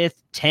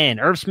Smith, 10.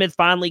 Irv Smith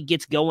finally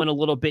gets going a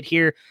little bit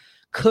here.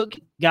 Cook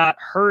got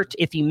hurt.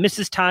 If he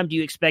misses time, do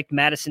you expect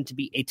Mattison to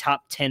be a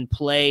top 10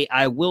 play?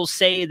 I will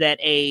say that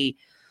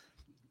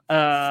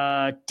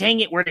dang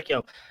it, where'd it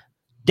go?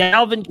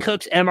 Dalvin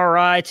Cook's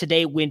MRI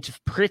today went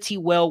pretty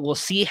well. We'll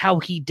see how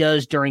he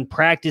does during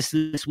practice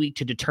this week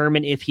to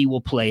determine if he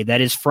will play. That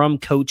is from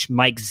Coach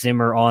Mike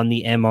Zimmer on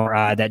the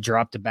MRI that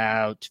dropped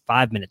about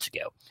 5 minutes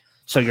ago.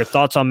 So your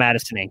thoughts on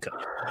Mattison and Cook?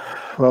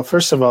 Well,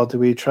 first of all, do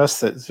we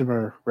trust that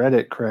Zimmer read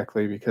it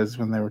correctly? Because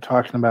when they were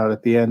talking about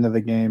at the end of the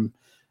game,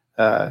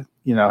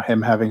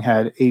 him having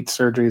had 8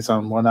 surgeries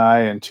on one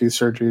eye and 2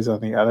 surgeries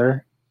on the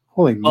other.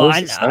 Holy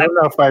Moses. I don't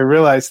know if I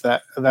realized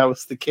that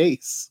was the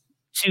case.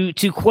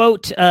 To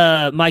quote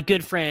my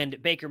good friend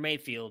Baker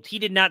Mayfield, he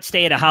did not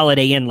stay at a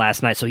Holiday Inn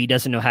last night, so he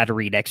doesn't know how to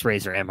read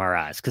X-rays or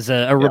MRIs. Because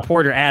a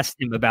reporter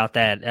asked him about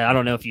that. I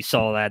don't know if you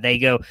saw that. They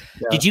go,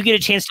 Did you get a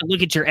chance to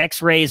look at your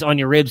X-rays on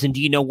your ribs, and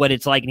do you know what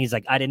it's like? And he's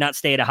like, I did not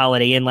stay at a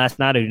Holiday Inn last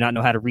night. I do not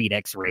know how to read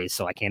X-rays,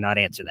 so I cannot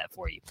answer that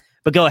for you.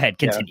 But go ahead,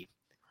 continue.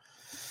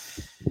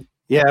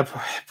 Yeah,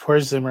 poor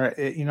Zimmer.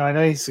 I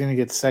know he's going to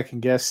get second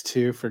guessed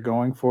too for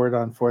going for it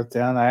on 4th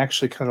down. I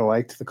actually kind of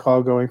liked the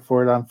call going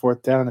for it on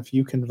 4th down. If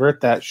you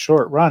convert that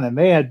short run, and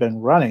they had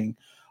been running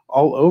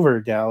all over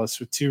Dallas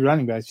with 2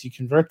 running backs, you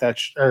convert that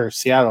or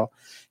Seattle,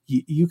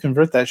 you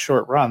convert that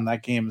short run,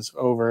 that game is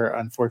over.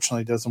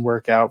 Unfortunately, it doesn't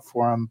work out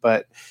for him.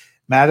 But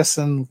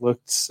Madison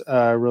looked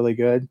really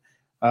good.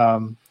 A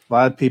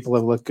lot of people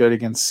have looked good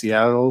against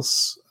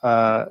Seattle's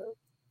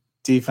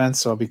defense,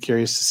 so I'll be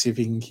curious to see if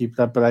he can keep it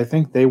up. But I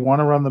think they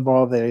want to run the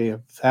ball. They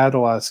have had a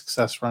lot of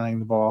success running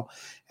the ball,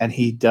 and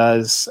he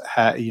does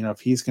have, if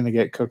he's going to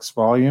get Cook's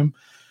volume,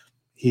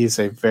 he's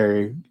a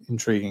very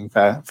intriguing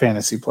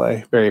fantasy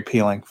play, very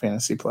appealing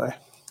fantasy play.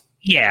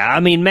 Yeah,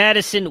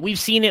 Madison, we've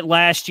seen it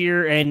last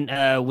year,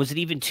 and was it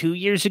even 2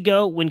 years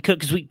ago when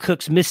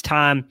Cook's missed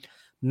time?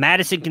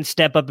 Madison can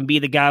step up and be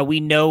the guy. We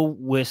know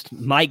with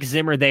Mike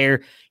Zimmer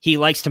there, he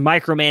likes to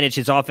micromanage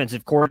his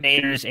offensive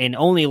coordinators and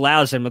only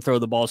allows them to throw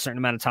the ball a certain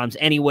amount of times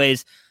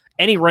anyways.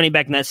 Any running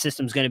back in that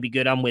system is going to be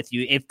good. I'm with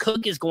you. If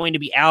Cook is going to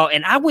be out,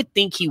 and I would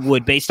think he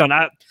would based on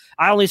I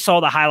only saw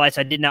the highlights.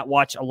 I did not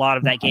watch a lot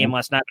of that game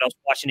last night, but I was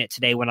watching it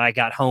today when I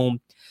got home,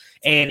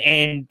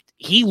 and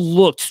he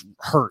looked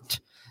hurt.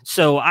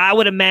 So I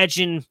would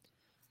imagine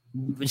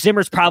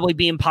Zimmer's probably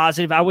being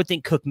positive. I would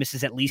think Cook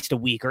misses at least a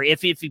week, or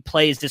if he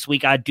plays this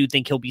week, I do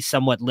think he'll be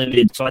somewhat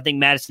limited. So I think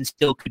Madison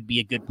still could be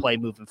a good play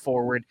moving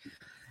forward.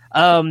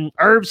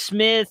 Irv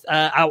Smith,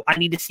 I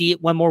need to see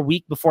it one more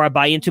week before I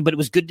buy into, but it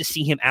was good to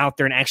see him out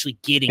there and actually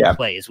getting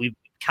plays. We've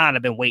kind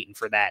of been waiting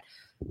for that.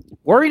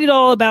 Worried at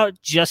all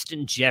about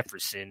Justin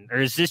Jefferson,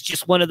 or is this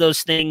just one of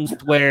those things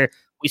where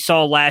we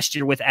saw last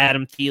year with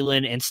Adam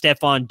Thielen and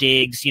Stephon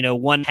Diggs?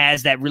 One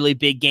has that really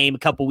big game a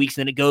couple weeks,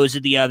 and then it goes to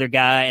the other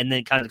guy, and then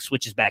it kind of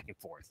switches back and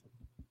forth.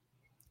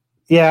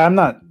 Yeah, I'm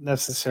not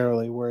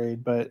necessarily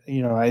worried, but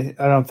I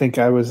don't think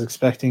I was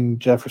expecting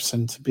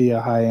Jefferson to be a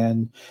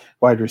high-end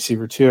wide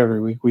receiver 2 every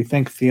week. We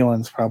think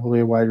Thielen's probably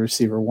a wide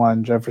receiver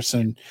 1.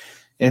 Jefferson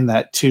in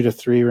that 2 to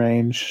 3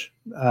 range.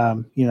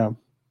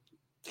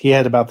 He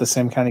had about the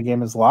same kind of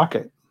game as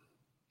Lockett.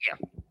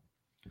 Yeah.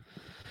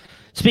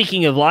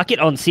 Speaking of Lockett,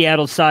 on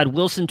Seattle's side,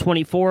 Wilson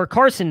 24,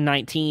 Carson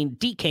 19,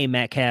 DK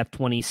Metcalf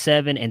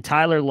 27, and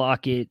Tyler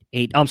Lockett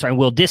 8. I'm sorry,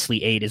 Will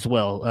Dissly 8 as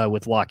well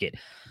with Lockett.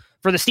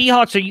 For the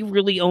Seahawks, are you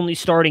really only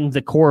starting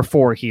the core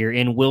 4 here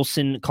in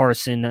Wilson,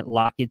 Carson,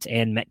 Lockett,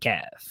 and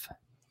Metcalf?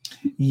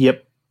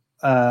 Yep.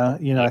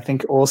 I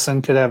think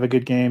Olsen could have a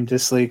good game.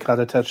 Dissly caught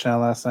a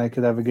touchdown last night,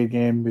 could have a good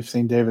game. We've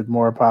seen David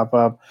Moore pop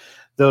up.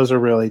 Those are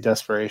really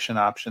desperation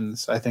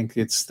options. I think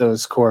it's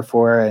those core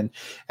 4. And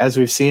as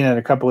we've seen in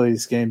a couple of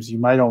these games, you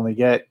might only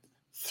get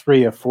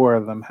 3 or 4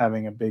 of them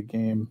having a big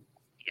game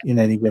in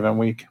any given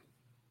week.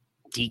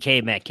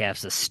 DK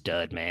Metcalf's a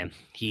stud, man.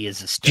 He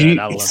is a stud.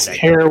 I love that.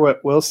 Hear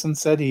what Wilson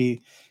said?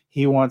 He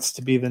wants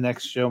to be the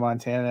next Joe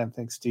Montana and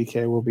thinks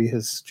DK will be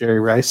his Jerry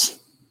Rice.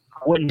 I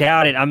wouldn't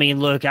doubt it. I mean,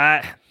 look,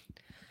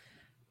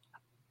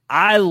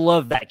 I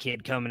love that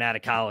kid coming out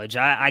of college.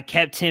 I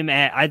kept him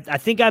at, I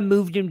think I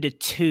moved him to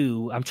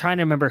 2. I'm trying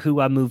to remember who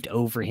I moved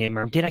over him,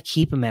 or did I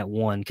keep him at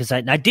 1? Because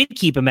I did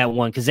keep him at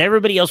 1 because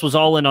everybody else was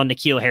all in on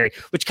N'Keal Harry,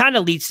 which kind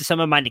of leads to some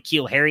of my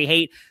N'Keal Harry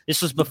hate.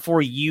 This was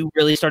before you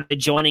really started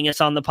joining us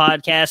on the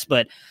podcast,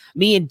 but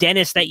me and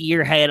Dennis that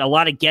year had a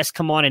lot of guests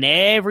come on and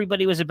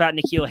everybody was about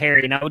N'Keal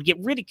Harry, and I would get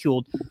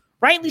ridiculed.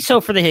 Rightly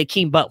so for the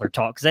Hakeem Butler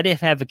talk, because I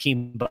didn't have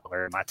Hakeem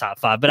Butler in my top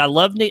 5, but I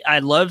loved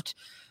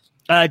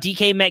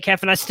DK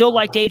Metcalf, and I still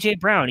liked A.J.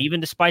 Brown, even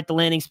despite the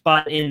landing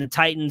spot in the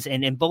Titans,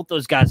 and both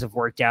those guys have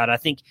worked out. I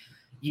think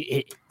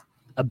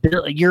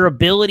your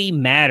ability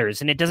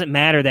matters, and it doesn't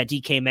matter that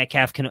DK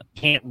Metcalf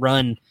can't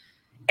run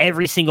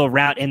every single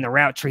route in the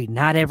route tree.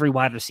 Not every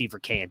wide receiver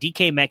can.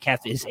 DK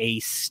Metcalf is a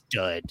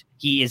stud.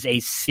 He is a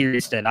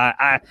serious stud.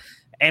 I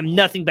am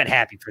nothing but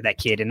happy for that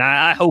kid, and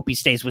I hope he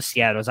stays with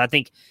Seattle. I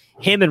think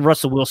him and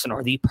Russell Wilson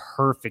are the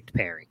perfect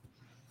pairing.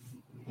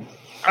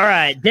 All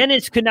right,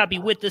 Dennis could not be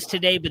with us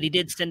today, but he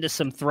did send us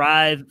some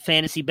Thrive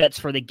fantasy bets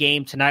for the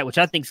game tonight, which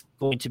I think is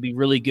going to be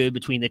really good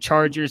between the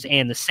Chargers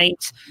and the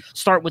Saints.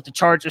 Start with the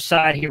Chargers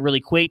side here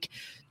really quick.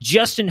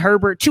 Justin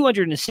Herbert,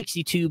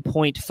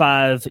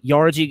 262.5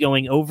 yards. Are you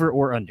going over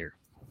or under?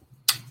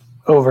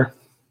 Over.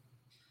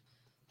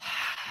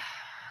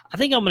 I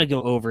think I'm going to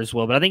go over as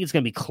well, but I think it's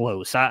going to be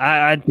close.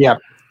 Yeah,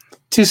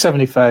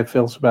 275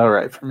 feels about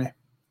right for me.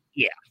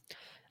 Yeah.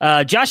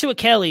 Joshua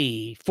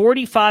Kelly,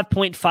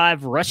 45.5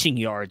 rushing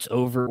yards,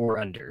 over or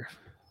under?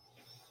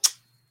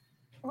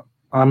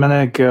 I'm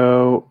going to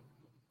go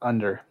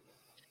under.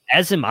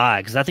 As am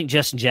I, because I think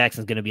Justin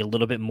Jackson's going to be a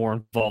little bit more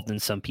involved than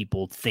some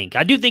people think.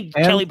 I do think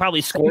Kelly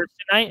probably scores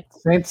tonight.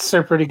 Saints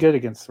are pretty good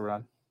against the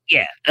run.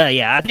 Yeah.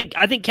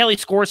 I think Kelly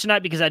scores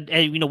tonight because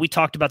we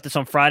talked about this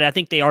on Friday. I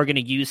think they are going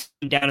to use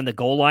him down in the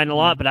goal line a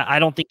lot, but I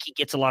don't think he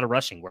gets a lot of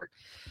rushing work.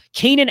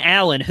 Keenan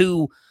Allen,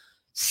 who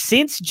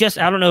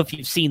I don't know if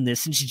you've seen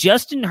this, since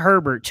Justin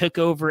Herbert took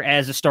over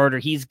as a starter,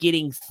 he's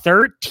getting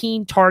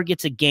 13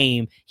 targets a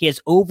game. He has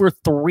over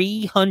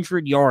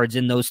 300 yards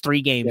in those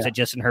 3 games that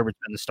Justin Herbert's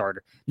been the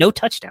starter. No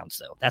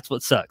touchdowns, though. That's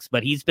what sucks,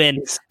 but he's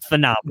been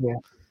phenomenal. Yeah.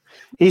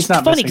 He's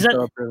not missing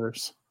Philip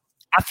Rivers.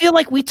 I feel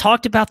like we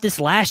talked about this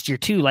last year,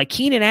 too. Like,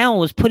 Keenan Allen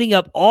was putting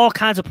up all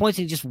kinds of points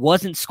and he just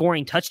wasn't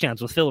scoring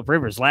touchdowns with Philip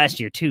Rivers last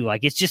year, too.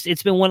 Like,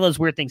 it's been one of those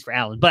weird things for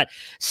Allen. But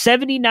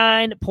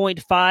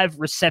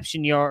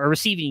 79.5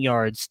 receiving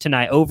yards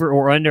tonight, over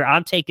or under.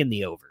 I'm taking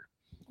the over.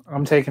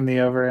 I'm taking the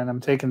over, and I'm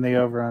taking the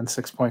over on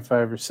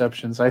 6.5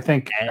 receptions.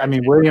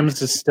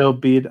 Williams is still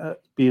beat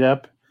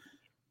up.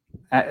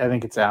 I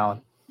think it's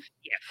Allen.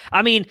 Yeah.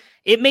 I mean,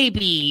 it may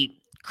be...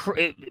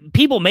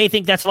 People may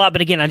think that's a lot,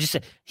 but again,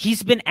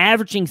 he's been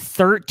averaging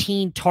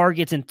 13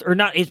 targets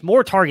it's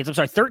more targets. I'm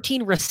sorry,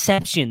 13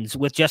 receptions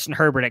with Justin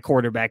Herbert at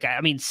quarterback. I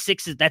mean,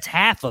 that's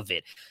half of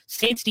it.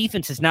 Saints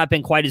defense has not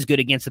been quite as good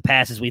against the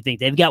pass as we think.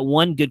 They've got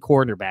one good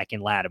quarterback in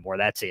Lattimore.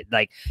 That's it.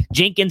 Like,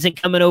 Jenkins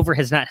and coming over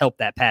has not helped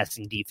that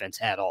passing defense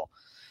at all.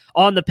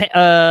 On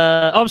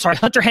the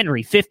Hunter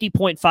Henry,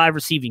 50.5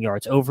 receiving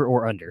yards, over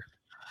or under?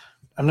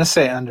 I'm going to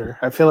say under.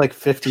 I feel like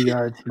 50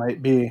 yards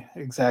might be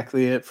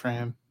exactly it for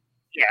him.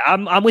 Yeah,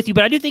 I'm with you,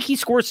 but I do think he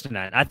scores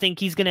tonight. I think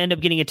he's going to end up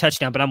getting a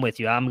touchdown, but I'm with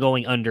you. I'm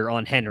going under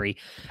on Henry.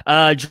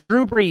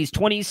 Drew Brees,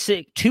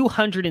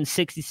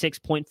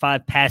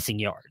 266.5 passing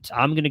yards.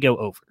 I'm going to go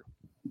over.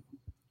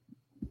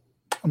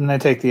 I'm going to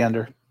take the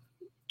under.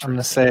 I'm going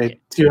to say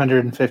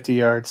 250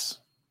 yards.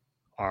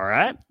 All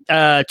right.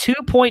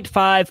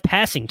 2.5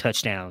 passing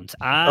touchdowns.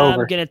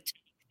 I'm going to take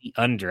the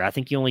under. I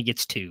think he only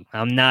gets 2.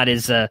 I'm not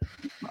as I'm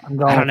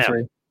going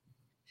 3.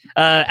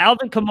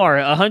 Alvin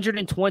Kamara,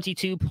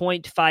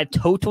 122.5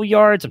 total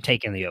yards. I'm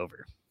taking the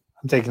over.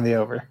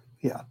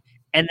 Yeah.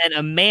 And then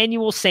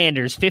Emmanuel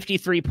Sanders,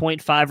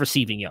 53.5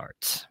 receiving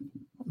yards.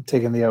 I'm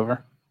taking the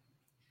over.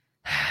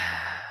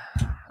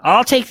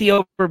 I'll take the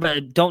over,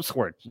 but don't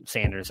score,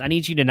 Sanders. I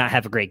need you to not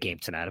have a great game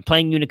tonight. I'm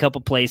playing you in a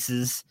couple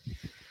places.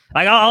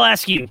 Like, I'll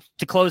ask you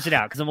to close it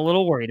out because I'm a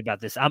little worried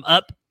about this. I'm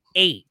up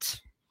 8.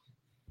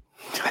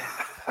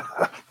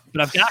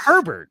 But I've got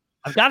Herbert.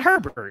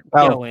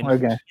 Going. Okay.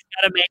 He's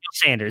got Emmanuel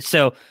Sanders.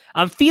 So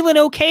I'm feeling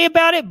okay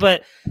about it,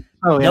 but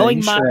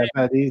knowing my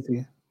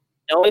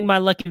knowing my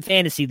luck in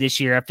fantasy this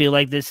year, I feel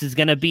like this is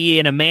going to be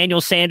an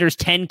Emmanuel Sanders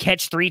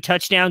 10-catch,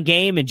 3-touchdown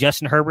game, and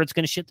Justin Herbert's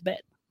going to shit the bed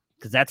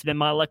because that's been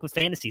my luck with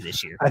fantasy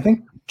this year. I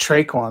think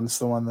Traquan's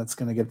the one that's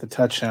going to get the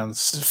touchdowns.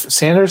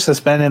 Sanders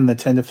has been in the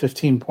 10 to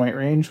 15-point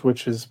range,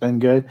 which has been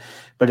good,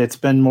 but it's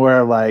been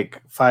more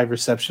like 5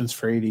 receptions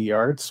for 80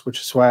 yards,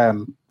 which is why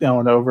I'm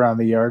going over on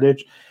the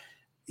yardage.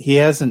 He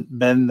hasn't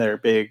been their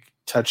big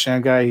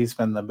touchdown guy. He's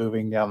been the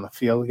moving down the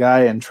field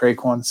guy, and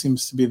Traquan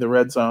seems to be the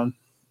red zone.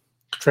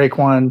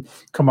 Traquan,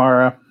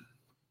 Kamara.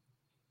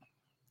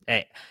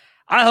 Hey,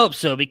 I hope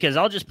so, because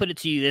I'll just put it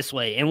to you this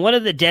way. In one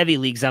of the Devy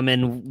leagues I'm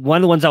in, one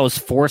of the ones I was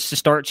forced to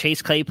start,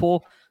 Chase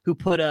Claypool, who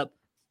put up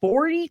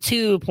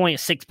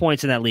 42.6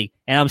 points in that league,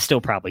 and I'm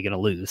still probably going to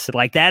lose.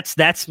 Like,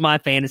 that's my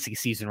fantasy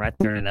season right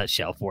there in a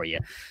nutshell for you.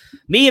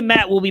 Me and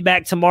Matt will be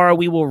back tomorrow.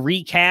 We will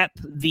recap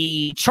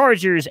the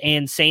Chargers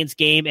and Saints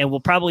game, and we'll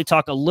probably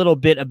talk a little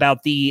bit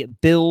about the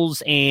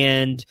Bills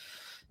and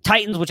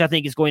Titans, which I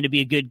think is going to be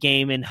a good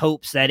game, in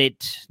hopes that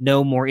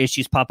no more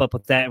issues pop up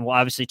with that. And we'll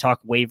obviously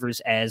talk waivers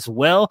as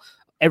well.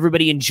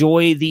 Everybody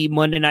enjoy the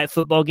Monday Night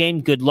Football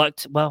game. Good luck.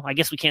 Well, I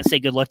guess we can't say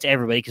good luck to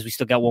everybody because we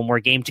still got one more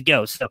game to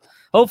go. So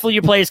hopefully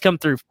your plays come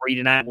through for you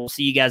tonight. We'll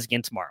see you guys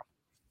again tomorrow.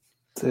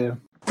 See ya.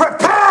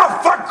 Prepare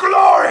for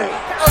glory!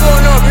 I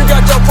don't know if you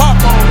got your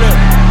popcorn ready.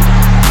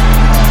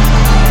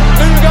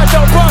 Do you got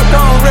your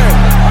popcorn ready?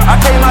 I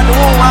came out the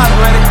womb, I was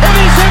ready. And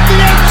he's hit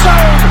the end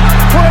zone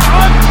for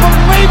an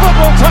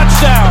unbelievable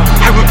touchdown.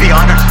 I would be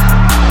honored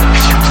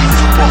if you played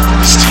football for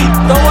this team.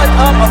 Throw it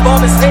up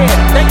above his head.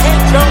 They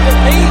can't jump with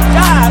me.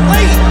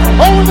 Golly.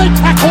 Oh, they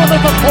tackle him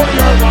at the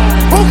 40-yard line.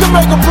 Who can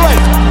make a play?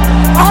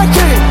 I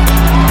can.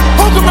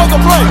 Who can make a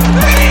play?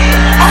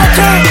 I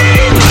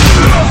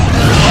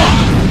can.